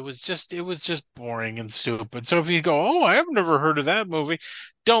hated it. It was just boring and stupid. So if you go, "Oh, I've never heard of that movie."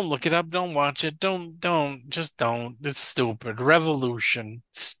 Don't look it up. Don't watch it. Just don't. It's stupid. Revolution.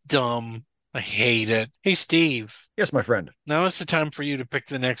 It's dumb. I hate it. Hey, Steve. Yes, my friend. Now it's the time for you to pick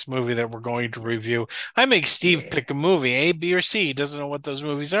the next movie that we're going to review. I make Steve Yeah. pick a movie, A, B, or C. He doesn't know what those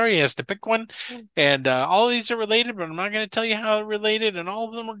movies are. He has to pick one. And all of these are related, but I'm not going to tell you how they're related, and all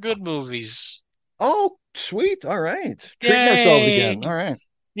of them are good movies. Oh, sweet. All right. Treating ourselves again. Yay! All right.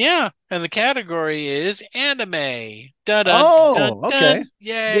 Yeah, and the category is anime. Dun dun dun Oh, okay. dun.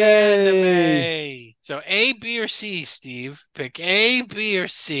 Yay, Yay. anime. So A, B, or C, Steve. Pick A, B, or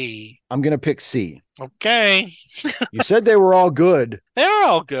C. I'm gonna pick C. Okay. You said they were all good. They're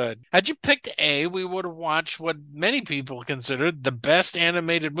all good. Had you picked A, we would have watched what many people considered the best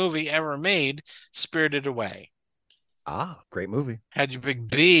animated movie ever made, Spirited Away. Ah, great movie. Had you picked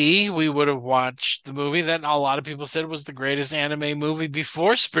B, we would have watched the movie that a lot of people said was the greatest anime movie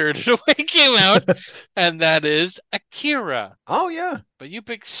before Spirited Away came out, and that is Akira. Oh yeah. But you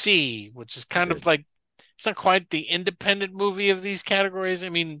picked C, which is I kind of did. like, it's not quite the independent movie of these categories. I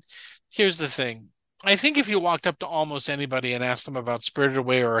mean, here's the thing. I think if you walked up to almost anybody and asked them about Spirited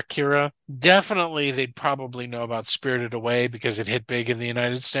Away or Akira, definitely they'd probably know about Spirited Away because it hit big in the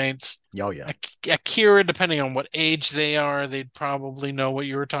United States. Oh yeah. Akira, depending on what age they are, they'd probably know what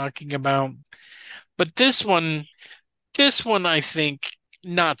you were talking about. But this one, I think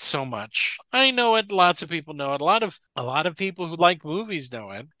not so much. I know it. Lots of people know it. A lot of people who like movies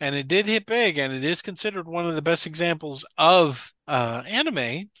know it, and it did hit big, and it is considered one of the best examples of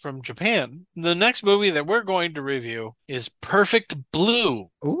anime from Japan. The next movie that we're going to review is Perfect Blue.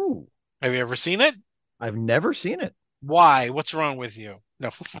 Ooh, Have you ever seen it? I've never seen it. Why? What's wrong with you? No.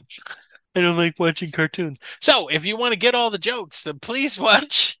 I don't like watching cartoons. So, if you want to get all the jokes, then please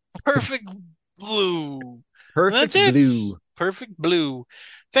watch Perfect Blue. Perfect That's it. Blue. Perfect Blue.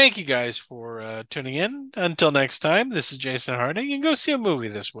 Thank you guys for tuning in. Until next time, this is Jason Harding, and go see a movie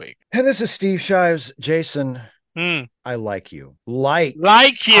this week. And this is Steve Shives. Jason, I like you. Like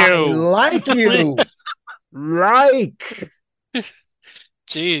you. I like you. Like.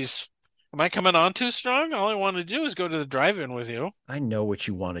 Jeez. Am I coming on too strong? All I want to do is go to the drive-in with you. I know what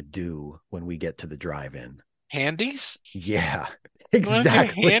you want to do when we get to the drive-in. Handies? Yeah,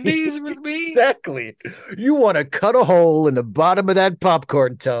 exactly. Handies with me? Exactly. You want to cut a hole in the bottom of that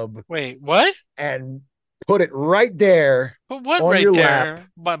popcorn tub. Wait, what? And put it right there. But what on right your there? lap.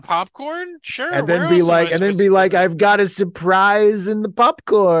 My popcorn? Sure. And then be like, I've got a surprise in the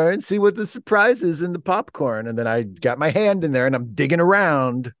popcorn. See what the surprise is in the popcorn. And then I got my hand in there and I'm digging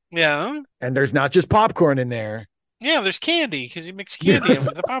around. Yeah. And there's not just popcorn in there. Yeah, there's candy because you mix candy in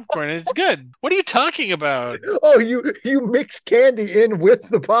with the popcorn and it's good. What are you talking about? Oh, you mix candy in with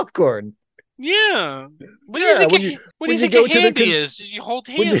the popcorn. Yeah. What do you think a handy is? You hold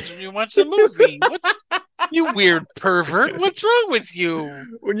hands when you watch the movie. You weird pervert. What's wrong with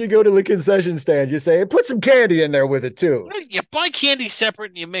you? When you go to the concession stand, you say, put some candy in there with it too. You buy candy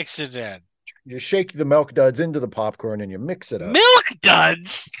separate and you mix it in. You shake the Milk Duds into the popcorn and you mix it up. Milk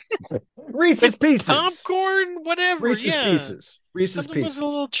Duds? Reese's Pieces. Popcorn? Whatever. Reese's Pieces. Reese's Something Pieces. with a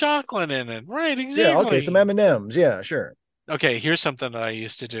little chocolate in it. Right, exactly. Yeah, okay, some M&Ms. Yeah, sure. Okay, here's something that I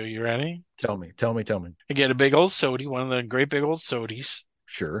used to do. You ready? Tell me. I get a big old sody, one of the great big old sodies.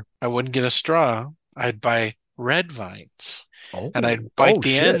 Sure. I wouldn't get a straw. I'd buy red vines. Oh, and I'd bite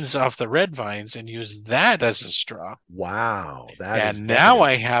the ends off the red vines and use that as a straw. Wow. And now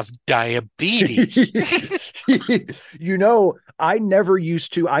I have diabetes. You know, I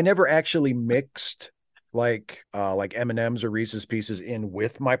never actually mixed like M&Ms or Reese's Pieces in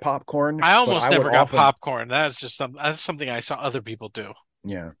with my popcorn. I almost never got popcorn. That's something I saw other people do.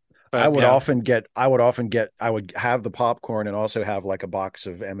 Yeah. But I would often have the popcorn and also have like a box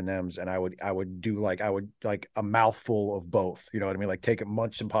of M&Ms, and I would do like a mouthful of both. You know what I mean? Like take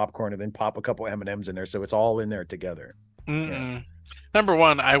munch some popcorn and then pop a couple M&Ms in there, so it's all in there together. Yeah. Number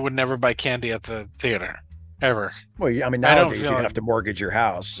one, I would never buy candy at the theater ever. Well, I mean, nowadays you have to mortgage your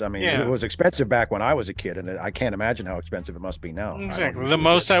house. I mean, it was expensive back when I was a kid, and I can't imagine how expensive it must be now. Exactly. The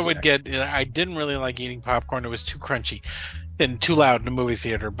most I would get, I didn't really like eating popcorn. It was too crunchy and too loud in a movie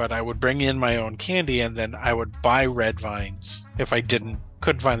theater, but I would bring in my own candy and then I would buy red vines if I couldn't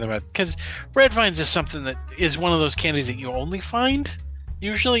find them because red vines is something that is one of those candies that you only find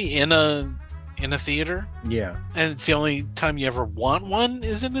usually in a theater. Yeah. And it's the only time you ever want one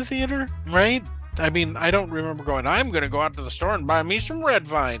is in the theater, right? I mean, I don't remember going, I'm going to go out to the store and buy me some red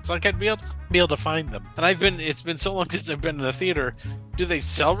vines. Like I'd be able to find them. And it's been so long since I've been in the theater. Do they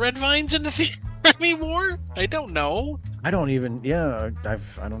sell red vines in the theater anymore? I don't know. I don't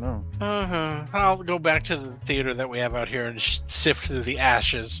know. I'll go back to the theater that we have out here and sift through the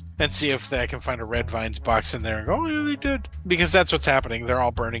ashes and see if I can find a red vines box in there and go, oh yeah, they did. Because that's what's happening. They're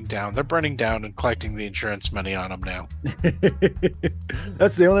all burning down. They're burning down and collecting the insurance money on them now.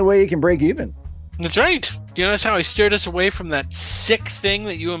 That's the only way you can break even. That's right. Do you notice how I steered us away from that sick thing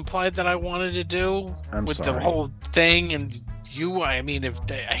that you implied that I wanted to do the whole thing? And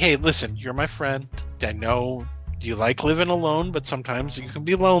hey, listen, you're my friend. I know you like living alone, but sometimes you can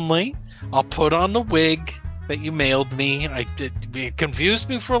be lonely. I'll put on the wig that you mailed me. It confused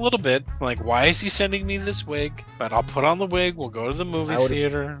me for a little bit. I'm like, why is he sending me this wig? But I'll put on the wig. We'll go to the movie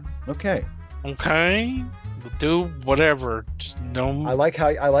theater. Okay. We'll do whatever. Just no. I like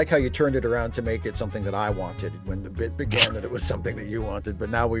how you turned it around to make it something that I wanted when the bit began that it was something that you wanted. But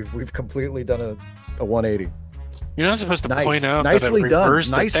now we've completely done a 180. You're not supposed to point out nicely that I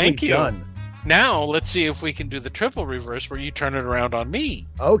reversed done. Nicely thank you. done. Now let's see if we can do the triple reverse where you turn it around on me.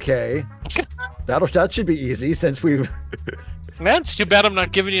 Okay. That should be easy since we've. That's too bad I'm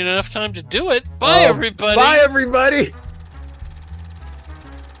not giving you enough time to do it. Bye, everybody. Bye, everybody.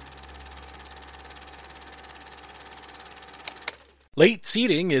 Late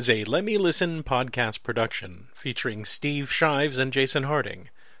Seating is a Let Me Listen podcast production featuring Steve Shives and Jason Harding.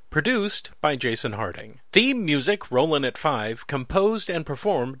 Produced by Jason Harding. Theme music, Rollin' at 5, composed and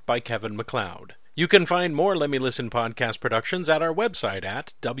performed by Kevin MacLeod. You can find more Let Me Listen podcast productions at our website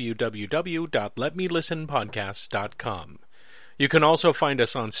at www.letmelistenpodcasts.com. You can also find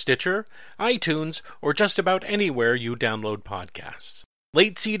us on Stitcher, iTunes, or just about anywhere you download podcasts.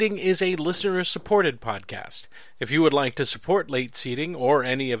 Late Seating is a listener-supported podcast. If you would like to support Late Seating or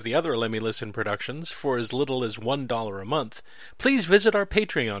any of the other Let Me Listen productions for as little as $1 a month, please visit our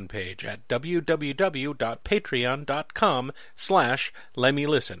Patreon page at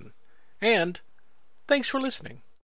www.patreon.com/LetMeListen. And thanks for listening.